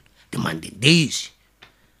olona de mandendeha izy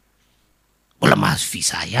mbola mahazo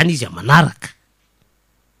visa ihany izy amanaraka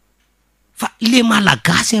fa le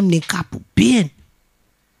malagasy amin'ny ankapobeny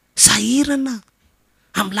sahirana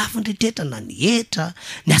amin'ny lafindretrehtra na ny etra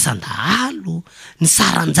ny asan-dahalo ny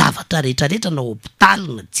saran-javatra rehetrarehetra na hôpitaly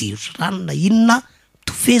na jirano na inona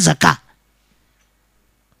tofezaka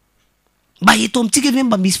mba eto amitsika ve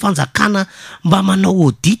mba misy fanjakana mba manao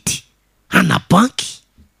audity ana banky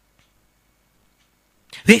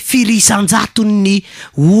hoe firisan-jaton'ny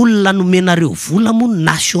olona nomenareo vola moa ny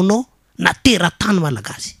nationaux na teratany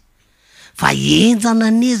malagasy fa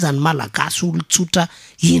enjana nezany malagasy olotsotra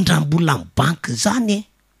indram-bola amin'ny banky zany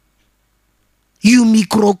io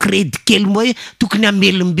microcrédit kely moa hoe tokony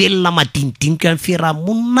amelombelona madinidinika amin'ny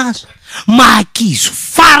fiarahamonina azy mahakizo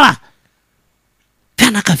fara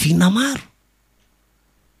fianakaviana maro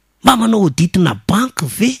mba manao auditina banky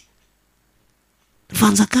ve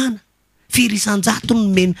fanjakana firisan-jato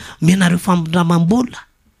no menareo fampindramam-bola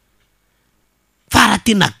fa raha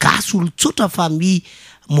tena gasy olotsotra fa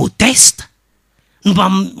modeste mba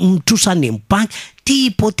mitrosany amin'ny banky ty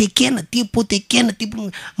hypotekena ty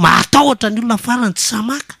mahatahotra ny olona farany tsy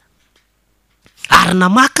samaka ary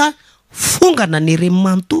namaka fongana ny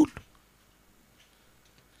rem-mantolo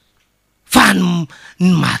fa ny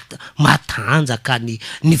matanjaka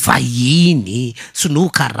ny vahiny sinoa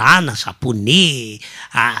karana japonais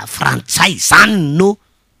frantsay zany no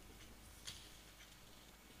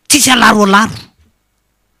tsy misy alaroalaro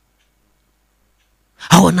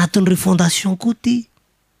ao anatin'ireo fondation koa ty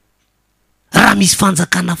raha misy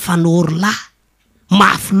fanjakana fanorolahy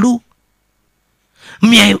mafy loha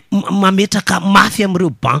mametraka mafy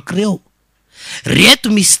am'ireo banky reo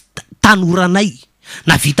reto misy tanoranay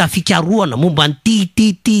na vita fikaroana momba ny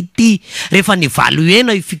ty rehefa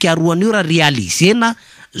nievaluena io fikaroana io raha realizena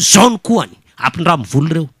zao ny koany ampindraha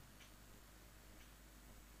mivolo reo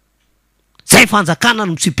zay fanjakana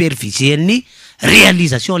no superviser ny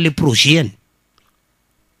réalisation le projet-ny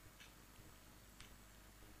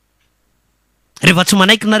rehefa tsy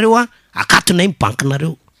manaiky nareo akatonay my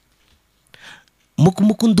bankinareo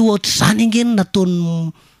mokomokon-doha ohatr' zany ingeny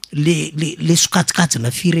nataony le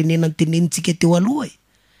sokajikajina firenena ny tenenitsika teo aloha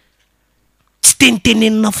tsy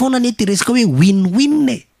tenitenenina foana ne ty resaka hoe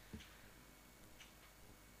win-win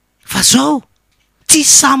fa zao tsy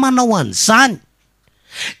samanao an'izany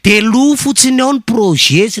de lo fotsiny ao ny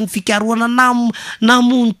projet sy ny fikaroana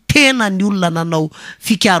namony tena ny olona nanao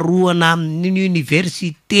fikaroana amin'ny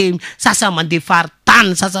université sasa mandeha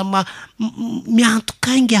faritany sasa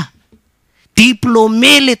miantokainga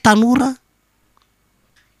diplômé le tanora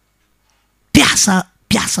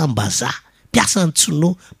piasa ambaza piasa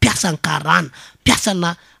antsino piasa ankarana piasa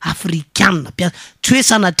na afrikanina tsy hoe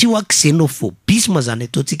sanatria hoe xénophobisme zany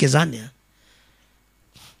ataotsika zany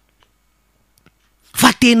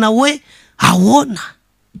fa tena hoe ahoana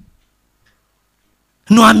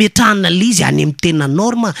no ametrahana lizy any amin'ny tena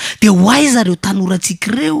norma de hoaiza reo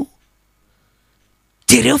tanoratsika reo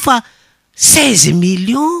jereo fa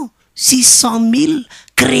 16,600,000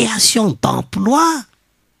 création d'emploi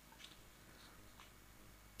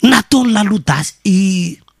nataony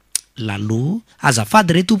lalo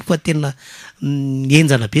azafady re tompo fa tena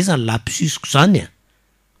enjana be zany lapsusiko zany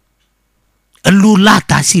Lula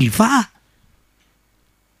da Silva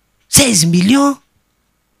 16 millions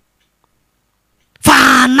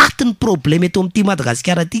fa anatin'ny problème eto amin'ity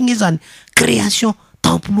Madagasikara ty nge zany création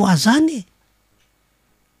d'emploi zany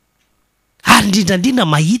ary indrindrandrindra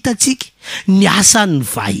mahita tsika ny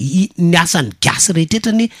asan'ny gasy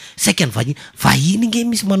rehetrretra ny saika ny vahiny nge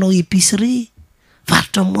misy manao épicerie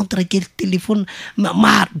varotra montre kely telefona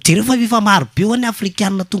maro jereo fa efa maro be ho any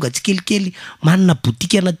afrikanina tonga tsy kelikely manana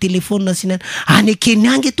boutique ana telefona sy any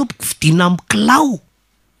Kenya nge tompoko vidina amin'ny kilao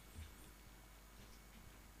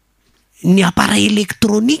ny appareil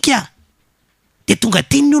électronique de tonga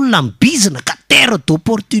tiany olona mibizina ka terre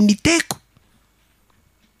d'opportunité ko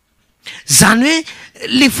zany hoe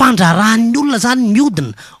le fandrarahan'ny olona zany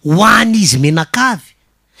miodina ho an'izy menakavy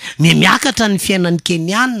miakatra ny fiainan'ny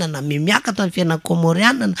Keniana na miakatra ny fiainan'ny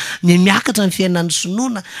Komoriana na miakatra ny fiainan'ny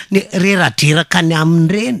Sinoana ny reradreraka ny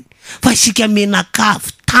amin'ireny fa isika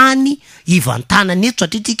menakavy tany ivantanany eto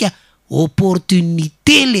satria tsika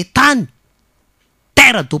opportunité le tany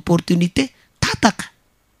terre d'opportunité tataka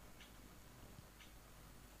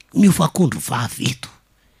miofakondro vavy eto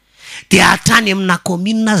de atrany amina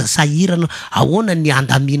commune aza sahirana ahoana ny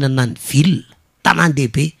andaminana ny ville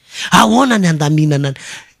tanan-dehibe ahoana ny andaminana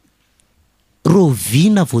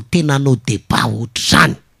rovina vao tena anao débat ohatr'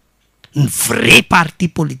 zany ny vrai parti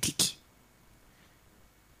politique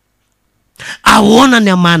ahoana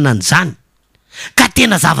ny amanany zany ka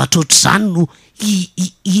tena zavatra ohatr' zany no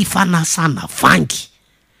ifanasana vangy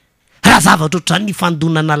raha zavatra ohatr' zany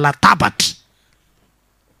ifandonana latabatra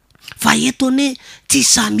fa eto ne tsy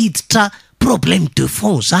samiditra problème de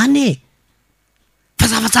fond zany fa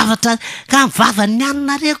zavatra ka mivava ny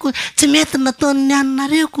aninareko tsy mety nataony ny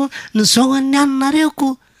aninareko ny zaoan'ny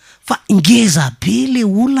aninareko fa ngeza be le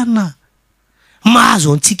olana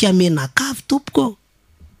mahazo antsika menakavy tompoko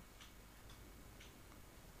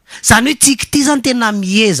zany hoe tsika ty zany tena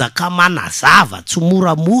miezaka manazava tsy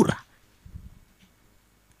moramora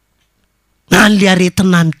an'le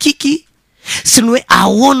aretina mikiky sy ny hoe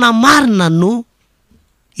ahoana marina no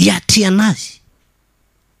hiatriana azy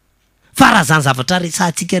fa raha zany zavatra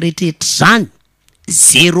resantsika rehetrrehetra zany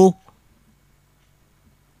zéro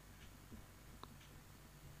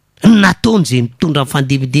nataony zay mitondra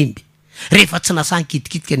mifandimidimby rehefa tsy nasany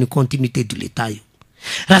kitikitika ny continuité de l'état io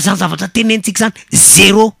raha zany zavatra tenentsika zany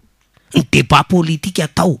zéro ny débat politique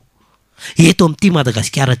atao eto amin'ity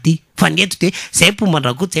Madagasikara ty fa ny eto de zay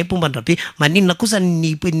pombandragoto zay pombandrabe maninona kosa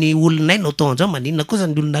ny olonay no atao an'izao maninona kosa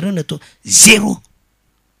ny olonareo no atao zéro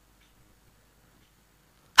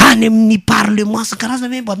any amin'ny parlement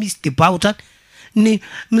san-karazana hoe mba misy débat ohatrany ny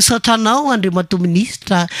misatranao andriamato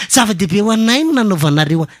ministra zava-dehibe ho anay no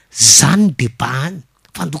nanaovanareo zany ny débat any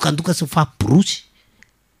fandokandoka sy mifampiborosy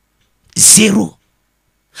zéro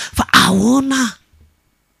fa ahoana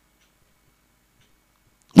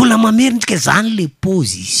mbola mameritsika zany le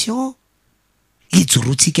position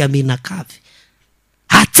ijoroantsika menakavy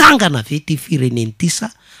atsangana ve ty fireneny ty sa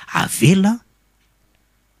avela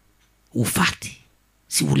ho faty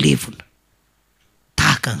sy ho levona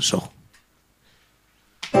tahaka an'izao.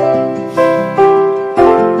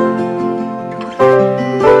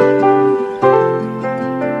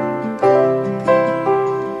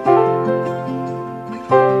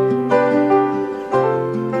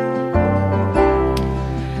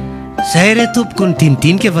 Zay re tompoko ny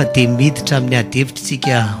dinidinika fa de miditra amin'ny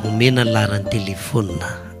adevitrytsika omena ny laran'ny telefônina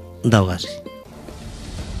ndao azy.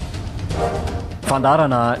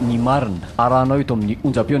 Fandarana ny Marina arahanao eto amin'ny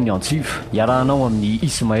onjam-peon'ny Antsiva iarahanao amin'ny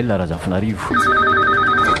Ismael Razafinarivo.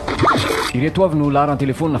 Ireto avy no laran'ny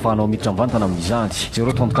telefônina fa hanao miditra mivantana amin'izany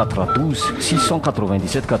 034 12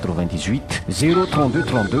 697 98 032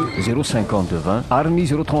 32 052 20 ary ny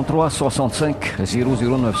 033 65 00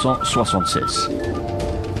 976.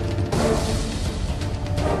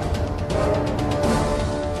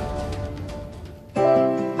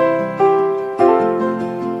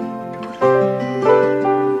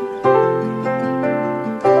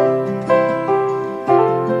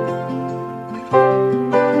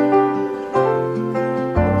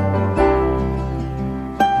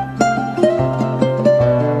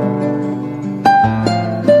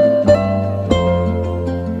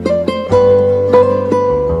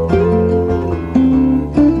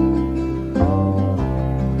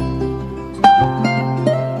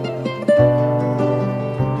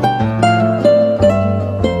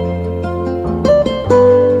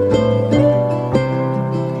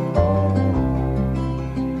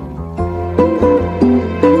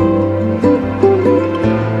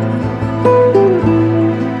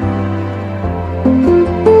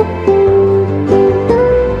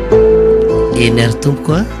 Ary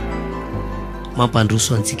tompoko a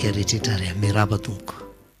mampandroso antsika rehetraretra ry miraba tompoko.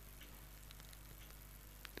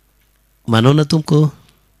 Manaona tompoko?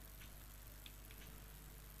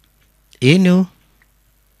 Eny io?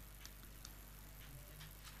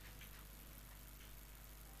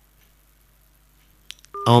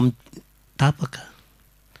 Ao amin'ny tapaka.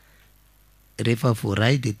 Rehefa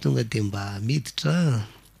voaray de tonga de mba miditra.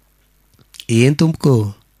 Eny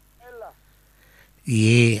tompoko?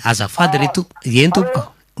 Azafady re tompoko. Eny tompoko.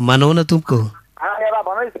 Manaona tompoko?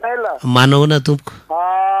 Miarabanao Ismael. Manaona tompoko?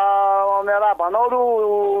 Miarabanao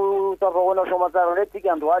ro tavahoana somatsara re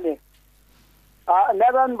tika androany.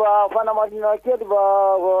 Neazany mba fanamarina kely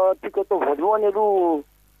mba tika atao voalohany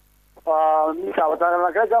aloha misy zavatra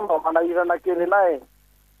anankiray zany mba manahirana kely anahy.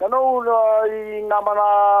 Ianao namana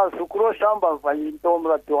zokorosy mba vahiny tao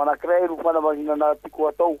amin'ny radio anankiray ro fanamarina tiako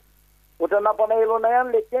atao. Ohatra nampanahirana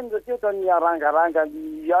ihany le teny satria ohatra ny arangaranga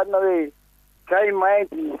ny ihany hoe zay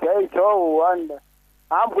mainty zay zao any.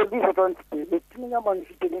 Amiko liva ohatra ny tsy de mety ngamba ny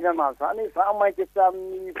fitenenana zany za mainty tsy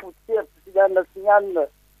amin'ny fototsefitra sy ianina sy ianina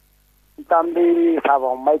tamin'ny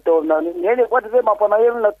zava-may tao aminany. Eny ohatra hoe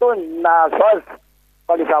mampanahirana taony nahazo azy.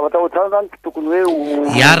 Fa le zavatra ohatrany zany tsy tokony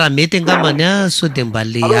hoe Yara mety angambany a so de mba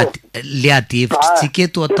le adevitrytsika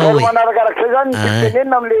eto atao hoe manarakarak'izay zany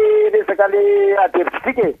tenenina am'le resaka le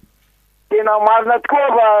adevitrytsika e. Tena marina tokoa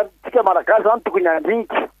fa tsika malagasy zany tokony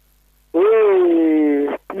andrinika hoe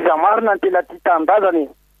iza marina ny tena tia tandazany.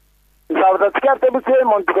 Ny zavatra tsika temotsy hoe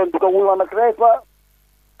mandokandoka olona anankiray fa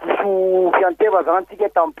diso fianteva zany tsika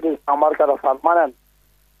tamin'ny président Marc Razafinarivo.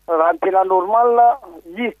 Raha ny tena normal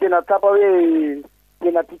izy tena tsapa hoe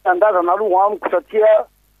tena tia tandazana aloha amiko satria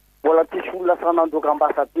mbola tsisy olona sanandoka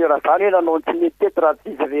ambassadeur zany hoe nanao tsy mety teto raha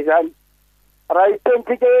tsisy re zany. Raha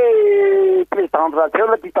itentsika hoe président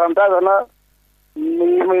Razafinarivo tia tandazana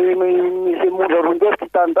misy monja rondesy tia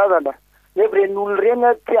tandazana nefa reny olo reny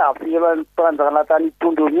tsy avela ny tanjana tany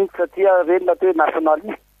tondro mihitsy satria reny natao hoe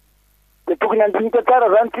nationaliste. De tokony andinika tsara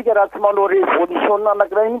zany tsika raha tsy manao révolution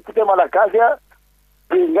anankiray mihitsy tsika malagasy a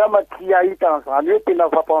de ngamba tsy ahita an'izany hoe tena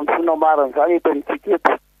fampandrosoana marina zany eto amintsika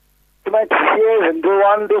eto. Tsy maintsy zezindreo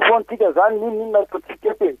an'ireo foana tsika zany ninona ataotsika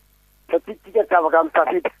eto e. Satria tsika tsy afaka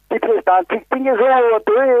misafidy. Ty président tsika iny zao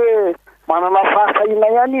atao hoe manana fahasahina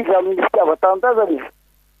ihany izy amin'ny fitiavan-tandazana izy.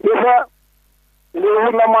 Nefa le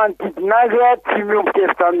olona manodidina azy a tsy miombika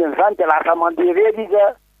hevitra amin'izany de lasa mandeha rery izy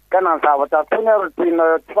a ka nanzavatra ataony ary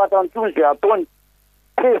tena tsy fantantsony zay ataony.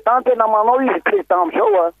 Président tena manao izy président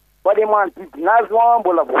am'izao a. Fa le manodidina azy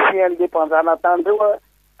mbola voafian'le mpanjana tany reo a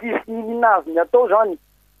tsisy ninina azy ny atao zany.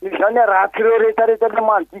 Misy zany raha tsy reo rehetrarehetra le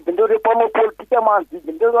manodidindreo reo mpanao politika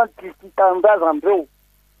manodidindreo zany tsisy tia tandazan'ireo.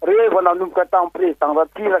 Reva nanomboka tamin'ny président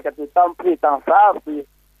Ratsiraka de tamin'ny président Zavy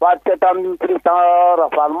vadika tamin'ny président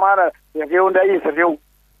Ravalomana ireo ndray izy reo.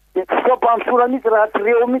 De tsy fampandrosoana mihitsy raha tsy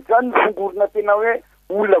reo mihitsy zany ny fongorona tena hoe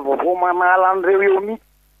olona vaovao manala an'ireo eo mihitsy.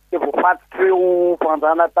 dia voafatitra ireo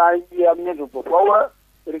mpanjana tany amin'ny andro vaovao a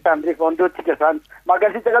rekandrefandreotsika zany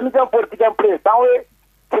makasitaka mihitsy amin'ny politika amin'ny président hoe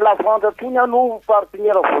tsy la France tony ano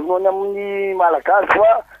partenaire voalohany amin'ny malagasy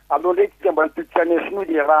fa aminao ndraiky tsika mba nitodika nesinoa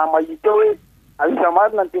dia raha mahita hoe aisa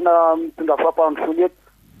marina ny tena mitondra fampandrosoany eto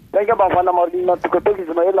sainga mba mivana Marina tokatoko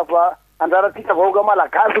Ismael fa anjaratsika vahoaka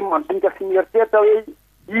malagasy mandinika fimieritreritra hoe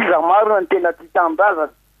iza marina ny tena tia tanindrazana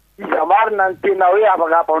iza marina ny tena hoe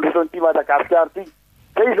afaka ampandrosoany ty Madagasikara ty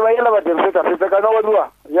zay Ismael fa dia mipetrapetsaka anao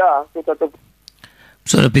aloha ya petatoko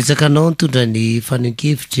misaorapetsaka anao nitondra ny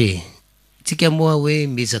fanenkevitra tsika moa hoe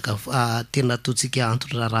miezaka tena ataotsika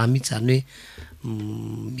antony raha mihitsy zany hoe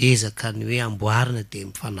miezaka ny hoe amboarina de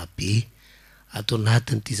mifanabe atao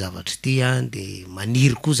anatiny ty zavatra ty a de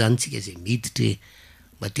maniry koa zany tsika zay miditra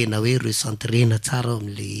mba tena hoe recentrena tsara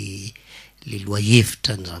am'le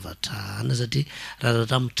loahevitra ny zavatra ana satria raha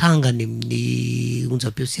zavatra mitrangany amin'ny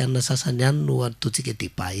onjam-piosianina sasany ihany no ataotsika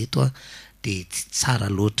débat eto a de tsy tsara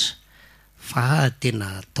loatra fa tena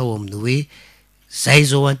atao amin'ny hoe zay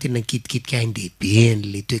zao an tena nikitikitika haindehibe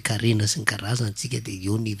an'le toe-karena sy ny karazany tsika de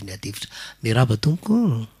eo ny ivony adevitra miraba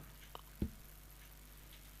tompoko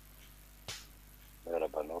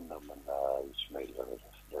mirabanao namana Ismael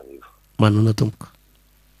Razafinarivo manana tompoko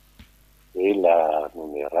ela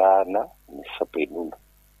nomerana ny fampenona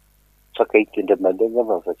fakahitendra mandeha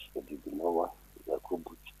va fa tsy tadidinao a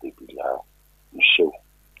zakobo tsy debila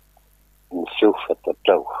miseho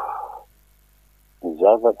fatatrao ny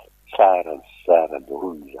zavatra tsara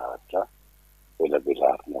daholo ny zavatra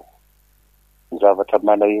belabelarinao ny zavatra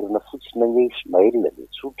manahirana fotsiny ane Ismael de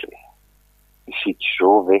tsotra ifity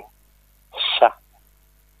zove sa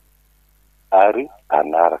ary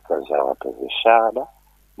anaraka zavatra zay sahana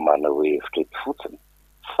manao hevitra eto fotsiny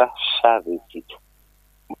fa sa vetika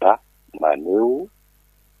mba maneho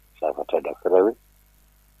zavatra anankiray hoe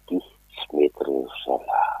ty tsy mety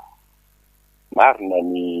revozala marina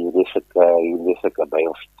ny resaka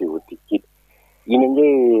baofiteotika iny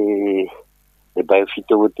le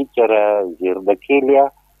baofiteotika raha zerina kely a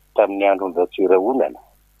tamin'ny andro ndratsirahonana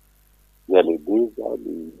ia lehibe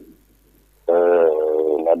zany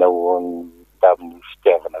nanao tamin'ny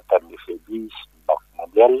fitiavana tamin'ny felice banque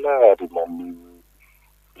mondiale ary nan'ny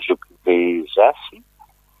joue zasy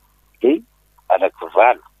de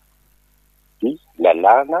anakivalo ty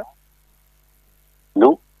lalàna no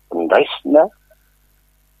ndraisina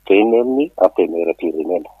teny amin'ny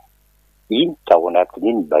antenera-pirenena iny tao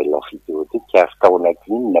anatin'iny bailao fiteotika ary tao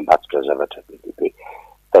anatin'iny nambatotra zavatra bebe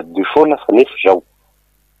taddy foana fa nefa zao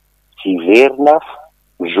tsy verina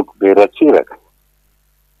mizoky be ratsiraka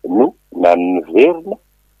no naniverina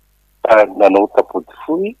nanao tapody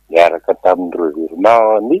foy miaraka tamin'ny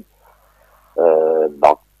revirement ny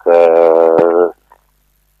banque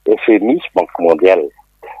FMI banque mondiale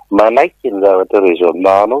manaiky ny zavatra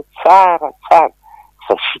raisonnement anao tsara fa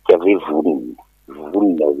sika ve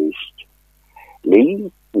vonina ve sika le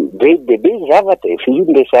iny be bebe zavatra efa iny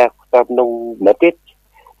le sahako taminao matetika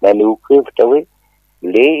naneho kevitra hoe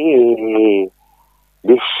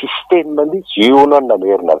le système mihitsy io anao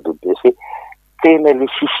namerina BBC tena le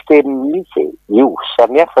système mihitsy io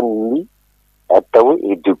samihafa ny atao hoe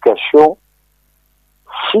éducation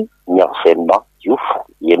sy ny enseignement io fa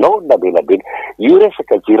ianao nabelabela io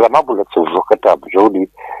resaka jirama mbola tsy vokatra am'izao ny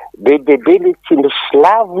bebe le tsy ny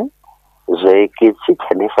slavo zay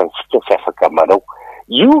akehtsika nefa ntsika tsy afaka manao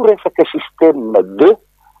io resaka système de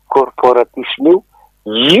corporatisme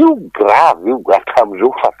io grave io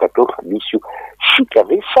atam'izao fantatao fa misy io sika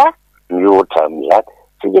ve sa mihoatra am'izany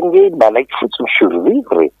tsika nge malaiky fotsiny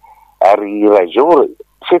survivre ary raha zao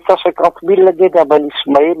 750 000 nge namany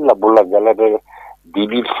Ismael mbola angalana 10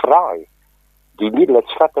 000 francs 10 000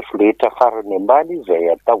 tsy fantatro rehetra farany ambany zay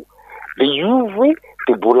atao le io hoe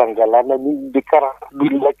de mbola angalana ny 40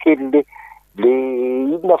 000 kely le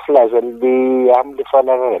inona filazan'le am'le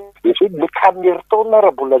fanarana le kameritaona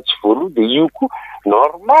raha mbola tsy voaloha de io koa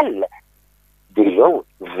normal de zao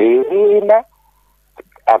verena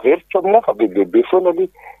averitra aminao fa bebe foana le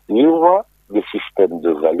io a le système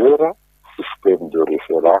de valeur système de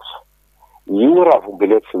référence io raha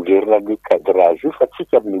vombela tsy verina ny cadrage io fa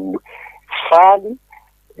tsika amin'ny faly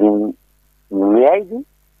miainy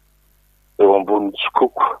eo ambony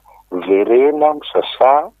tsikoko verena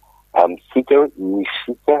misasa amitsika hoe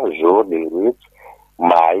misika zao le rehetra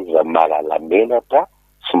mahaiza malala menatra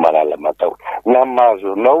sy malala matao na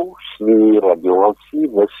mahazo anao sy radio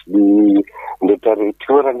Antsiva sy ndetra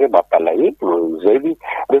rehetra nge mampalahelo zay ny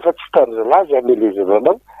rehefa tsy tarizalazy amelezana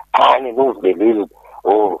anao any anao velezina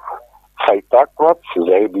fahitako a tsy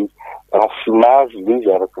zay ny enfimage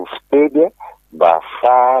izy araky ny fiteny mba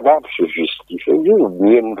afahana aby se justifie io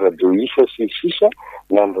mieny radio isa sisisa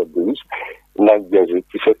na ny radio isa na ny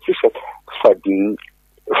gazetisatisa sady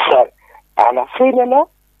fa anafenana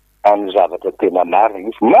amin'ny zavatra tena marina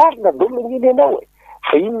izy marina dolo gn'iny ianao e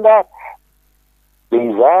fa inona de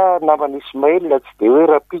iza namany Ismael tsy de hoe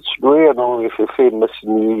rapitso hoe anao efa fenina sy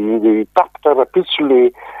ny tapitra rapitso le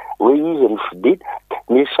hoe izy ny fidina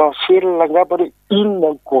ny essentiel angamba hoe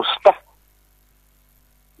inona ny constat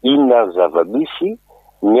inona ny zava-misy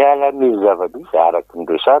miala amin'ny zava-misy araky ny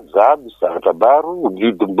resady za misy zavatra maro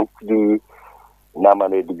lidim-boky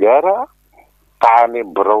namany Edgara tany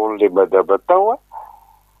Brown le madama tao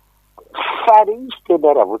fa le izy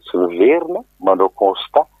tena raha votsy miverina manao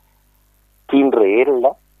constat tiany réel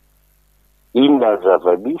inona ny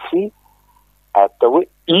zava-misy atao hoe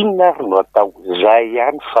inona no atao zay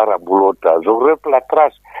ihany farambolota zao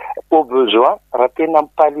replatrage au besoin raha tena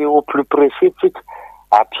mipaly au plus précis tsika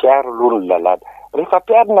ampiaro aloha ny lalàna rehefa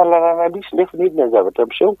ampiarina lalàna misy nefa inona ny zavatra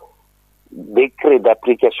miseho décret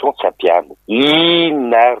d'application tsy ampiarina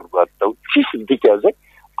inona no atao tsisy dikan'izay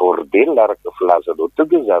bordel araka filazanao teo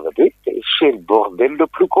de zavatra hoe c'est le bordel le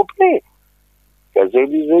plus complet ka zay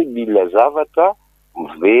izy hoe mila zavatra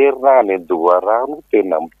miverina any andoharano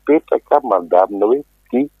tena mipetraka mandamina hoe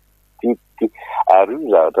ty ary io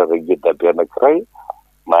zavatra regedabe anankiray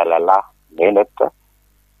malala menatra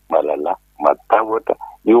malala matahotra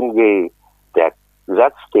io nge za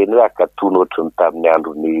tsy teny hoe akatona ohatry ny tamin'ny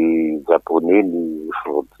andron'ny japonais ny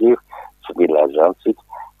frontiere tsy mila zantsika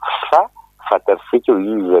fa fantatsika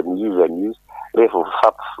izany rehefa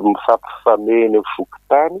mifampifameny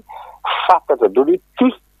fokotany fantatra dolo hoe ty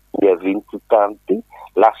miaviny ty tany ty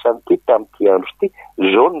lasa ny ty tamin'ity andro ty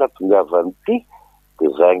zao natongavany ty de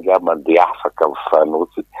zay nga mandeha afaka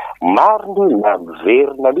mifanotsy mariny na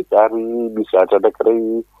miverina mity ary misy zavatra anankiray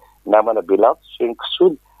namana belanto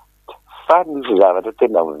senkisony fa misy zavatra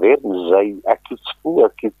tena miverina zay akitsiko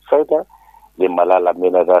akitsaina le malala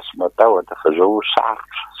mena rasy matahotra fa zao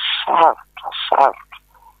sarotra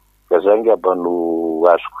ka zay ngamba no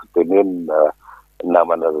azoko tenenina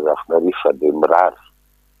namana Razafinarivo fa de mirary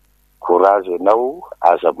courage ianao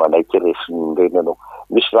aza manaiky resin'ireny anao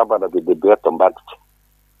misy rambana be debe ato ambadika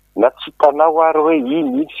na tsy hitanao ary hoe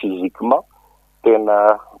iny physiquement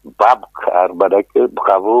tena baboka ary manaiky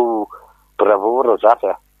hoe bravo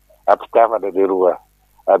Razafa ampitavana le roa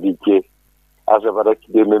habike aza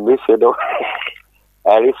manaiky de memesy ianao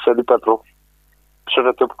allez salut patron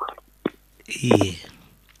misaotra tompoko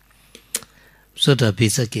misaotra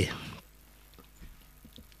betsaka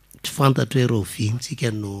tsy fantatro hoe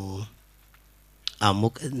rovintsika no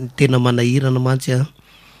amoka tena manahirana mantsy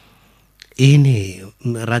eny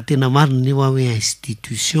raha tena marina io hoe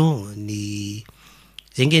institution ny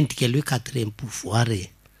zay nge ntikala hoe quatrième pouvoir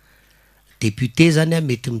député zany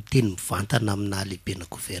mety miteny mivantana amina lehibena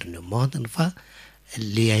gouvernement fa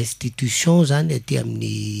le institution zany aty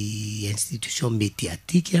amin'ny institution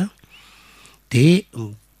médiatique de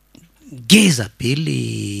geza be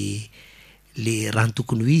le raha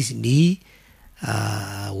tokony ho izy ny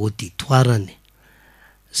auditoirany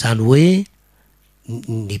zany hoe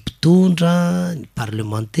ny mpitondra ny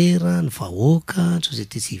parlementaire ny vahoaka ny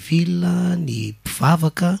société civile ny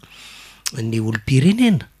mpivavaka ny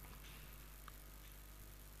olom-pirenena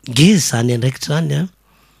ngeza zany andraikitra zany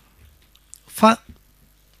fa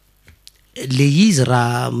le izy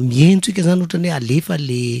raha mientsika zany ohatrany hoe alefa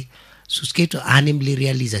le sosiketro any am'le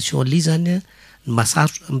réalisation le zany ny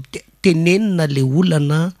masarotra tenenina le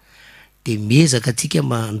olana de miezaka atsika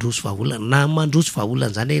mandroso vahaolana na mandroso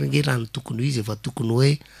vahaolana zany nge raha ny tokony izy efa tokony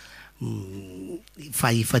hoe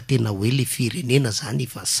fa efa tena hoe le firenena zany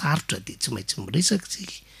efa sarotra de tsy maintsy miresaka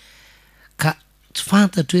tsika ka tsy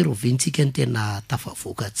fantatro hoe rovintsika ny tena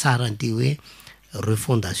tafavoaka tsara nty hoe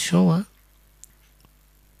refondation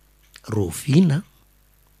rovina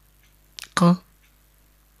ka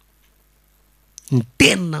ny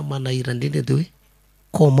tena manahirandreny de hoe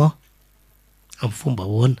comment amin'ny fomba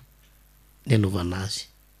hoana ny anaovana azy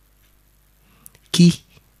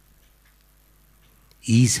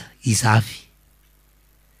izavy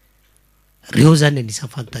reo zany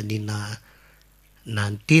anisan'ny fanontaniana na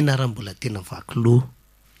ny tena raha mbola tena vakiloha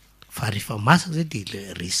fa rehefa masaka zay de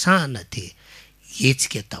resahana de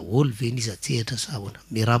etsika daholo ve nizy atsehatra sahoana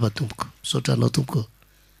miraba tompoko misaotra anao tompoko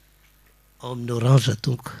ao amin'ny orange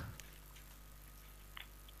tompoko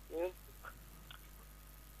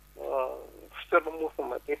fitolomofa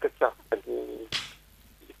matetika tsy afaka ny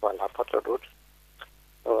valapatra loatra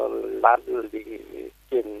lalina le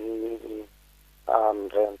teny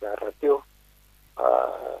amindray anjara teo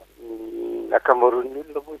ny akamaroan'ny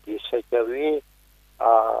olona moa de saika hoe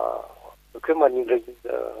hoe manindra izy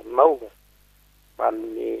nao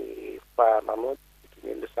manome fananao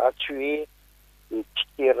za Juillet ny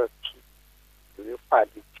tikeraty hoe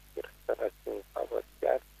faly tikera karaky ny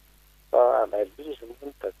favatsiary fa analyse moa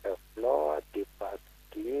ny takavinao de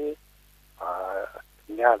bady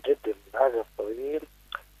ny andro de milaza fa hoe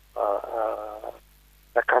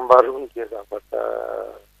akambarony dia zavatra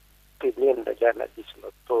teneny ndraiky analyse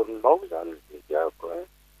nataonao zany iako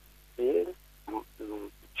de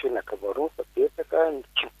tsy nakamarony fa betsaka ny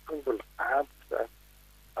tsimpondola ampy zany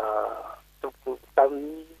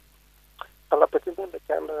tamin'ny falapatsiny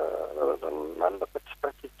ndraiky manana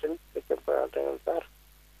patsipatsitra ny ndraiky ambaandragnanjara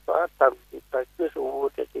fa tamin'ny takeza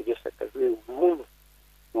ohatra de resaka hoe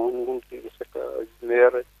ono de resaka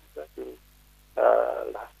humeur zany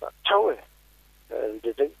lasa trao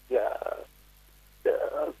ndraindray dia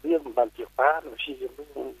hoe mandevana sizy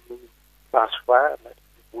aloha masovana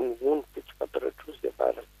ono de tsy fantatratrozy de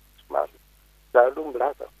vana somary za aloha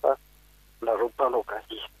milaza fa nareo mpanao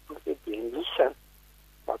gazety de nisany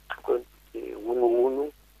matonga de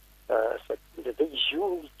ono satria ndraindray izy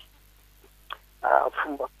io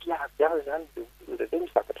fomba piavy azy zany de ndraindray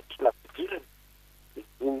misy zavatra tianapidirana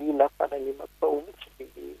mihina fananena tao mihitsy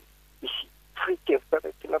de misy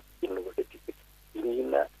fritevitra tianapidirana oe de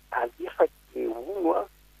mihina alefa de ono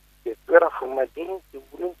de toera fo mandeha de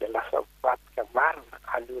ono de lasa vatika marina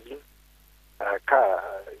aleorina ka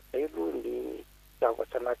zay aloha ny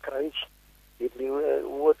zavatra anankiray izy de le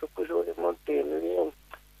ohatra koa zao le manteny hoe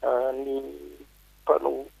ny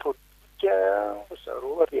mpanao politika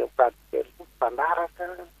zareo ary ambadika mpanaraka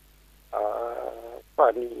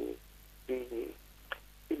fa ny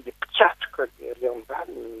mpitsatroka ry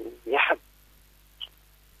ambany miady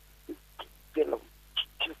tena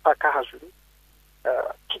tsy mifakahazo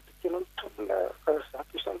tia tena mitolona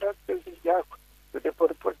zato isandrato teo izy ako de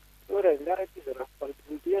politika raha miaraka izy raha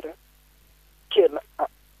fandondera tena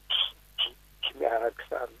tsy miaraka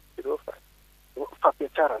zany ireo fa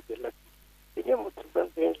fampiatsarany de la de ny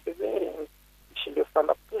motivan'zay hoe misy le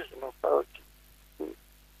fanapozona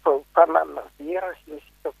fananana vera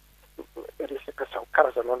sisika resaka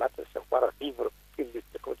karazana anatin'ny savoir vivre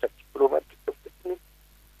politique diplomatique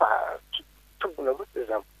fa tsy tobona loatra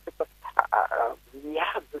zany fa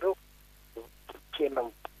miady reo tena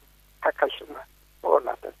kakaisina ao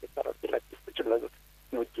anatin'ny karazana fotsiny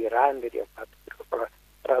moderany ry ambadika fa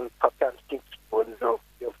raha mifampiano tinytsipony zao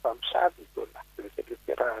de mifampisady zao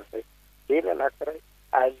natraha zay de ny anankiray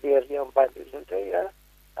alery ambany indray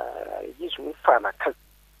izy hoe fanaka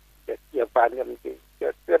de ambany amin'ny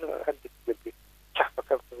toerana de tsy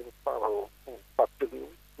afaka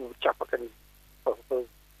tsy afaka ny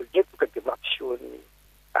lepoka de mampiseho ny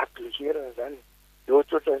appliquerana zany de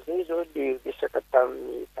ohatrohatran'izay zao le resaka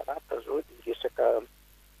tamin'ny talata zao de resaka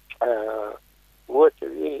ohatra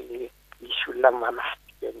hoe misy olona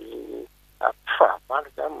manasika ny fahavalo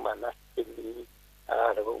zany manasika ny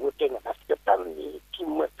ohatra ny manasika tamin'ny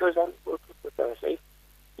tim teo zany ohatrohatran'izay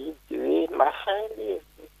de hoe masainy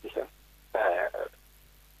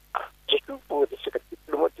dreko vo resaka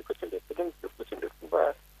diplomatique ohatrany le fotsiny le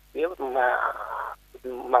fomba hoe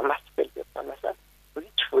manasika le mpanasana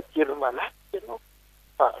hoe tsy voatery manasika ianao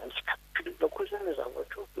fa misy calcul koa zany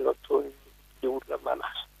zavatra nataony le olona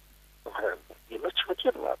manasa ianao tsy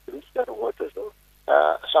voatery misy ary ohatra zao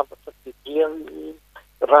zavatra bebe amin'ny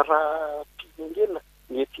raha-pirenena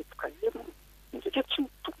mietipoka eno ndraiky tsy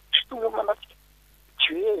tonga manasika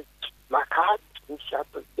tsy hoe makady misy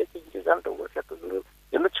atodety zany raha ohatra ka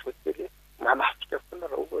ianao tsy voatery manasika foana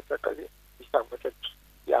raha ohatra ka hoe misy zavatra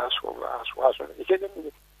ty azo izay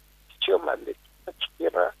zany tsy eo manety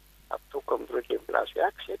tsikera ataoko am'ireo levilazy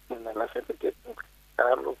aky zay nanasana de tonga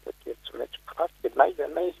karaha anao voatery tsy maintsy manasika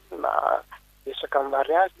na izy na resaka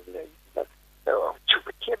mariazy tsy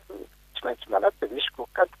voatery tsy maintsy manasika misy ko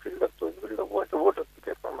calcul ataon'olona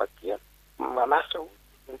ohatra efa madia manasa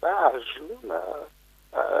mba azona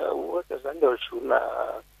ohatra zany azona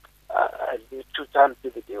le tsotsany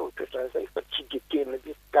bebe ohatran'izay fa tsy de tena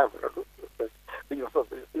le gavina loatra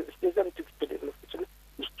zay zany tiako tenena fotsiny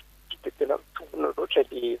misy tsy de tena mitombona loatra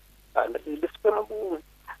le fotoana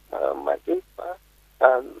moa mandeha fa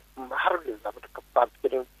maro le zavatra kababika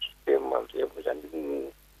reny système am'zay zany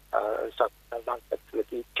zavatra tonga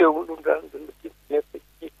de teo londrano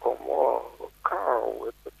de comment quand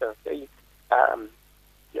ohatran'izay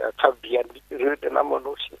fabiany ireo tena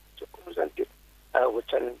manao sikoa zany de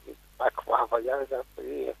ohatrany vakivava ihany zany fa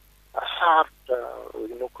hoe sarotra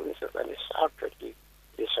inao koa misy zany sarotra le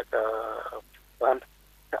resaka fivana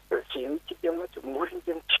tsy mity amnaty moliny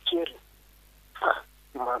de mitikery fa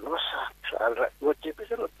manao sarotra ohatra koa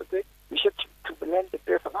zany ohatra hoe misy tsy mitombony any de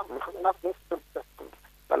rehefa manao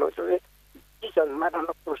ohatra hoe izy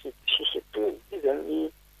manana projet de société izy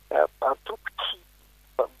zany atokotsy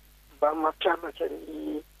mba mampianatra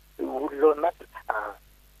ny olona anaty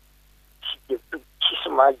tsy de tsisy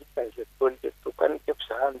mahita izay taony de tokony kefa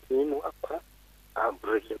za mino apa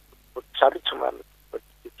ambrele tsary tsy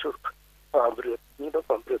manatsoroko fa ambrele mino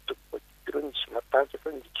fa ambrele tokotiro nisy matanjy fa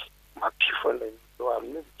nisy mampifana eo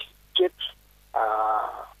amin'ny kety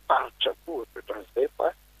paritra koa ohatran'izay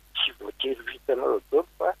fa tsy voatery vitanao dolo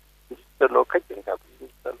fa hitanao kaiky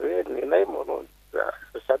ngahitanao hoe nenay manao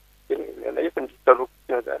sady nenay efa nihitanao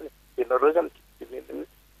koa zany enareo zany menany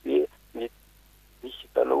hoe misy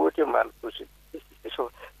hitanao ohatra hoe mana projet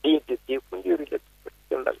de koa ny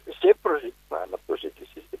zay projet mana projet de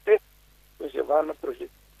société zay mana projet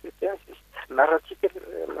de société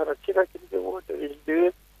naratsiraky le ohatra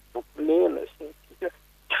le bokomena sy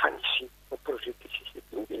fa nisy projet de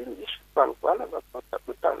société misy fanovana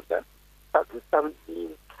fatako tamin'izany tado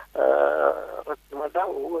tamin'ny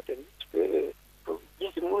ratimandao ohatra misy hoe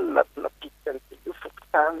izy moa napidika n'io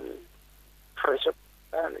fokotany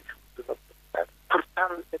fraisapokotany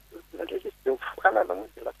pourtant nandresa izy de mifoanana moa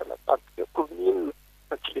de lasa natabika commune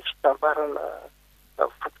fa tsy le fitambarana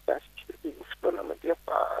fokotany sy fotoana mandeha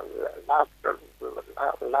fa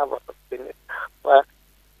lavaka teny fa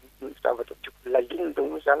zavatra tiako lalinina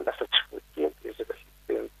moa zany lasa tsy voateny resaka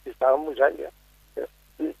système za moa zany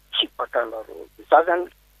tsy bakanareo za zany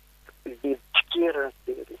le tsikera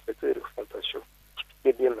de resaka hoe refondation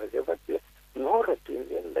tsikitelena zay fa de nora de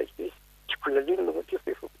menina izy tiako lalinina moa tia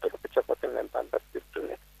fa efa fotoana fa tsy afaka ny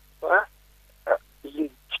andandapetony fa le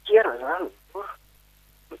tsikera zany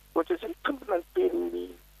ohatra zay tombona ny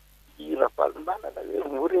teny ravalomanana hoe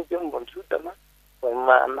moreny zay mandrodana fa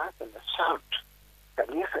manatana sarotra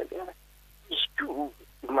kanefa lena izy ko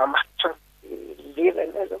mamatotra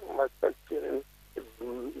lelany aza maatoerany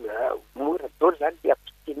mora dolo zany le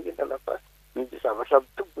ampitenenana fa ny zavatra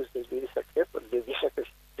mitombo zay le resaka fa le resaka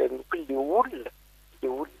systemiko le olona le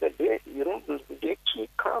le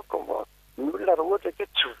kikanko ny olona raha ohatra ke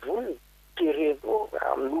tsy vonona tereno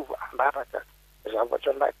aminova anaraka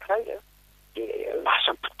zavatra anankiray de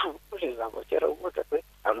lasa pitombo zay zavatra raha ohatra hoe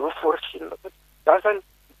anao forcine fa za zany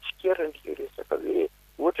tsikera ny resaka hoe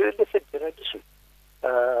ohatra hoe le fédéralisme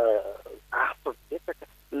betsaka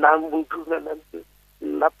namondronana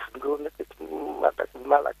nampondrona teto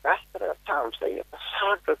malagasy raha tamin'izay efa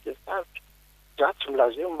sarotra de sarotra za tsy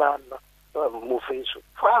milaza hoe mana mauvaise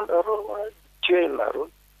foi nareo tuenareo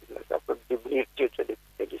zafa de mieritreritra le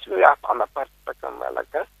fédéralisme hoe anaparitaka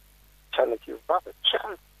malagasy sanakivava tsy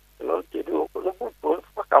any anao teny ambony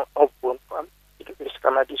fa ambony fa resaka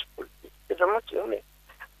analyse politique tetra moatsy zany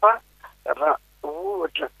fa raha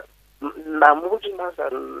ohatra namonjy naza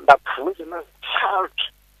nampivonjy naza sarotra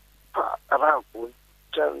fa raha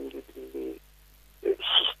vohitra ny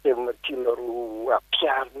système tianareo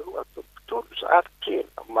ampiarina atao mpitolo zary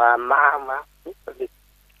tena manama fa le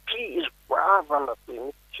pizy goavana be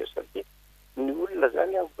mihitsy sady ny olona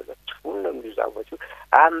zany mbola tsy vonona ny zavatra io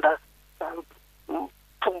anda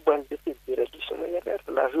fomba n'le fédéralisme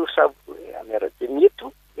ianara nareo samy hoe anara-de mety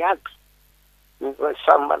iaby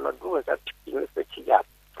samy manaloha zany tipina fa tsy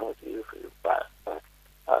iaby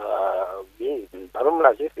nareo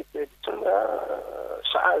milaza hoe fédéralisme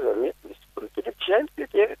saza mety misy politique tsy hay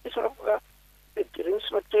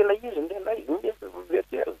fédéralisme tena izy nena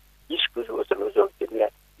mety izy koa zao ohatranao zao tena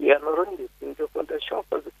ianareo ny fondation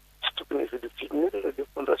fa tsy tokony vilifin'olona le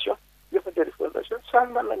fondation efa de refondation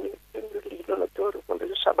samy manany linana teo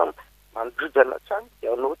refondation samy mandrodana tsany de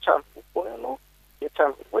anao tsany kokoa ianao de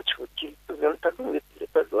tsany kokoa tsy voatily tovy amin'ny taloha mety le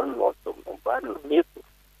taloha no atao mambalina mety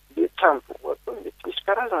le tsany kokoa atao mety misy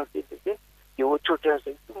karazany be de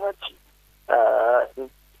ohatrohatran'izay ko matsy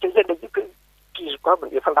zay le diko piziko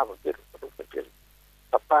aby efa lava be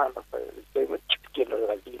tapahana fa zay moa tipikela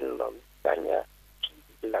lalinina zany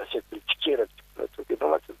lasety tsikera natokena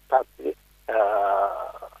matsy tady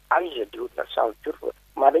aiza le olona samy teo fa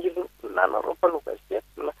manairy nanareo mpanova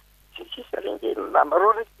zety na sisy renge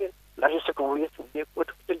nanareo raiky na resaka oety be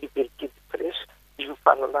ohatra koa liberté de presse izy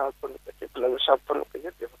fahalalana mpanova zety na samy mpanova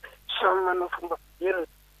zety samy manao fomba fijeriny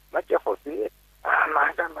maty afa be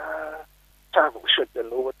anakana travo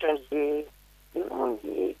sodanao ohatran'le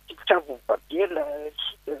tikitravo babela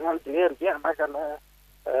zany de nde anakana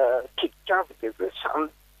tikitravo de hoe samy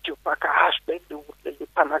teo pakahazo be le olona le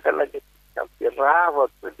mpanakana le tikitravo de rava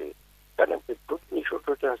le tany ambe boky nisy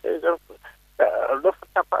ohatrohatran'izay zany alofa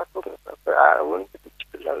tapako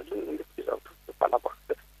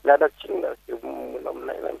onikilanapaka mialatsinina de mona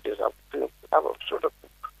aminay nande zavatra misorako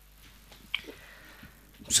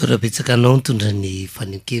misorabetsaka anao nitondra ny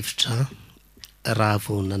fanenkevitra raha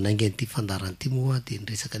vao nanainga an'ity fandaran'ity moa de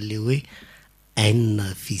nyresaka le hoe haine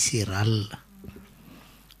viscérale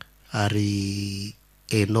Ary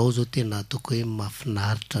enao zao tena ataoko hoe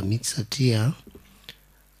mahafinaritra mihitsy satria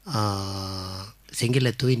zay nge le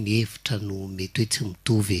atao hoe ny hevitra no mety hoe tsy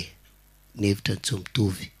mitovy ny hevitra tsy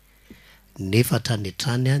mitovy nefa hatrany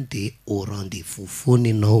hatrany a de au rendez-vous foana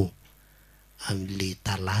ianao am'le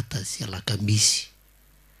talata sy alakamisy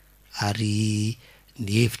ary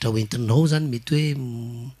ny hevitra hoentinao zany mety hoe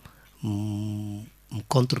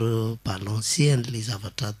mi-contre balancer an'le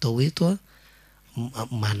zavatra atao eto a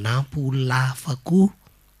manampy olona hafa koa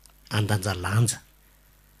andanjalanja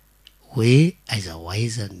hoe aiza ho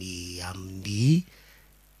aiza ny amin'ny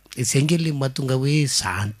zay nge le mahatonga hoe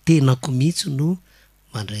za ny tenako mihitsy no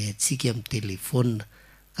mandray atsika amin'ny telefona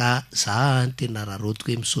ka za ny tena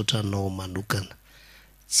raharotiko hoe misaotra anao manokana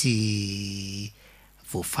tsy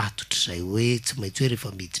voafatotry zay hoe tsy maintsy hoe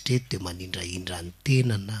rehefa miditra eto de manindraindra ny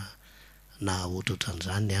tena na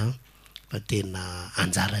ohatrohatran'izany a fa tena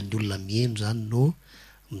anjaran'ny olona mihaino zany no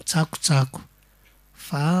mitsakotsako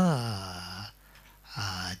fa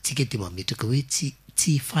tsika de mametraka hoe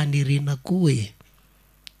tsy fanerena koa hoe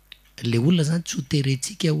le olona zany tsy ho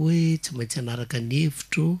terentsika hoe tsy maintsy anaraka ny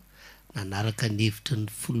hevitro nanaraka ny hevitry ny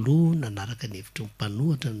filoha nanaraka ny hevitry ny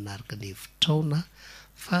mpanohatra nanaraka ny hevitraona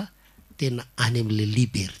fa tena any am'le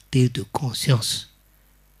liberté de conscience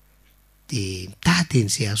de mitady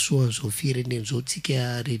an'izay asoan'izao firenena zao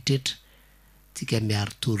tsika rehetrretra tsika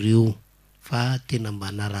miaro toreo fa tena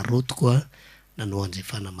mba nararoto koa nanao an'izay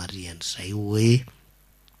fanamarian'izay hoe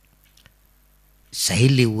zay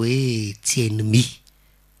le hoe tsy ennemi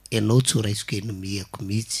ianao tsy ho raisiko ennemi ako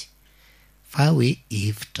mihitsy fa hoe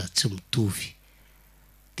hevitra tsy mitovy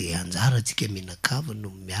de anjara antsika mianakava no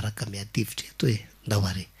miaraka miatevitra eto hoe ndao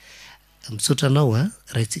are misaotra anao a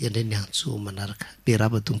raintsika indray ny antso manaraka be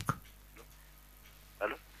raba tompoko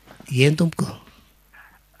allo ien tompoko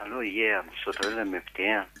allo ie misaotra hoe la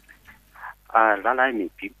mevité lala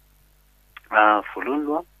mibi voalohany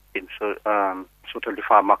loha de misaotra le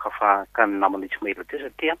famakafa ka ny namana Ismael teo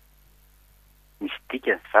satria misy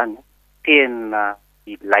dikany zany tena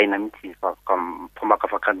ilaina mihitsy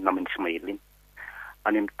famakafaka ny namana Ismael iny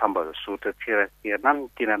any amin'ny tambazotra tseraserinany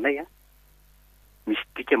tena anay a misy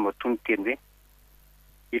dika mahatony teny hoe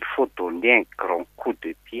il faut donner un grand coup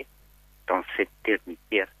de pied dans cette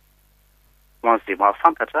termitière hoan'izay de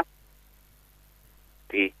mahafantatra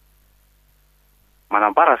de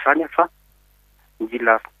manambara zany fa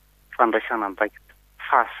mila fandraisana andraikitra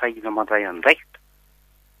fahasahina mandray andraikitra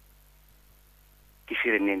ty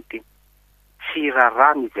fireneny teny tsy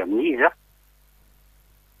rarany izy amin'izy a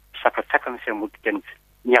sakatsakana sy amodika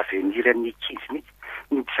ny avenir amin'ny ankizy mihitsy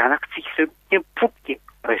ny zanakitsika izay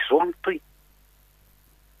mipotika raizao mitoy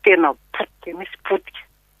tena potika misy potika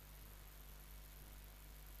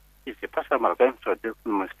izy de pasa malagay misaodeko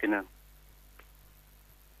no masy tena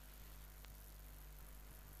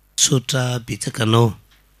sotra betsaka anao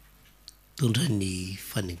tondra ny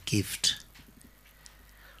fanenkevitra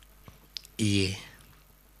ie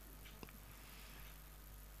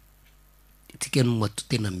tsika no mato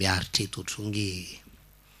tena miaritra eto ohatronge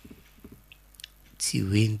tsy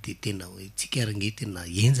hoe ny de tena hoe tsika range tena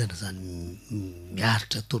enjana zany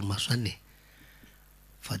miaritra toromaso any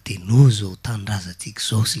fa de no zao tanindrazantsika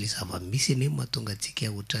zao sy le zava-misy eny mahatonga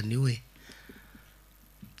antsika ohatran'io hoe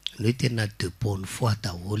ny hoe tena de bonne foi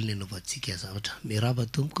daholo ny anaovantsika zavatra miraba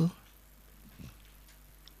tompoko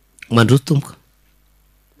mandroso tompoko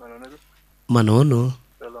manao no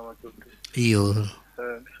io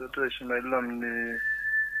misaotra Ismael amin'ny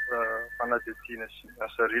fanadidina sy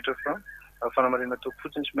asa rehetra fa fanamarina ataoko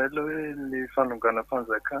fotsiny Ismael hoe ny fanongana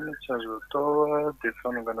fanjakana tsy azo atao de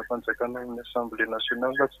fanongana fanjakana amin'ny assemblée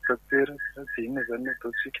nationale tsy tanteraka de inona zany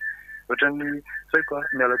ataotsika ohatrany say koa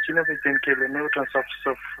mialatsiny fa teny kely anao ohatrany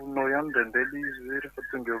safosafonao ihany ndraindray le izy hoe rehefa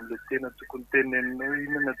tonga eo am'le tena tokony teneninao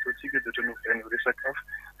inona ataotsika de ohatrany ovainy resakafo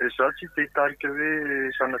de za tsy te hitarika hoe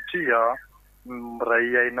sanatria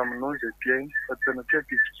miray aina aminao zay mpiaina fa sanatria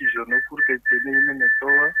pitikizo anao korika hiteny inona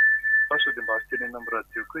atao a fa sao de mba azo tenena amin'ny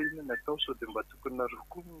radio koa inona atao sao de mba tokony naroa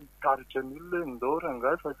koa mitarika ny olona ndao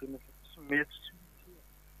rangahy fa tena tsy mety tsy mety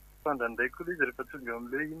fandrandray koa le izy rehefa tonga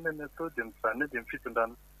am'le inona atao de mijany de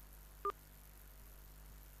mifitondrana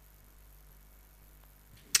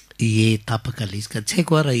ie tapaka lesika tsy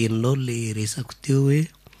haiko a raha eninao le resako teo hoe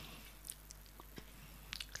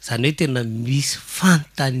zany hoe tena misy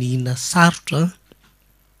fantanina sarotra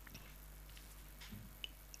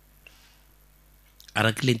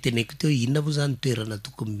araka le nyteneko teo inona vo zany toerana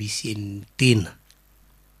tokony misy en'ny tena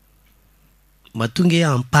mahatonga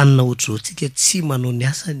hoe ampanina ohatr'zao tsika tsy manao ny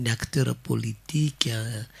asa ny acteur politika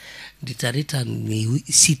ndretrarehetra ny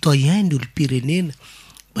citoyen ny olo-pirenena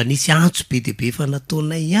mba nisy antso be de be fa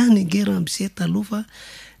nataonay ihany nge raha misy taloha fa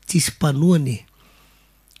tsisy mpanoany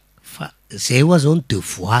fa zay oa zao ny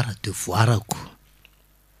devoirako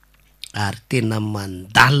ary tena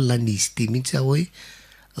mandalina n'izy ty mihitsy aho hoe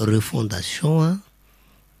refondation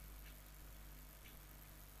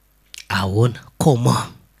ahoana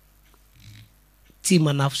comment tsy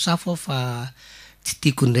manafosafo fa tsy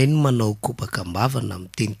tiako indray ny manao kopakambavana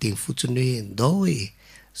miteniteny fotsiny hoe ndao hoe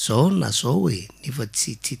zao na zao hoe nefa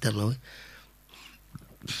tsy hitanao hoe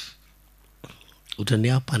ohatrany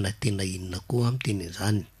hoe ampanantena inona koa amiteny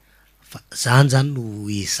zany fa zany zany no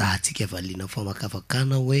ezahantsika valiana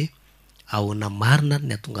famakafakana hoe ahoana marina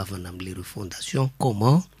ny atongavana am'le refondation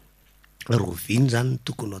comment roviny zany ny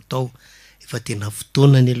tokony atao efa tena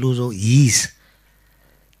fotoanany aloha zao izy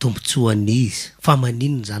tombotsoan'izy fa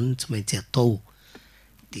maninona zany tsy maintsy atao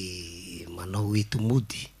de manao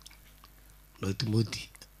etomody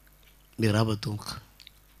miraba tomboka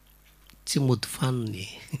tsy mody faniny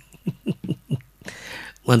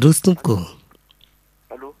mandroso tompoko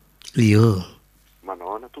allo io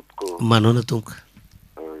manao na tomboka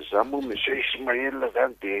za moa monsieur Ismael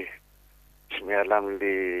zany de tsy miala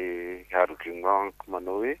am'le argument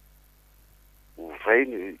manao hoe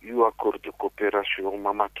ovainy io accord de coopération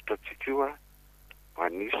mamatotra atsika io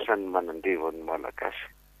anisany manandevan'ny malagasy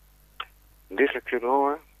ndresaky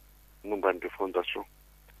ianao momba ny refondation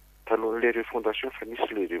talohan'le refondation fa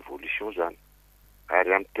nisy le révolution zany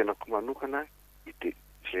ary amin'ny tenako manokana de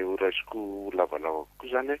zay horaisiko lavalava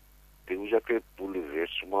kokoa zany de ozaka hoe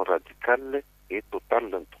bouleversement radical et total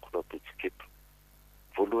ny tokony ataontsika eto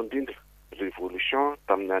voalohany indrindra révolution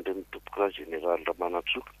tamin'ny andron'ny tompokira général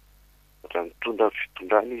Ramanatsoa raha nitondra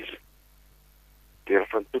fitondrana izy de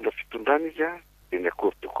rehefa nitondra fitondrana izy de ny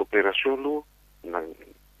accord de coopération aloha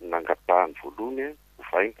nangatahany voalohany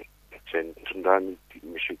ovaina zay nitondrany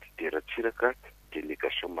monsieur Didier Ratsiraka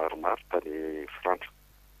délégation maromaro tany Frantsa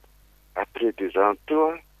après 2 ans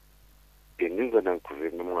teo de niongana ny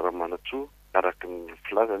gouvernement Ramanatsoa araky ny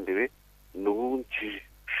filazany le hoe noho ny tsy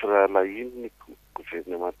firalahiny ny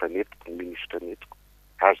gouvernement tanetiko ny ministre netiko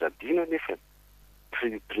azadina nefa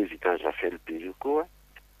président Rafael Berry koa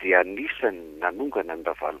de anisany nanongana ny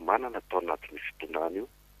Ravalomana natao anatin'ny fitondrana io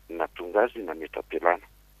natonga azy nametra-pialana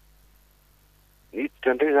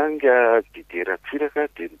niditra indray zany Didier Ratsiraka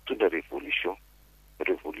de nitondra révolution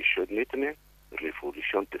netiny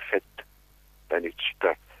révolution de fait zany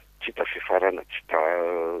tsy tafifarana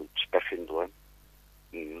tsy tafendoana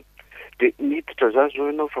de niditra zany zao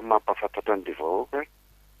ianao fa mampafantatra an'le vahoaka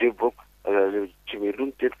de boka tsy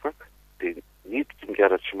melony telo fa de niditra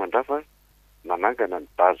migara tsy mandrafa nanangana ny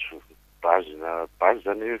bazy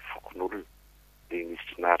zany hoe fokon'olona de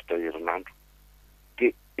nisy naritra herinandro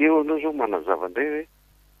de eo anao zao manazava indray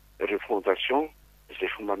hoe refondation zay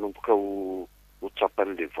fa manomboka ho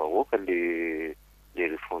tsapan'le vahoaka le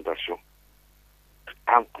refondation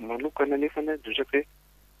amiko manokana nefana dozaka hoe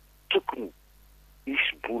tokony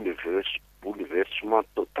isy bouleversement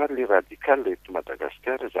total et radical eto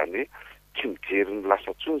Madagasikara zany hoe tsy mijery ny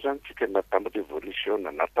lasa tsony zany tsika na tamin'ny révolution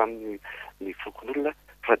na tamin'ny fokon'olona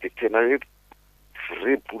fa de tena hoe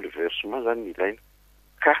vrai bouleversement zany ilaina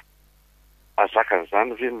ka azaka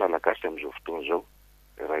zany hoe malagasy am'izao fotoana zao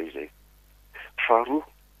raha izay faharoa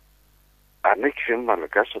anaiky ve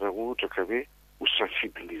malagasy raha ohatra ka hoe ho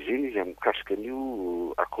sensibiliser izy amin'ny mikasika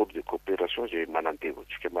an'io accord de coopération zay manandevo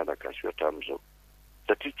antsika malagasy hatramin'izao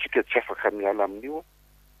satria tsika tsy afaka miala amin'io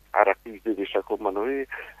araky resaka manao hoe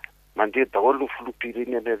mandeha daholo ny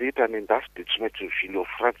filoham-pirenena rehetra any an-dafy de tsy maintsy mivily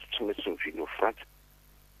ao Frantsa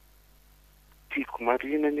tiako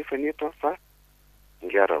Marina nefa neto fa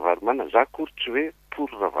ngia Ravalomana za kory tsy hoe pour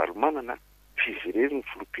Ravalomana na fizerery ny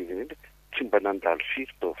filoham-pirenena tsy mba nandalo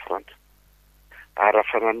firy tao Frantsa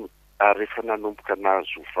ary efa nanomboka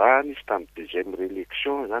nahazo vahany izy tamin'ny deuxième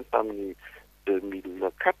réélection zany tamin'ny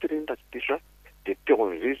 2004 reny raha tsy diso de teo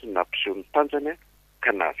am'vezy nampiseho ny tanjany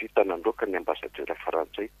ka nahavita nandroaka ny ambassadeur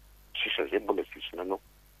frantsay sisa zay mbola visinanao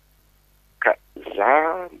ka za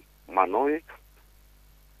manao hoe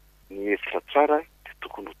ny hevitra tsara de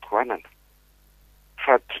tokony ho tohanana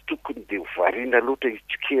fa tsy tokony de hovariana loatra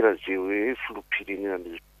itsikera zay hoe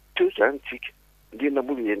filoham-pirenena teo zany tsika indrindra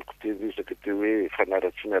moa eniko teo resaka teo hoe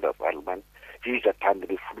fanaratsiana Ravalomana iza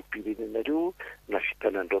tamin'ireo filoham-pirenena reo navita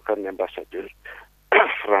nandroaka ny ambassadeur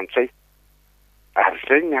frantsay ary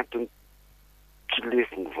zay ny antony tsy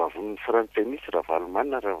leviny vavon'ny frantsay misy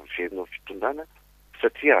Ravalomana raha verinao fitondrana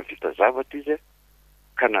satria avita zavatra izy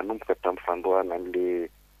ka nanomboka tamin'ny fandohana an'le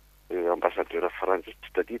ambassadeur frantsay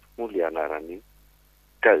tsy tadidiko moa le anaran'iny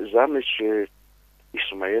ka za monsieur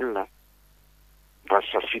Ismael mba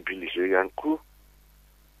sensibiliser ihany koa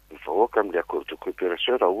ny vahoaka amin'le accord de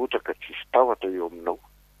coopération raha ohatra ka tsisy tahotra eo aminao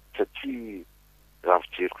satria raha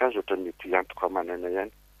fijeriko azy ohatra mety antoka manana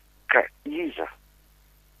ihany ka iza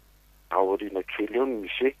aoriana kely eo no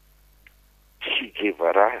misy hoe Che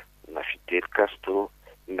Guevara na Fidel Castro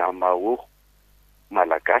na Mao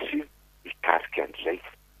malagasy hitarika an'izay.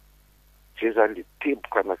 Zay zany le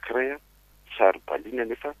teboka anankiray saribaliana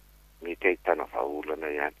nefa mety ahitana vahaolana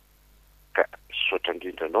ihany. Ka misaotra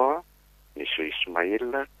indrindra anao nisy Ismael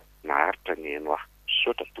naharitra ny haino aho.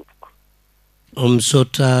 Misaotra tompoko.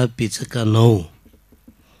 Misaotra betsaka anao.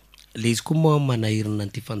 Le izy koa moa manahirana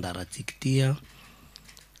an'ity fandarantsika ity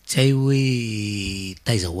tsy hay hoe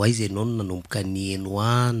taiza ho aiza ianao no nanomboka ny haino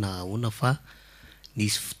na ahoana fa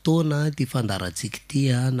nisy fotoana ty fandarantsika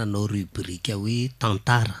ity nanao rubrika hoe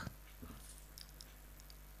tantara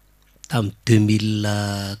tamin'ny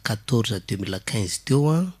 2014-2015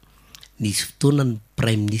 teo nisy fotoana ny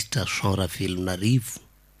Prime Ministre Razafinarivo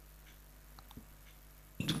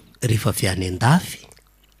rehefa avy any andafy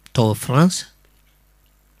tao France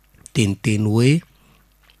teniteny hoe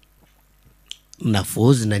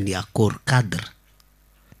navozina ny accord cadre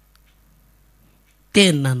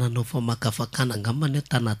tena nanao famakafakana angambany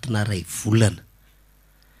tanatina ray volana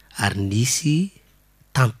ary nisy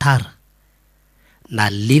tantara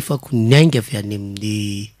nalefako niainga avy any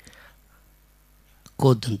amin'ny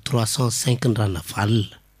code 305 ny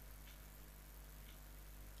ranavalina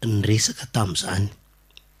ny resaka tamin'izany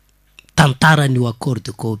tantara n'io accord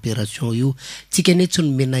de coopération io tsika ane tsy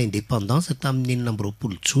nomena indépendance tamin'ny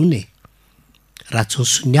 9 jona raha tsy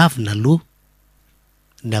nisoniavina aloha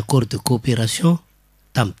ny accord de coopération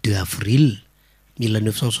tamin'ny 2 avril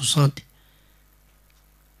 1960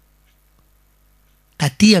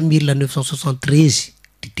 tatia 1973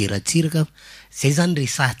 dideratsiraka zay zany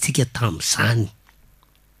resahantsika tamin'izany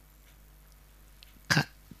ka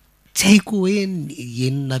tsy haiko hoe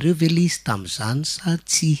enonareo ve le izy tamin'izany sa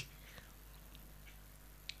tsy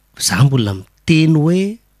za mbola miteny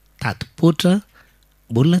hoe tadipotra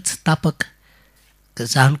mbola tsy tapaka ka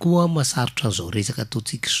zany koa masarotra an'izao resaka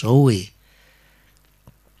ataontsika izao hoe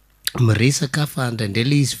miresaka fa indraindray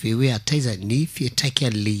le izy ve hoe atraiza ny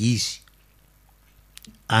fiantraikan'le izy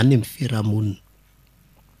any amin'ny fiarahamonina.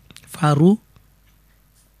 Faharoa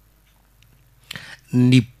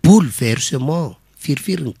ny bouleversement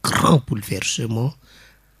firifiry ny grand bouleversement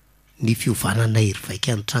ny fiovanana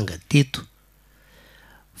herivaika ny tranga teto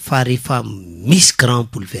fa rehefa misy grand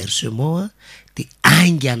bouleversement de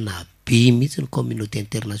aingana be mihitsy ny communauté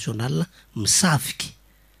internationale misafika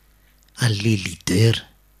an'le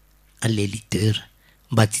leader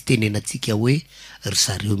mba tsy tenenantsika hoe ry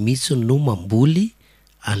zareo mihitsy no mamboly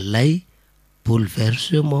an'ilay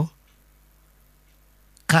bouleversement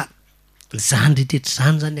ka zany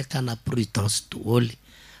rehetra zany akana prudence daholo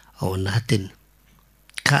ao anatiny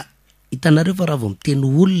ka hitanareo fa raha vao miteny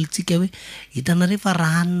olona tsika hoe hitanareo fa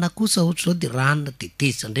ranona kosa ohatra zao de ranona de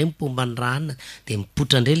tezitra indray mipomba ny ranona de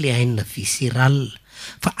mipotra indray le ainina viscérale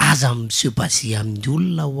fa aza monsieur basé amin'ny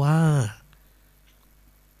olona hoa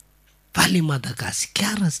fa le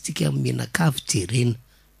Madagasikara tsika menakavy jerena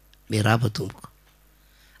meraba tompoko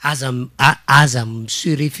aza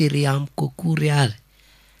monsieur référé amiko akory ary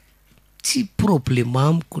tsy problema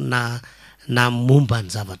amiko na momba ny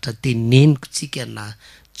zavatra teneniko tsika na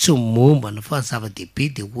tsy momba na fa ny zava-dehibe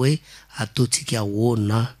de hoe ataotsika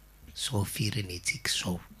ahoana zao firenetsika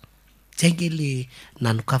zao tsy hainge le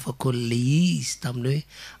nanokafako le izy taminy hoe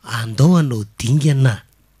andao anao dingana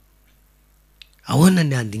ahoana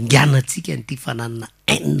ny andinganantsika nyty fananana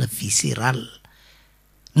hainina viscérale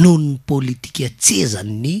noho ny politika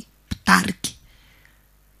tsezan'ny pitariky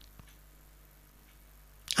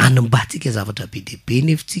animbatsika zavatra be dehibe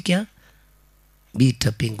nefitsika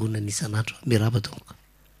miditra am-piangonana isan'andro miraba tompoko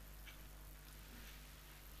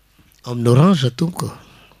amin'ny orange tompoko.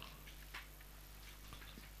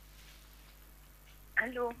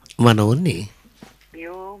 Allô. Manao ny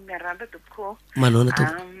io miaraba tompoko manao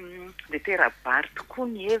tompoko de terabary tokoa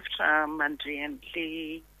ny hevitra mandre an'le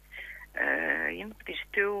ino izy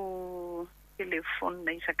teo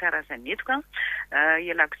telefona isan-karazany eto ka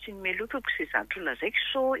ialako tsy nomelotoko sy zatra lazaiko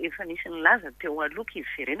so efa nisy nilaza teo aloha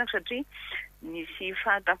iverenako satria nisy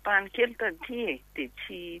fahatapahany kely taty de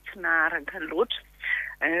tsy naharaka loatra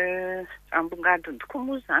ambongadiny tokoa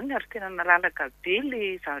moa zany ary tena nalalaka be le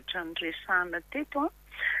zavatra nyresahana teto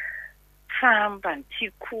fa mba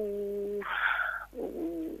tiako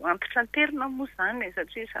ampitanterina moa zany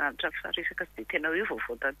satria zavatra fa resaka sy de tena hoe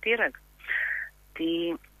vaovao tanteraka de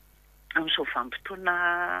amin'izao vanim-potoana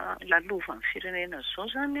lalova ny firenena zao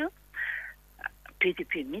zany be de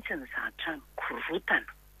be mihitsy ny zavatra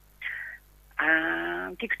korotana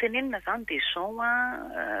tiako tenenina zany de zao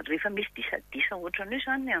rehefa misy disadisa ohatran'io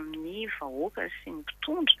zany amin'ny vahoaka sy ny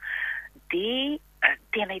mpitondra de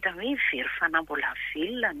tena hita hoe very fanambola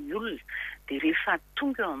velona ny olona. De rehefa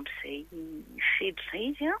tonga eo amin'izay fety zay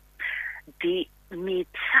izy a, de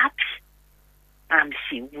metsapy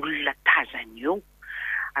amin'izay olona tazany eo.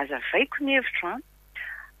 Azavaiko ny hevitra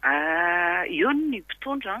eo ny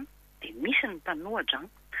mpitondra de misy ny mpanohatra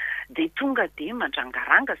de tonga de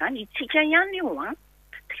mandrangaranga zany itsika ihany io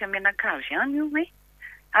tika menakavy ihany io hoe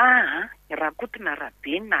rakotina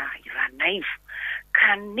rabe na iranaivo,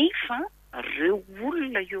 kanefa reo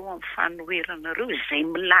olona eo amin'ny fanoherana reo izay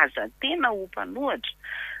milaza tena ho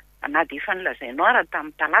mpanohatra na de efa nilazainao ara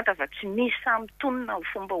tamin'ny talata fa tsy misy samtonina ny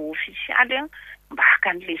fomba ofisialy mba haka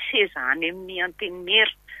an'le seza any amin'ny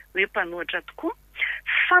antenimera hoe mpanohatra tokoa,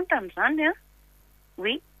 fantany zany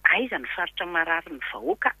hoe aiza ny faritra marary ny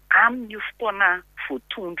vahoaka amin'io fotoana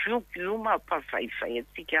voatondro io mampavaivay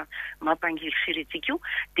atsika mampangirifiry atsika io,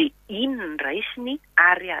 de inona ny raisiny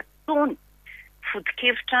ary ataony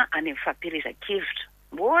fodikevitra any amin'ny fampielezan-kevitra.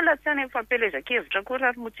 Mbola tsy any amin'ny fampielezan-kevitra koa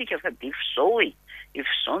raha motsika fa de efizao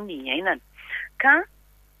efizao ny iainana. Ka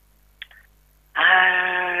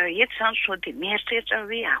eto zany sao de mieritreritra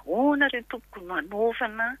hoe ahoana re tompoko no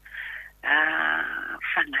anaovana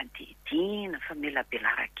fanadidina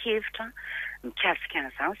famelabelaran-kevitra mikasika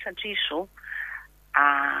an'izany satria zao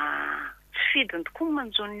tsy fidiny tokoa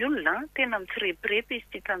manjon'ny olona tena mitsirepirepy izy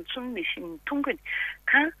ty tantsony misy ny tongony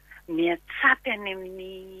ka miatsapy any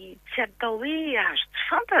amin'ny tsy atao hoe azo tsy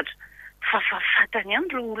fantatra fa fantany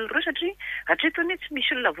ihany reo olona reo satria hatreto hoe tsy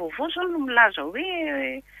misy olona vaovao zao no milaza hoe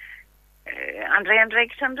andray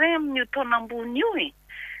andraikitra andray amin'ny taona ambony io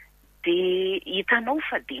de hitanao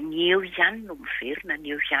fa de ny eo ihany no miverina, ny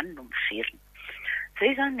eo ihany no miverina.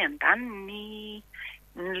 Zay zany ny andany ny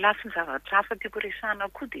lafiny zavatra hafa tiako resahana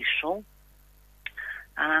koa de zao.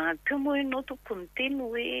 Teo moa ianao tokony teny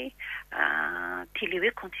hoe tyle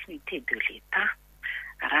hoe continuité de l'État.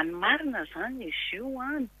 Raha ny marina zany izy io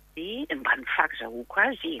de mba nifaky zahoako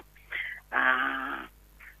azy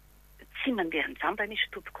tsy mandeha anjambana izy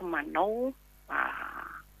tompoko manao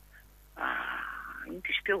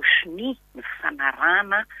indisy teo sini ny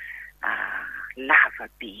fanarana lava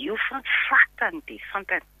be io fa fantany de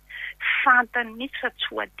fantany mihitsy fa tsy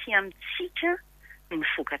ho aty amintsika ny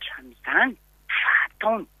vokatra amin'izany fa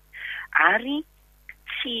ataony ary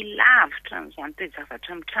tsy lavitra n'izany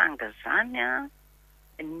toe-javatra mitranga zany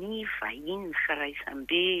ny vahiny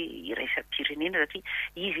firaisam-be iraisam-pirenena satria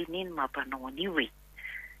izy neny mampanao an'io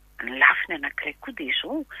ny lafiny anankiray koa de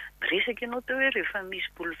zao miresaka ianao teo hoe rehefa misy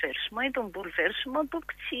bouleversement eto ny bouleversement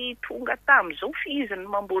toko tsy tonga tam'izao fizy ny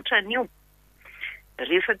mamboatra an'io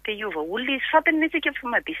rehefa te hiova olona izy fantany netsika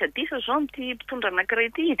fa madisa-disa zao amty mpitondra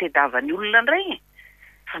anankiray ty itediavany olona ndray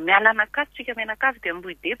fa miala anakaty tsika menakavy de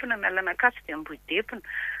ambohidepina, miala anakaty de ambohidepina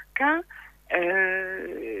ka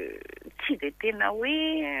tsy de tena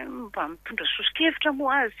hoe mba mitondra sosikevitra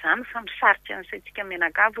moa azy zany fa misarotra an'saitsika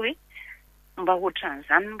menakavy hoe mba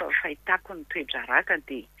ohatran'izany mba fahitako ny toetra raka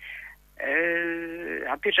de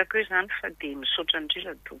apetraka eo zany fa de misaotra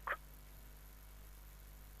indrindra toko.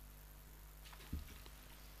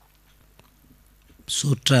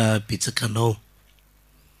 Misaotra betsaka anao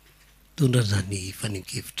tondra zany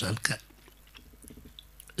fanekevitra zany ka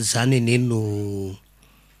zany ene no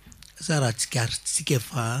raha tsikarisitsika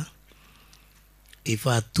fa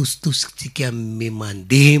efa atositositsika me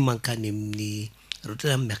mandeha mankany amin'ny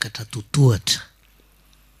rotra miakatra totohatra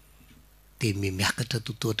de miakatra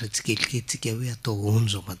totohatra tsikeliketsika hoe atao ono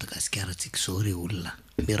zao Madagasikara tsika zao re olona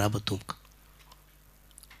miraba tomboka.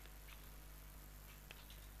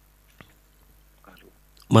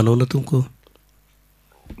 Manona tomboko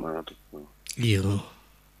io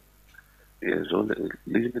zao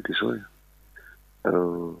lezina de zao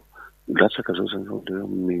latsaka zao zany zao leo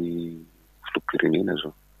amin'ny filoham-pirenena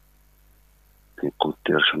zao de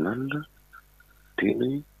comité national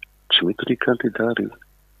teny tsy mety ry candidat ry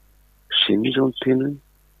sy mi zao ny teny hoe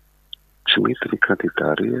tsy mety ry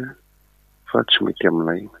candidat ry fa tsy mety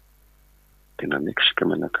aminay tena meksika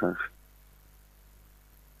menakavy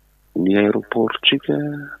ny aéroportsika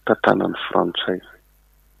tantanan'ny frantsay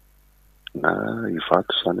na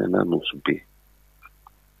ivato zany ana nosy be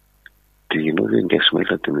de ianao hoe ngesy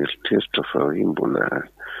maila de mieritreritra fa hoe mbola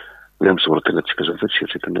hoe am'izao ratenantsika zao fa tsy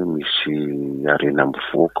eritreretana hoe misy arena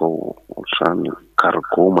mivoaka ao zany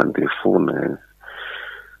cargo mandeha foana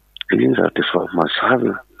iny za de fa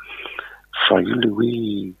mazava fa io le hoe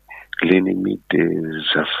l'ennemi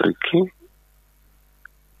des Africains.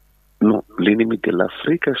 Non, l'ennemi de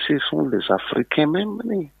l'Afrique, ce sont les Africains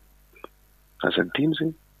même. Azadiny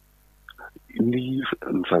zay. Ny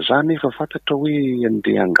vazana efa fantatra hoe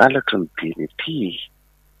andeha angalatra ny dieny ety.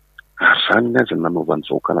 Ary zany ny azy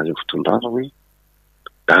nanaovan'izao kanazy fitondrana hoe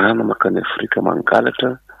dana makany Afrika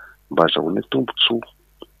mangalatra mba azahoana tombontsoa.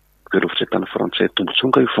 Ireo fitretana frantsay tombontsoa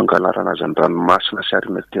nga io fangalarana azy an-dranomasina sy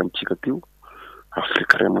arina ty amintsika teo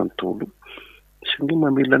Afrika ray manontolo sy ny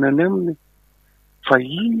mamelana any aminy fa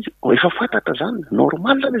efa fantatra zany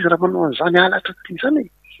normal zany izy raha manao an'izany alatra ty zany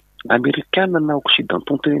Amerikana na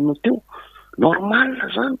occidental teo normal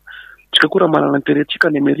zany tsika koa raha manana intérêt tsika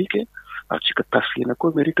ny Amerika atsika tafina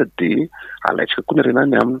koa Amerika de alaitsika koa ny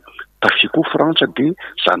renany aminy tafia koa Frantsa de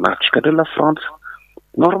zanatsika ndray la Frantsa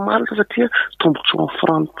normal satria tombontsoa amin'ny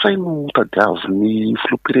frantsay no tadiavin'ny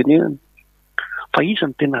filoham-pirenenany fa izy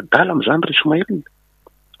ny tena adala amin'izany ry Ismael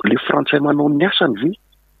le frantsay manao ny asany ve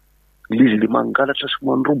izy le mangalatra sy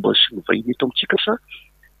manroba sy ny vahiny eto amintsika sa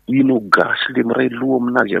ino gasy le miray loha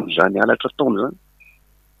aminazy amin'izany alatra taony zany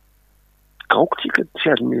kaoko tsika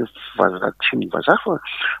tsy azony tsy ny vazaha fa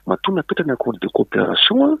matoa napetra ny accord de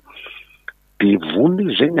coopération de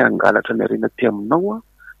voniny zay ny angalatra ny arena ty aminao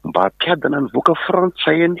mba hampiadana ny voaka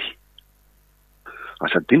frantsay any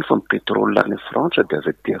asadiny fa ny pétrole any Frantsa de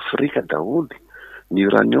avy aty Afrika daholy ny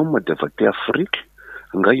uranium de avy aty Afrika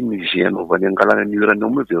nga ino izy anaovany angalana ny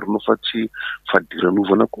uranium verino fa tsy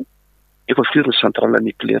fadiranovana koa efa firy ny centrale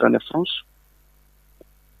nucléaire any France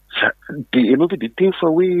de ianao ve de teny fa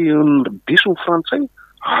hoe diso ny frantsay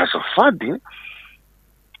azafady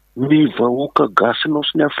ny vahoaka gasinao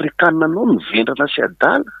sy ny afrikanina anao ny vendrana sy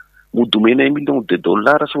adala modomena 1 million de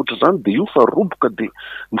dollars sy ohatra zany de io fa roboka de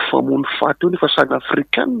mifamony faty eo nefa sany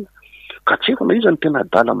afrikanina ka tsy efa na izy ny tena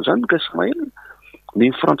adala amin'izany ka Ismael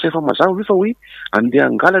ny frantsay fa mazava hoe fa hoe andeha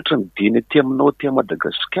angalatra ny dieny aty aminao aty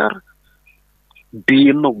Madagasikara de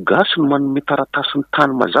ianao gasy no manome taratasy ny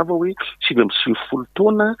tany mazava hoe 7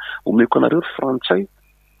 taona omeko anareo frantsay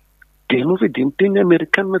de ianao ve de miteny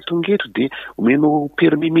Amerikanina tongetra de omenao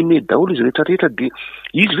permis minier daholo izy rehetrarehetra de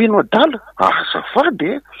izy ve no adala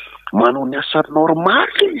azafady manao ny asa normal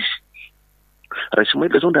izy raha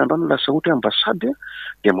Ismael zao ndray androany lasa ohatra ambasady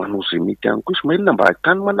de manao zay mety ihany koa Ismael mba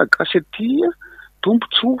ahitany malagasy aty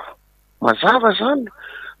tombontsoa mazava zany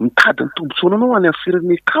mitady ny tombontsoa anao any amin'ny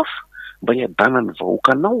firenen-kafa mba hiadana ny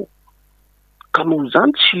vahoaka anao ka noho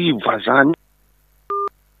zany tsy vazany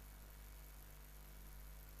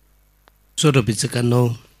sodra betsaka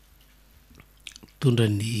anao tondra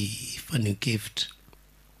ny faneho-kevitra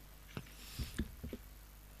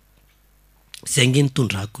zay nge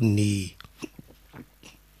nitondrako ny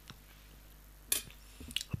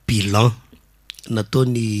bilan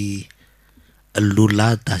nataony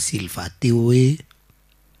Lula da Silva teo hoe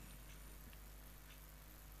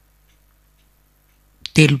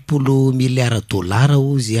 30 miliara dollara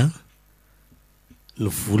ozy no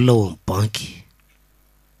vola ao amin'ny banky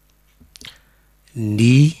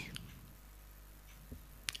ny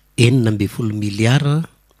 9 miliara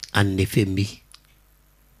an'ny FMI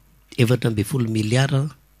 7 miliara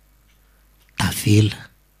tavela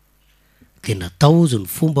de natao ozy ny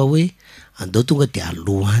fomba hoe andao tonga de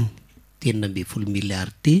alohany 9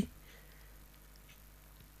 miliara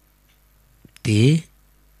de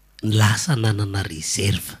lasa nanana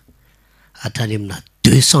reserve hatrany amina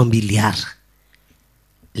 200 miliara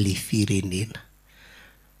le firenena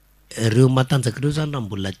ireo matanjakareo zany raha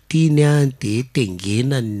mbola tiany de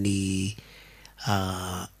tengena ny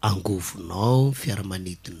angovinao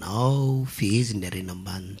fiaramanidinao vezy ny arena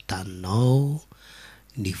manotaninao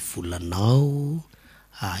ny volanao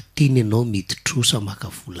tiany ianao miditrosa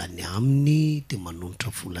maka volany aminy de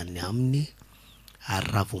manonotra volany aminy ary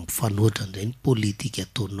raha vao mifanohitra n'izay ny politika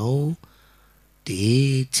ataonao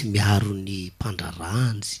de tsy miaro ny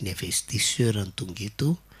mpandrarahany sy ny investisseur ny tonga eto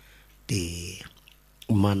de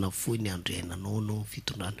manafoy ny andro iainanao anao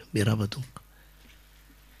fitondrana mirava tomboka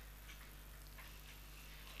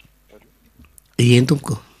ien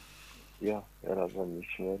tomboka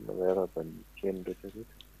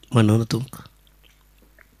manao tomboka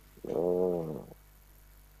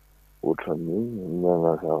ohatrany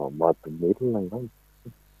miana zava-mahadomelona angamba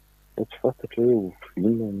tsy fantatra hoe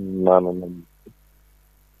ovina nanana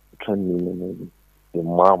ohatrany minana de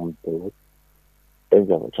mamy daholo ay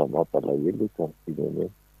zavatra mampalahelo eto amin'ny firenena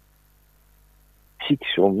tsika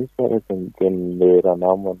zao mihitsy araka ny tenin'ilay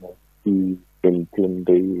ranamana sy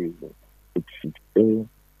teniten'ilay vitivity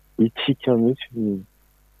itsika mihitsy ny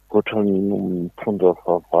ohatrany mitondra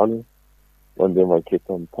fahavalo mandeha makety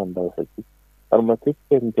amin'ny tandazaty ary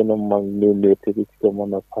matetika ny tena manemeteretika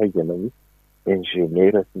manapaigana mihitsy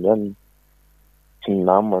ingénieur sy nyany tsy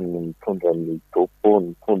namany mitondra ny topo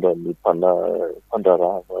mitondra ny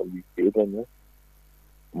mpandrarahana ivelany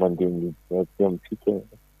mandeha midy amintsika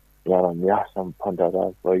miara-miasa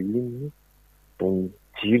mpandraraha vahiny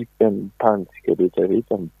mijirika ny tanysika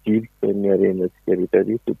rehetrarehetra mijirika ny arenasika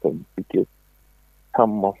rehetrarehetra eto amintsika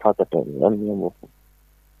samy mahafantatra izany moa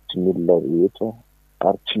tsy ny olona rehetra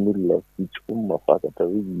ary tsy ny olona vitsy koa no mahafantatra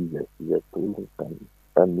hoe iza tolo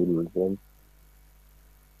zany olona zany.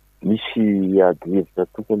 Misy ady hevitra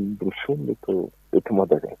tokony rosoana eto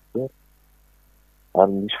Madagasikara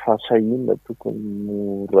ary misy fahasahiana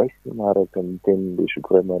tokony raisy maharaka ny tenin'le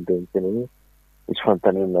zokiray mandray ny tena hoe misy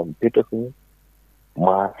fanontaniana mipetraka hoe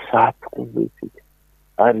mahasahy tokoa ve tsika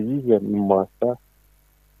ary izy ny mahasahy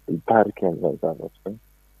hitarika an'izany zavatra zany.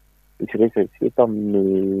 Misy resaky tamin'ny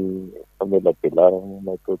famelabelarana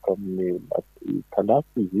natao tamin'ny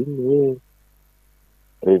talata izy iny hoe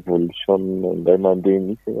révolution indray mandeha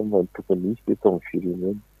misy mba tokony misy eto amin'ny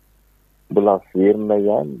firenena. Mbola verina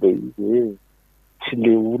ihany le izy hoe tsy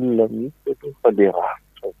le olona mihitsy fa le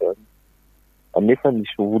rafitra zany. Anefa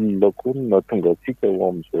nisy olona koa nahatonga antsika ho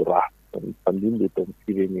amin'izao rafitra mifandimby eto amin'ny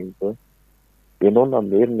firenena zao. Ianao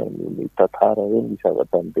namerina ny tantara hoe ny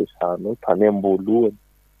zavatra ampiasanao tany am-boalohany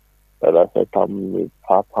lasa tamin'ny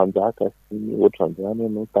fahampanjaka sy ny ohatran'izany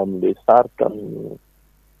ianao tamin'le sary tamin'ny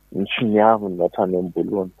soniavina hatrany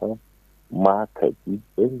am-boalohany tany mahatajidy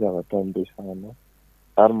zay ny zavatra ampiasanao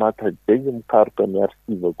ary mahatajidy zay mikaroka ny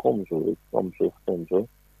Antsiva koa amin'izao fotoan'izao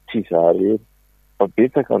tsy zarery fa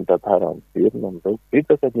betsaka ny tantara miverina amin'izao,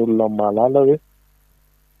 betsaka ny olona mahalala hoe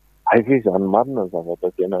ay ve zany marina ny zavatra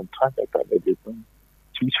tena nitranga tany tany.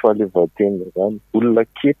 Tsy misy fahaleovan-tena zany. Olona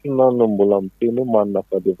ketrina no mbola miteny hoe manana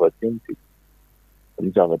fahaleovan-tena ny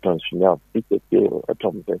zavatra ny soniavitsika teo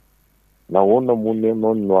hatramin'izay. Nahoana moa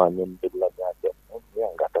ianao no any amin'ny olona miady aminao hoe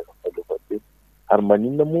angataka fahaleovan-tena ary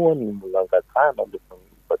maninona moa ny mbola angatahana le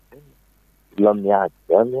fahaleovan-tena? Olona miady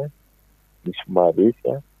zany misy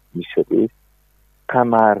maresy misy resy ka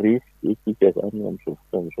naharesy etika zany amin'izao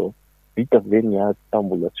fotoan'izao. Vita ve ny ady sa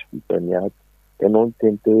mbola tsy vita ny ady? Ianao ny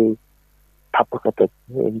teny hoe tapaka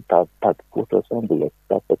tadipotra sa mbola tsy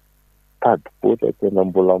tapaka? Tadipotra tena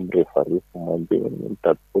mbola mirefarefa mandeha ny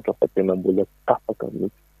tadipotra fa tena mbola tsy tapaka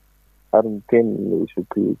mihitsy. Ary ny teny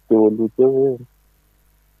zoky teo aloha teo hoe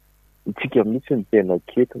itsika mihitsy ny tena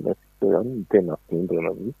ketrina tsika zany ny tena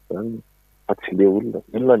vondrana mihitsy zany fa tsy le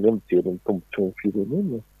olona ne mijery ny tombontsoa ny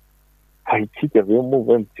firenena fa itsika ve moa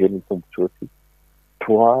va mijery ny tombontsoa tsika?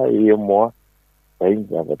 Toi et moi zay ny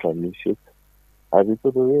zavatra misy eto ary ito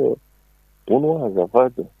hoe ono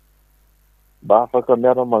azafady mba afaka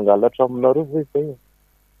miara mangalatra aminareo ve zay?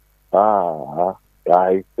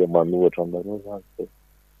 Ay de manohatra aminareo zany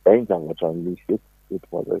zay ny zavatra misy eto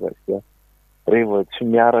Madagasikara. Rehefa tsy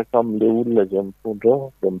miaraka amin'le olona zay mitondra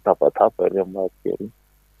ao de mitabataba ry amaty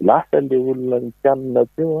lasa le olona nikianina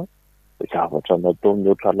teo zavatra natao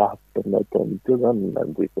mihoatra lavitra natao teo zany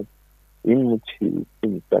nandreko. Iny mo tsy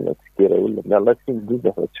mitsanatsikera olona miala tsy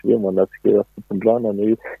indrindra fa tsy hoe manatsikera fitondrana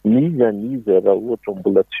hoe niza raha ohatra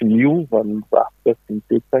mbola tsy miova ny rafitra sy ny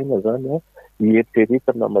toe-tsaina zany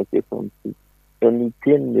ieritreretana maketo amin'ity. Fa ny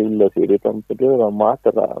teny ny olona zay rehetra mitondra raha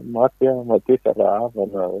maty matesa raha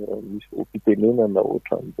havana misy fitenenana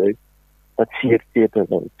ohatran'izay fa tsy eritreritra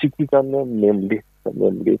zany. Tsy kitany miamilesika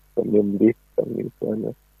mihitsy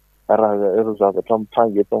raha ireo zavatra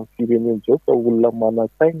mitranga eto amin'ny firenena zao fa olona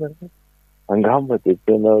mana-tsaina angamba de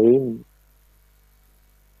tena hoe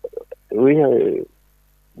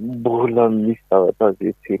mbola misy zavatra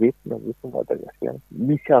vetsiretina eto Madagasikara.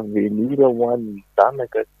 Misy avenira ho an'ny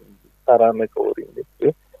zanaka sy ny taranaka oriny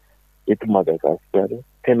eto Madagasikara.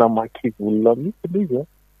 Tena makivy olona mihitsy izy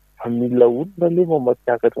fa mila olona nefa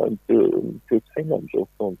matiakatra ny toe-tsaina amin'izao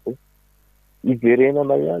fotoan'izao.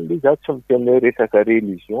 Iverenana ihany le za tsy miteny resaka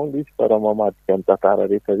religion le izy fa raha mamadika ny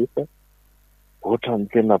tantara rehetrarehetra ohatran'ny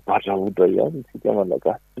tena badraodra ihany tsika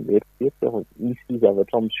malagasy tsy mieritreritra fa misy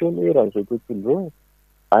zavatra miseho hoe raha n'izao tontolo izao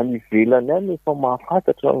any ivelany ihany efa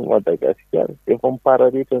mahafantatra ny Madagasikara efa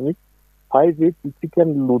mipararehetra mihitsy fa ay ve tsika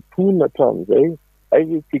ny lotoina hatramin'izay ay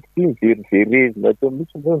ve tsika ty miveriverezina teo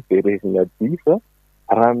mihitsy mba miverezina dia fa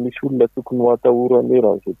raha misy olona tokony ho atahorana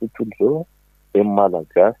raha n'izao tontolo izao de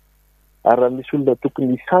malagasy ary raha misy olona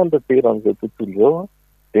tokony hisandra te raha n'izao tontolo izao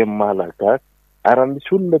de malagasy ary raha misy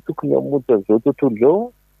olona tokony hamonjy an'izao tontolo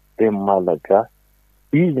izao de malagasy.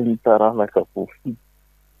 Izy ny taranaka voafidy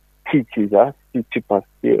tsy zasy tsy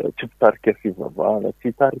pitarika fivavahana tsy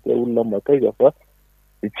hitarika olona mataiza fa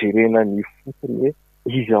hijerena ny fotony hoe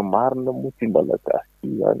iza marina moa ty malagasy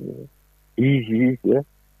zany izy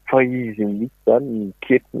fa izy mihitsy zany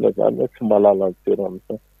miketrina zany tsy malala ny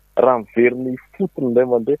toerana raha miveriny fotony indray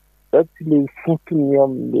mandeha za tsy le fotony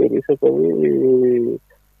amin'le resaka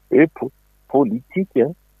hoe politika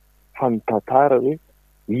fa ny tantara hoe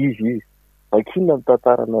izy vakina ny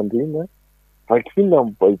tantara nandreny vakina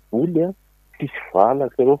ny baiboly tsisy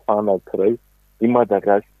valaka ireo fa anankiray i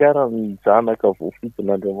Madagasikara ny zanaka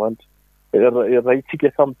voafidin'Andriamanitra raha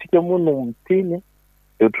itsika samitsika moa no miteny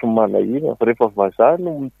ohatry manahira rehefa vazaha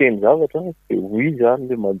no miteny zavatra de hoy zany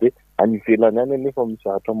le mandeha any ivelany any nefa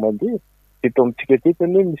mizahatra mandeha eto amitsika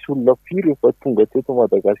tetany hoe misy olona firy efa tonga teto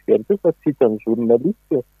Madagasikara teo fa tsy hitan'ny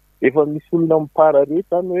journaliste efa misy olona mipararety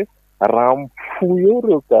zany hoe raha mifoy eo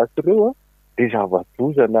reo gasy reo de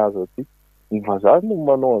zava-dozana azo aty ny vazaha no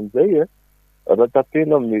manao an'izay raha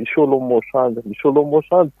tapena amin'ny Solomon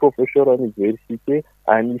Sandry professeur université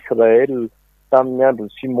any Israël tamin'ny andro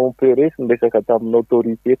Simon Peres niresaka tamin'ny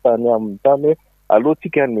autorité tany amin'ny tany hoe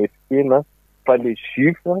alohantsika nefitena fa le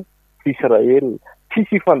juif Israël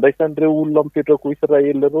tsisy ifandraisan'ireo olona mipetraka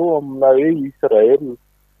Israël reo amina hoe Israël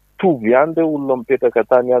tovy ihany ireo olona mipetraka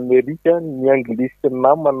tany Amerika ny anglisy ny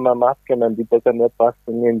namany nanafika nandipaka ny apasy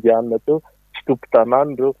ny indiana teo tsy tompo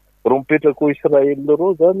tanàny reo mipetraka Israël reo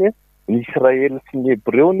zany ny Israël sy ny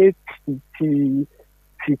Hébreu ny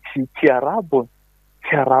tsy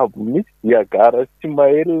arabo mihitsy diagara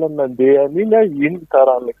Ismael nandeha an'iny iny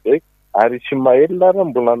taranak'izay ary Ismael ara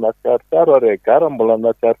mbola natsiarotsiaro ary agara mbola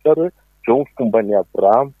natsiarotsiaro hoe zao ny fomban'ny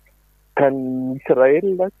Abraham ka ny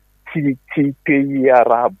Israël tsy pays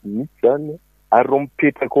arabo mihitsy zany ary ro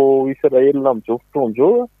mipetraka Israël amin'izao fotoana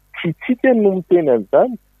zao tsy tsika no miteny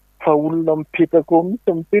an'izany fa olona mipetraka ao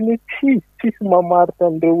mihitsy miteny hoe tsisy mamaritra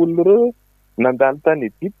an'ireo olona reo nandalo tany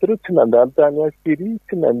Egypte reo tsy nandalo tany Syrie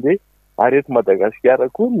tsy nandeha ary eto Madagasikara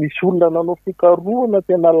koa misy olona nanao fikarohana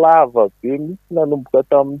tena lava be mihitsy nanomboka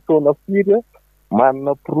tamin'ny taona firy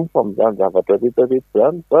manana proof amin'izany zavatra rehetrarehetra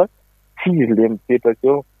zany fa tsy izy le mipetraka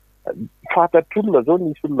eo fantatr'olona zao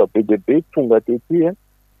nisy olona be dia be tonga tety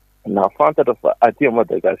na fantatra fa aty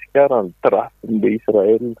Madagasikara ny trafin'le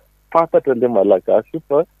Israël fantatra le malagasy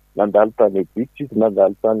fa nandalo tany Egypte izy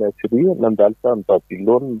nandalo tany Syrie nandalo tany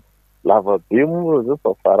Babylone lava be moa zao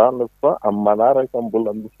fa farana fa amin'ny manaraka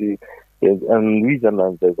mbola misy anohizana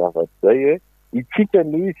an'izay zavatra zay itsika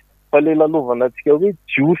no izy fa le lalovana antsika hoe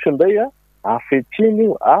jiosy indray afetseny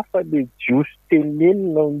io afa le jiosy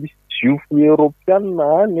tenenina misy jiofo Europiana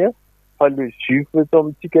any fa le jiofo eto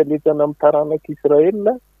amintsika letana amin'ny taranaka Israël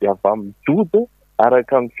de avy amin'ny jody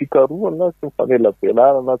araka ny fikarohana sy ny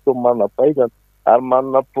famelabelana atao manampaizana ary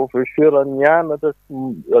manana professeur nianatra sy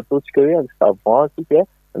ataontsika hoe any savant sika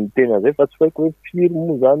ny tena zay fa tsy faiko hoe firy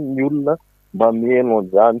moa zany ny olona mba mihaino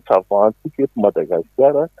an'izany savant tsika eto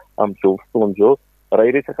Madagasikara amin'izao fotoana zao raha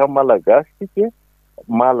iresaka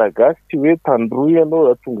malagasy tsy hoe tandroy ianao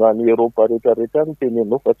raha tonga any Eropa rehetrarehetra ny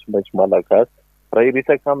tenenao fa tsy maintsy malagasy raha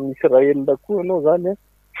iresaka amin'ny Israël koa ianao zany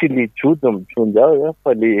tsy le jody mitondra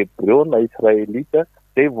fa le Hébreu na Israelita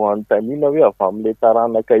zay vao anontaniana hoe avy amin'ilay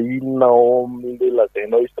taranaka inona ao amin'le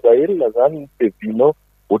lazainao Israël zany ny tevinao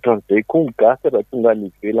ohatran'izay koa ny gasy raha tonga ny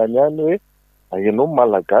ivelany any hoe ianao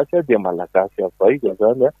malagasy dia malagasy avaiza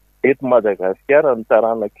zany eto Madagasikara ny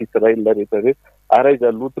taranaka Israël rehetrarehetra ary iza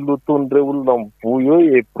lotoloton'ireo olona mivoy eo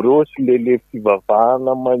Hébreu sy le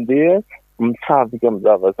fivavahana mandeha misavika amin'ny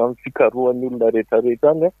zavatra ny fikarohan'ny olona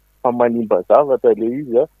rehetrarehetra any fa manimba zavatra le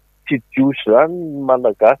izy tsy jiosy zany ny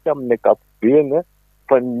malagasy amin'ny ankapobeny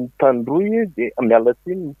fa ny tandroy dia miala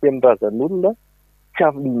tsiny ny teny razan'olona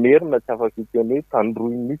tsy merina tsy afaka hiteny hoe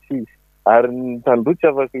tandroy mihitsy izy ary ny tandroy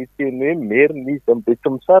tsy afaka hiteny hoe merina izy ambe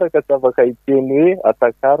tsy misaraka tsy afaka hiteny hoe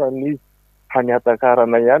atakarana izy fa ny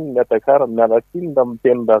atakarana ihany ny atakara mialakiny na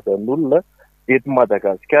miteny razan'olona eto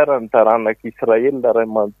Madagasikara ny taranaka Israël ray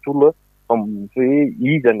manontolo hoe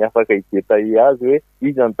iza ny afaka hidetai azy hoe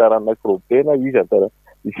iza ny taranaka robena iza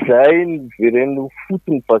izay ny vereno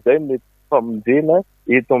fotony fa zay mety famonjena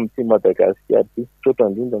eto amin'ity Madagasikara ty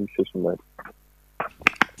tsotra indrindra amin'ny Ismael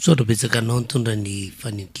sotra betsaka anao nitondra ny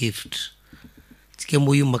fanin-kevitra tsika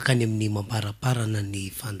moa io makany amin'ny mamparaparana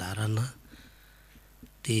ny fandarana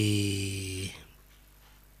de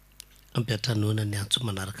ampiatranoana ny antso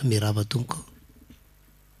manaraka mirava tomko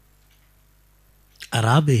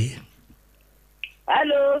arabe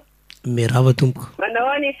allo mirava tomko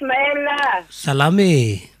manao ni Ismael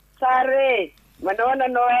salame sare manao na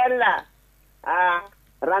Noel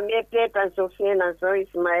raha mieteta ny Sofina zao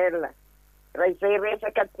Ismael raha izay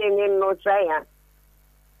resaka teneninao zay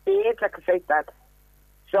etsaka zay tata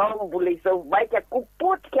zao mbola izao vaika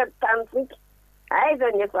kopotika tany tsika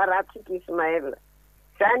aiza ny efa rahatsika Ismael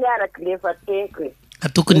zany araky le efa teko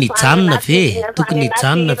tokony hijanona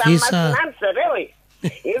ve sa zareo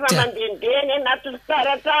efa mandendeny anaty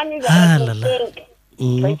taratany izy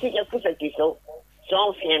fa isika kosa de zao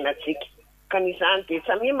ny fiainatsika ka nizany de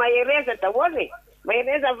samy mahereza daholo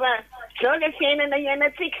mahereza fa zao le fiainana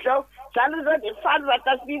iainatsika zao zany zao de faly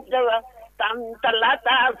vatafiditra tamin'ny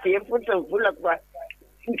talata be fotsiny vola koa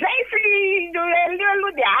zay sy Noel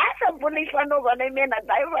aloha dia asa mbola ifanaovana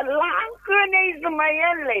mena-day fa laniko ny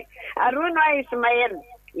Ismael aroa no Ismael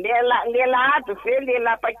lela ato ve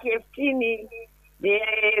lela pakefitiny de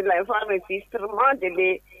la enregistrement de le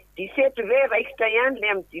 17 ve raikitra ihany le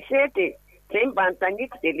amin'ny 17 zay mba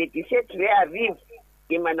antaniko de le 17 ve arivo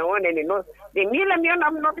de manahoana anao de mila miona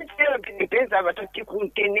aminao be zavatra tiako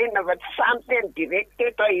mitenena fa tsy samy teny direct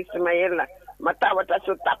eto Ismael matavatra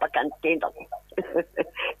so tapaka ny tendako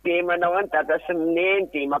de manahoana dada sy mineny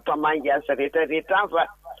de mampamangy azy rehetrarehetra fa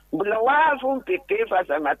mbola hoavo ny bebe fa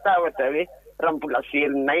aza matavatra hoe raha mbola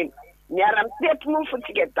velonay miara-mitety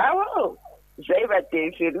mofotsika dao zay va de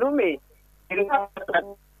velomy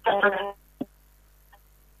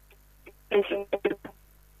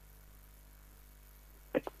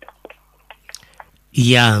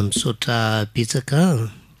ia misaotra betsaka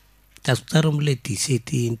tazo tsara am'ilay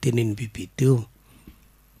 17 nytenen'ny bebe teo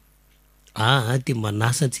de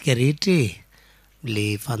manasa antsika rehetra le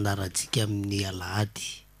fandarantsika amin'ny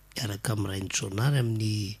alahady miaraka amin'ny rainy jonary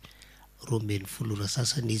amin'ny 12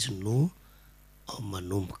 sasany izy no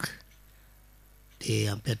manomboka de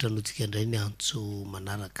ampiatranontsika indray ny antso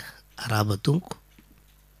manaraka araba tompoko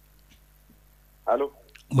allo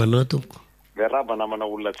manao tompoko miraba namana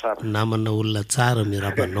olona tsara namana olona tsara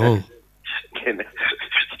mirabanao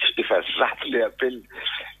efa zaty le appel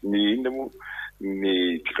ny inona mo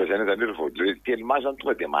ny tiako zany zany hoe vao tellement zany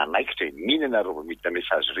tonga de manaikitra mihinana reo midina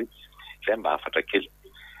messagerie zay mba afatra kely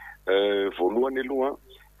voalohany aloha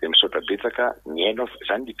de misaotra betsaka miaino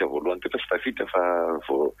zany dita voalohany teo fa tsy tafita fa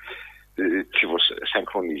tsy vo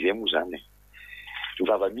synchroniser moa zany ny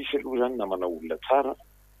zava-misy aloha zany namana olona tsara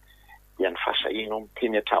dia ny fahasahiana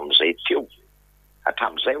miteny hatramin'izay teo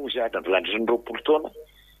hatramin'izay ozy landriny 20 taona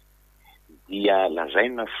dia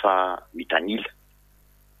lazaina fa mitanila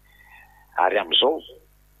ary am'izao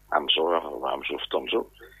fotoana am'izao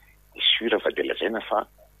isura fa de lazaina fa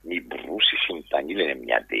miborosy sy mitanila ny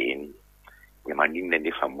amin'ny ADN ny maninona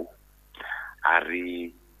nefa mo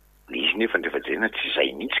ary izy nefa ndrefa tsy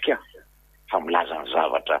izay mihitsy ka fa milaza ny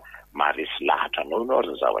zavatra maharesy lahatra anao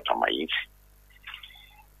ary ny zavatra mahitsy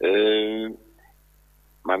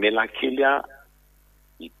mamela kely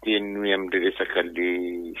iteny amin'ny resaka le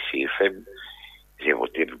CFM zay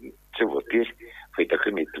voatery fa hitako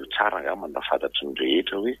hoe mety ho tsara nga mandafantatry ny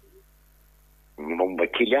rehetra hoe momba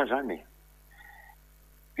kely zany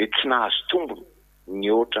hoe tsy nahazo tombony ny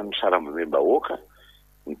ohatra ny sarambamembahoaka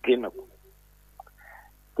ny tenako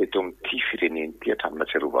teto amin'ity firenen'ity hatramina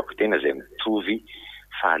tserovako tena zay mitovy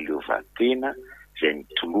fahaleovantena zay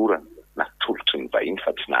mitolorana na tolotry ny vahiny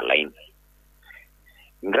fa tsy nalaina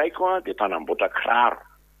ny raiko de mpanamboatra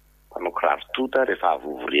panao kiraro tota rehefa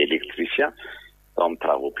avovory électricien tao amin'ny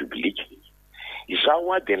travaux publics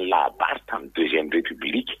izao de ny lahabary tamin'ny deuxième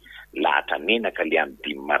république lahatra menaka le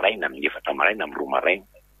amin'ny 5 maraina amin'ny 4 maraina amin'ny 2 maraina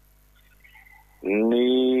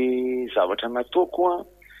ny zavatra nataoko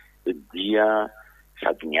dia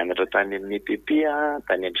sady nianatra tany amin'ny EPP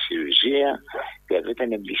tany amin'ny CEG de avy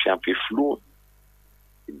tany amin'ny lycée Ampeflo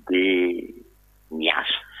de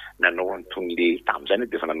niasa nanao antony le tamin'izany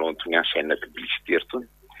de efa nanao antony enseigne publicitaire tony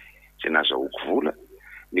zay nazahoako vola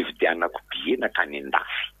nividianako billet nakany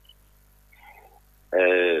andafy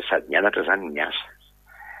sady nianatra zany niasa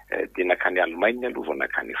de nakany Allemagne aloha vao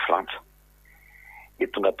nakany Frantsa de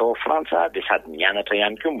tonga tao Frantsa de sady nianatra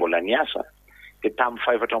ihany koa mbola niasa de tamin'ny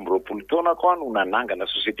 420 taona ko no nanangana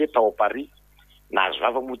société tao Paris nahazo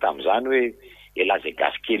vava moa tamin'izany hoe elaza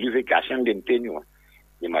gasy kely io ve gasy any le miteny io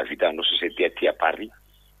de mahavita anao société aty à Paris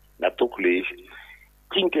nataoko le izy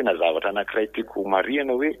tiany tena zavatra anankiray tiako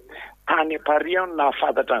marihana hoe tany à Paris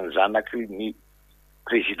nahafantatra ny zanaky ny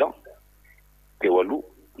président teo aloha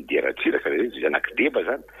ideratsiraka zanakideba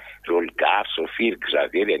zany Rolgar Sofir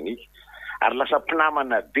Xavier Yannick ary lasa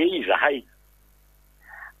mpinamana be izahay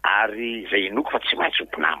ary zay inoko fa tsy maintsy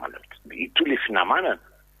mpinamana ito le finamanana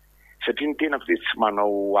satria ny tenako de tsy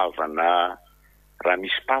manao havana raha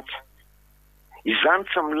misy patsa izany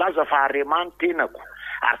tsy milaza fa arema ny tenako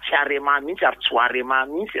ary tsy arema mihitsy ary tsy ho arema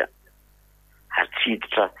mihitsy ary tsy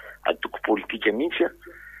hiditra atoko politika mihitsy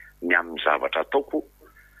ny amin'ny zavatra ataoko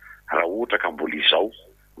raha ohatra ka mbola izao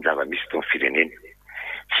ny zava-misy teo amin'ny firenena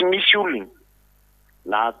tsy misy olona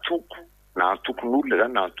na antokon'olona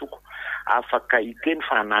zany na antoko afaka hiteny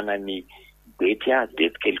fa hananany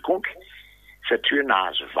dety quelconque satria hoe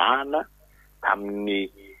nahazo vahana amin'ny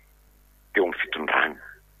teo amin'ny fitondrana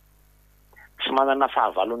tsy manana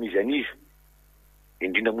fahavalony izy an'izy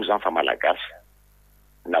indrindra moa zany fa malagasy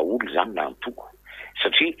na olo zany na antoko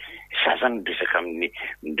satria sa zany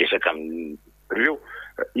miresaka amin'ireo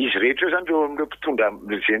izy rehetra eo zany reo mpitondra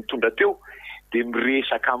zay nitondra teo de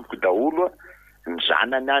miresaka amiko daholo ny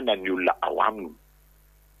zanana na ny olona ao aminy.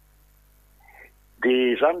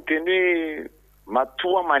 Dia zany teny hoe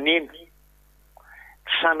matoa manena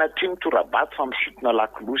tsy sanatria mitorabato fa misitona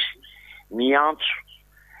lakilosy,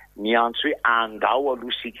 miantso hoe andao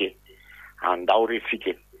aloha sika, andao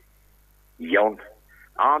resika iaona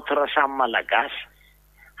entre samy malagasy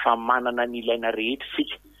fa manana ny ilaina rehetra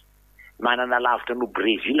sika, manana lavitra no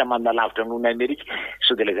Brezila, manana lavitra no Amerika,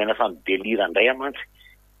 so dia lazaina fa midelira indray amantsy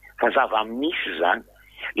fa zava-misy zany.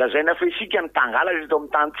 Lazaina fa isika ny tangala eto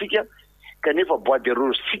amin'ny tantsika, kanefa bois de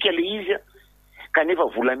rose tsika le izy, kanefa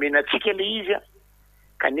volamena tsika le izy,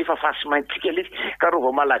 kanefa fasimaintsika le izy. Ka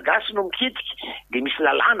rova malagasy no miketika dia misy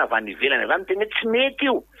lalàna avy any ivelany avy any tena tsy mety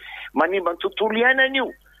io, manimba ny tontolo iainana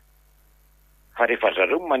io. Fa rehefa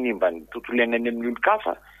zareo manimba ny tontolo iainany amin'ny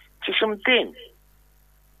olo-kafa tsisy miteny.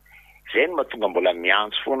 Zay no mahatonga mbola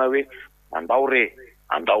miantso foana hoe andao re,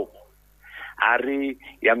 andao. Ary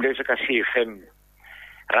amin'ilay resaka CFM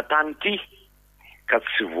rahatany ity ka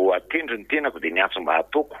tsy voatendry ny tenako dia niantso mba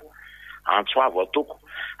ataoko, Antsiva ataoko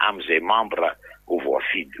amin'izay membre ho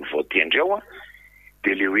voatendry ao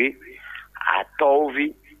dia le hoe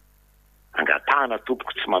ataovy angatahana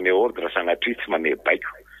tompoko tsy mame ordre sanatria tsy mame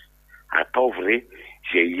baiko. Ataovy re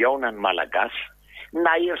zay iaona ny malagasy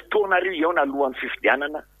na heritaona rio iaona alohan'ny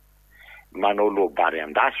fifidianana manao lobary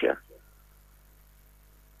andasy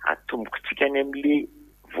atombokotsika any amin'le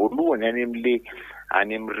voalohany any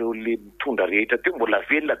amin'ireo le mitondra rehetra teo mbola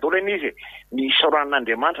velona daholo any izy,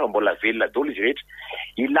 misoran'Andriamanitra mbola velona daholo izy rehetra,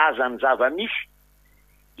 ilaza ny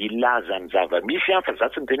zava-misy fa za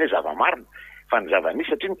tsy miteny hoe zava-marina fa ny zava-misy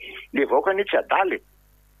satria le vahoaka ny tsy adaly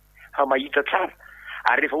fa mahita tsara.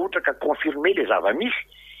 Ary rehefa ohatra ka confirmer le zava-misy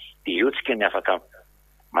dia eo tsika ny afaka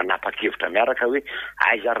manapa-kevitra miaraka hoe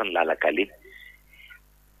aizary ny lalakale.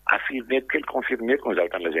 Affirmeko kely confirmeko ny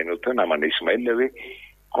zavatra nolazainao teo namana Ismael hoe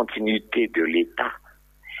continuité de l'État.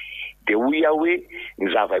 Dia hoy aho hoe ny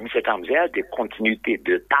zava-misy hatramin'izay dia continuité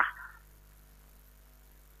de ta.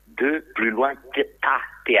 De plus loin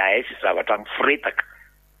TAS zavatra mifiretaka.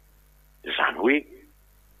 Zany hoe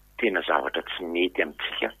tena zavatra tsy mety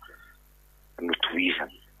amintsika no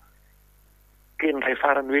tohizana. Teny ray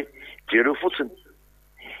farany hoe jereo fotsiny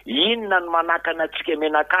inona no manakana antsika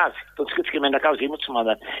menakavy, ataontsika tsika menakavy zay moa tsy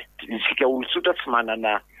manana, tsika olon-tsotra tsy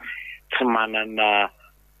manana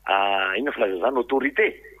inona filaza zany autorité,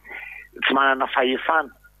 tsy manana fahefana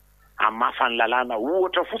amafany lalàna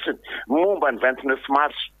ohatra fotsiny momba ny 29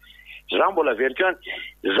 mars. Za mbola veriko any,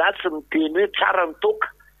 za tsy miteny hoe tsara mitoka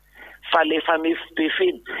fa le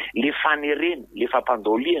famefipefena, le fanerena, le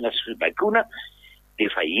fampandoliana sy fibaikona dia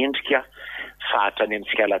efa endrika fahatra any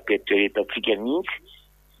amintsika lapetretatsika mihitsy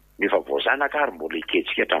nefa voazanaka ary mbola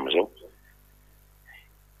iketsika hatramin'izao.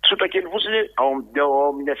 Tsotra kely fotsiny ao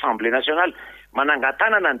amin'ny Assemblée nationale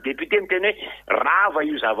manangatanana ny député miteny hoe rava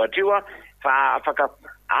io zavatra io fa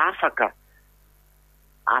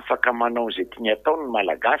afaka manao izay tiany ataony ny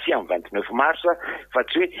malagasy amin'ny 29 mars fa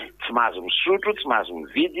tsy hoe tsy mahazo misotro, tsy mahazo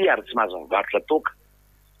mividy ary tsy mahazo mivarotra toka.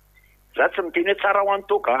 Za tsy miteny hoe tsara ho an'ny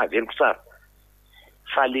toka, aveloko tsara.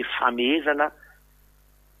 Fa le famehezana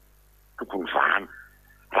tokony vahana.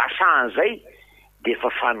 Raha sahan'izay dia efa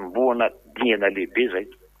fanombohana dingana lehibe zay.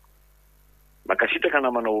 Makasitraka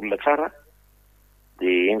na manao olona tsara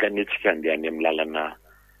dia engany antsika andeha any amin'ny lalana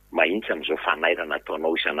mahitsy amin'izao fanairana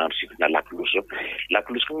ataonao isan'andro sikina lakilosy zao.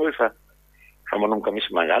 Lakilosy koa hoe fa manomboka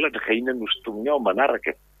misy mangalatra ka inona no sotominy ao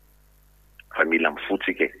manaraka fa mila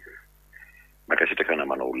mifotsika. Makasitraka na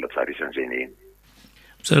manao olona tsara isan'izay ne eny.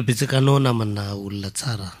 Misarabetsaka anao namana olona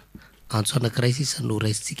tsara. Antso anankiray sisa no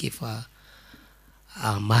raisitsika efa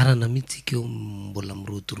marana mihitsika eo mbola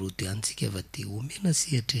mirodorody antsika efa dia omena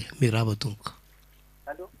sehatra miraba tompoko.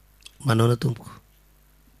 Manaona tompoko?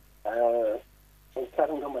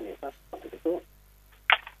 Tsara ngambana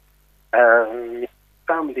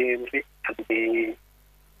tamile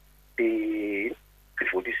de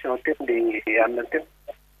révolution teo le amina teo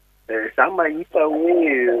za mahita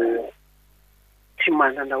hoe tsy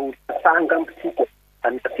manana olona sanga amitsika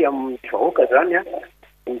anaty amin'ny vahoaka zany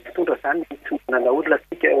mitondra zany tsy manana olona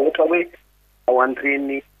sika ohatra hoe ao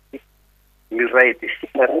an'ireny miray de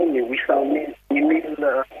sika reny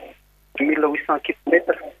 1800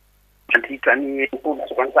 kilomètre mandritra ny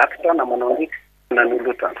 160 na manao ndraiky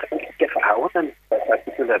nan'olo ohatran'izay fa ahoana ny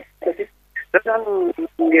satria zany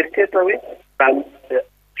mieritretra hoe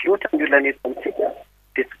ohatra ny olona neto amitsika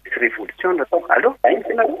dia tsy révolution natao. Allo maino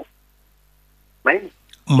tena maino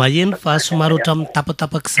maheno fa somary oatra amin'ny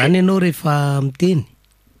tapatapaka izany ianao rehefa miteny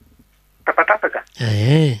tapatapaka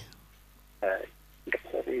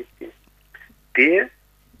dia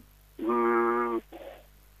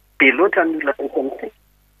be loatra ny olona neto amitsika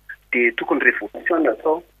dia tokony révolution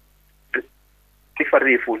atao rehefa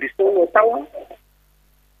révolution atao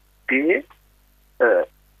dia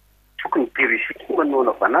tokony dirigiste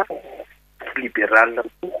manao vanara libéral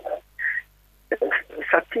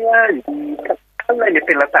satria ny kapitalina ny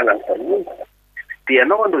ampelantanany zany dia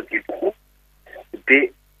anao anao dirigiste dia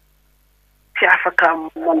tsy afaka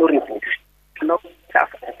manao révolution anao tsy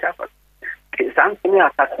afaka dia zany zany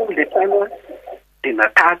atakoa le tana dia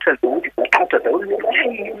natahatra le ody natahatra daholo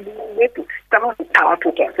mety tanao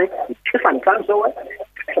natahatra ohatran'izay efa nyzany zao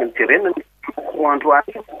fa nijerena ny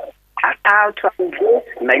androany atahatra le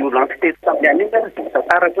na io l'entité samy any iny zany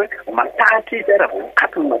tantaratra hoe matahatra izy raha vao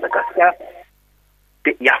mikatony Madagasikara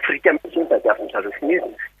dia i Afrika mihitsy ny tadiavin'ny zareo finezy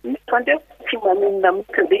misy andeha tsy maninona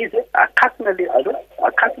mihitsy le izy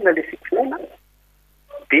akatona le fitonena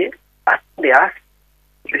dia atao le asa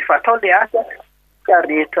rehefa atao le asa ka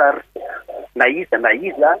rehetra na iza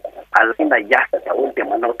alaina hiasa daholo dia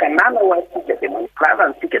manao tanàna ho antsika dia manao lalana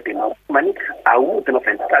antsika dia mani ahodina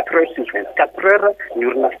 24 heures sur 24 heures ny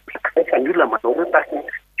olona fa ny olona manao reo tasy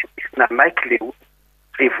na maiky le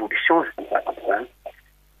révolution zany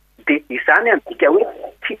dia izany antsika hoe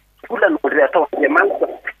tsy olana re atao Andriamanitra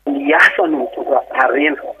ny asa no mitondra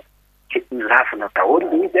arena milavina daholo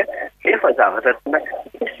le izy efa zavatra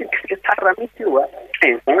misy tsara mihitsy io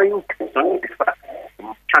 15 ans io 15 ans fa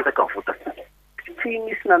tanjaka votasika tsy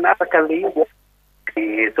misy nanapaka le izy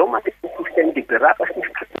dia zao matetika système libéral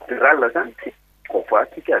système libéral zany tsy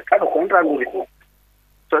voatsika karaha zany raha noresina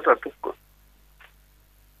soatra toko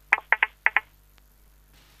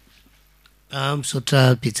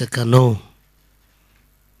misaotra petsakanao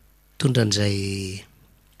tondra an'izay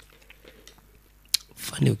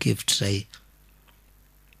faneho-kevitra zay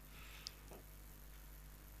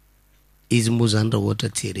izy moa zany raha ohatra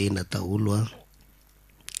jerena daholo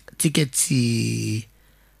tsika tsy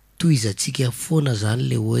toizatsika foana zany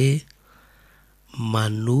le hoe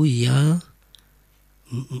manohy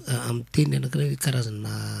amin'ny teny anankiray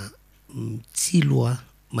karazana mitsilo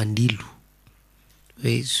manilo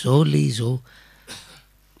hoe zao le izao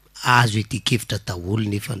azo etikevitra daholo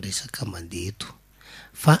nefa ndraisaka mandeha eto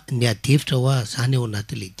fa ny adevitra hoa zany ao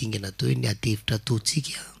anatin'le dingana atao hoe ny adevitra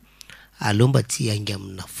ataotsika aleo mba tsy hainga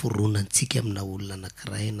amina foronantsika amina olona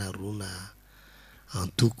anankiray na roa na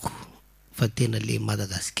antoko fa tena le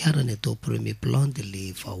Madagasikara ny atao premier plan de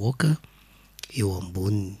le vahoaka eo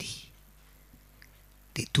amboniny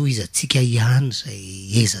de toizatsika ihany zay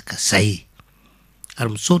ezaka zay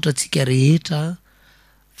ary misaotra tsika rehetra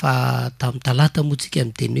fa tamin'ny talata moa tsika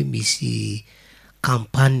miteny hoe misy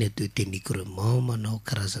campagne de dénigrement manao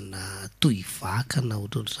karazana toy vakana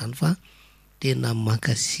ohatr'zany fa tena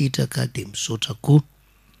mankasitraka de misaotra koa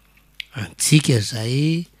antsika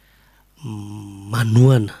zay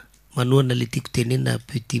manoana le tiako tenena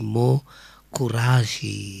petit mot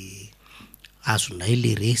courage azonay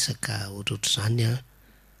le resaka ohatr'zany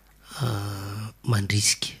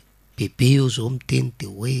mandrisika bebe eo zao miteny de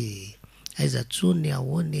hoe aiza tsony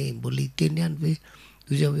ahoany mbola hiteny ihany ve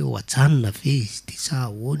izy hoe hoajanona ve izy de sa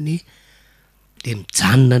ahoany de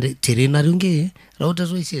mijanona jerenareo nge raha ohatra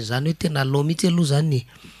zao isy zany hoe tena aloha mihitsy aloha zany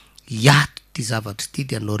hiato ty zavatra ty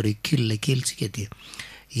de anao recul kely tsika de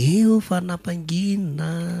eo fa nampanginina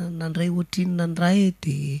nandray ohatrinona ndray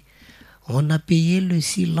de on a payé le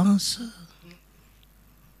silence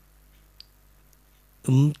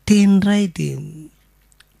miteny ray de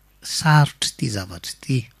sarotry ty zavatra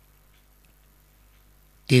ty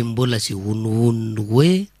de mbola zay onoonony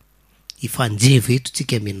hoe ifanjeva eto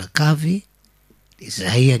tsika menakavy de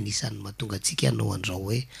zay anisan'ny mahatonga atsika anao andrao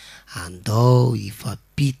hoe andao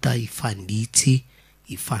ifampita ifanitsy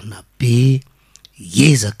ifanabe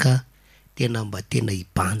ezaka tena mba tena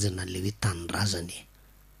hibanjana le hoe tanindrazany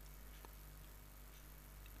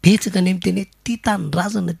petsaka ny amiteny ty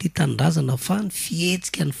tanindrazana fa ny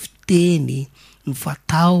fihetsika ny fiteny ny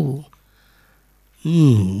fatao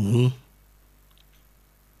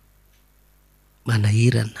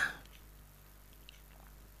manahirana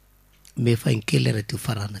mefainkely raha teo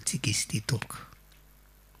faranatsika izy ty tomboka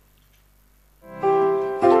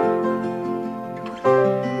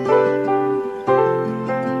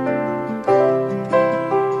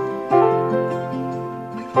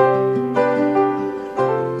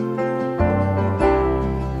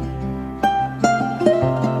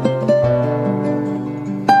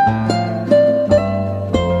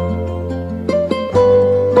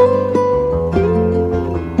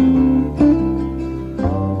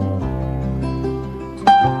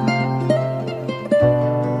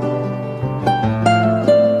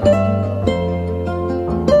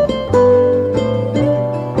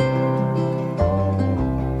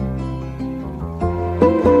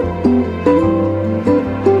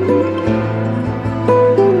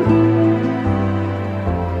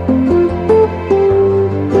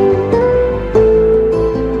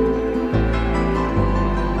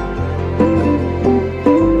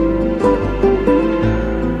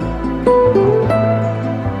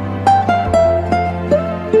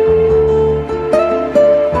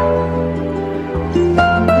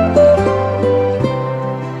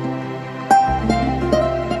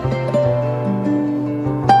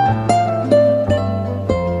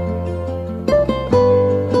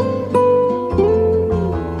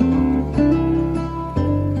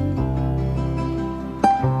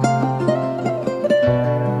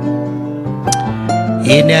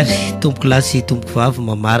eny ary tompoko lasy tompoko vavy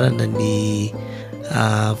mamarana ny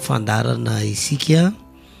fandarana isika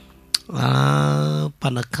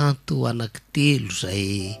mpanakanto anankitelo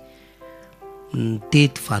zay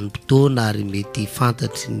nitety vanim-potoana ary mety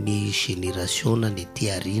fantatry ny génération ny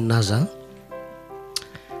tiarina aza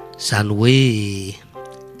zany hoe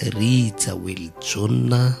Rija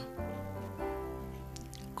Weljaona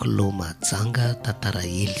Kolomajanga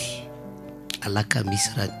Tataraely alaka misy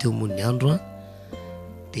raha teo moa ny andro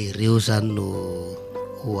de reo zany no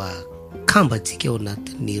ho akambatsika ao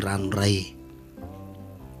anatin'ny ranoray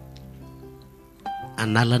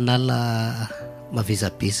analanala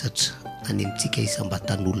mavezabesatra any amintsika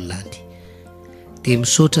isam-batan'olona any de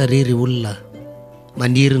misaotra rery olona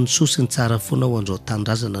maniry ny sosiny tsara foana ho andrao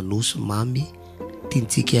tandrazana nosy mamy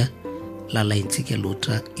tiantsika lalaintsika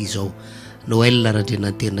loatra izao Noël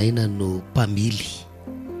Randrenantenaina no mpamily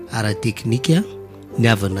ara-teknika ny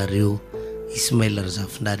avanareo Ismael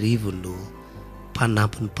Razafinarivo no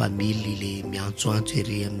mpanampy ny mpamily le miantsoantso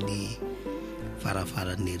ery amin'ny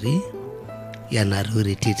varavarany ery ianareo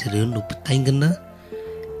rehetrrehetrareo no mpitaingina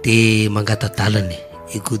de mangatadalany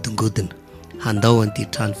egodingodina handao anty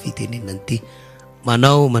trano fitenenany ty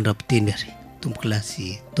manao mandrapiteny ary tompoko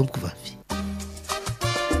lasy tompoko vavy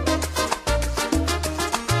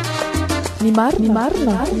ny marina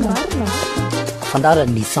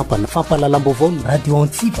fandarany sampana fampalalam-baovao ny radio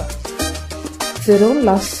Antsiva zereo ny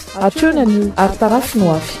lasa atrona ny aritarafy no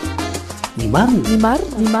avy ny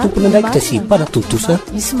marina tompony andraikitra sy mpanatotosa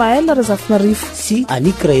Ismael Razafinarivo sy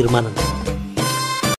anikira hermanana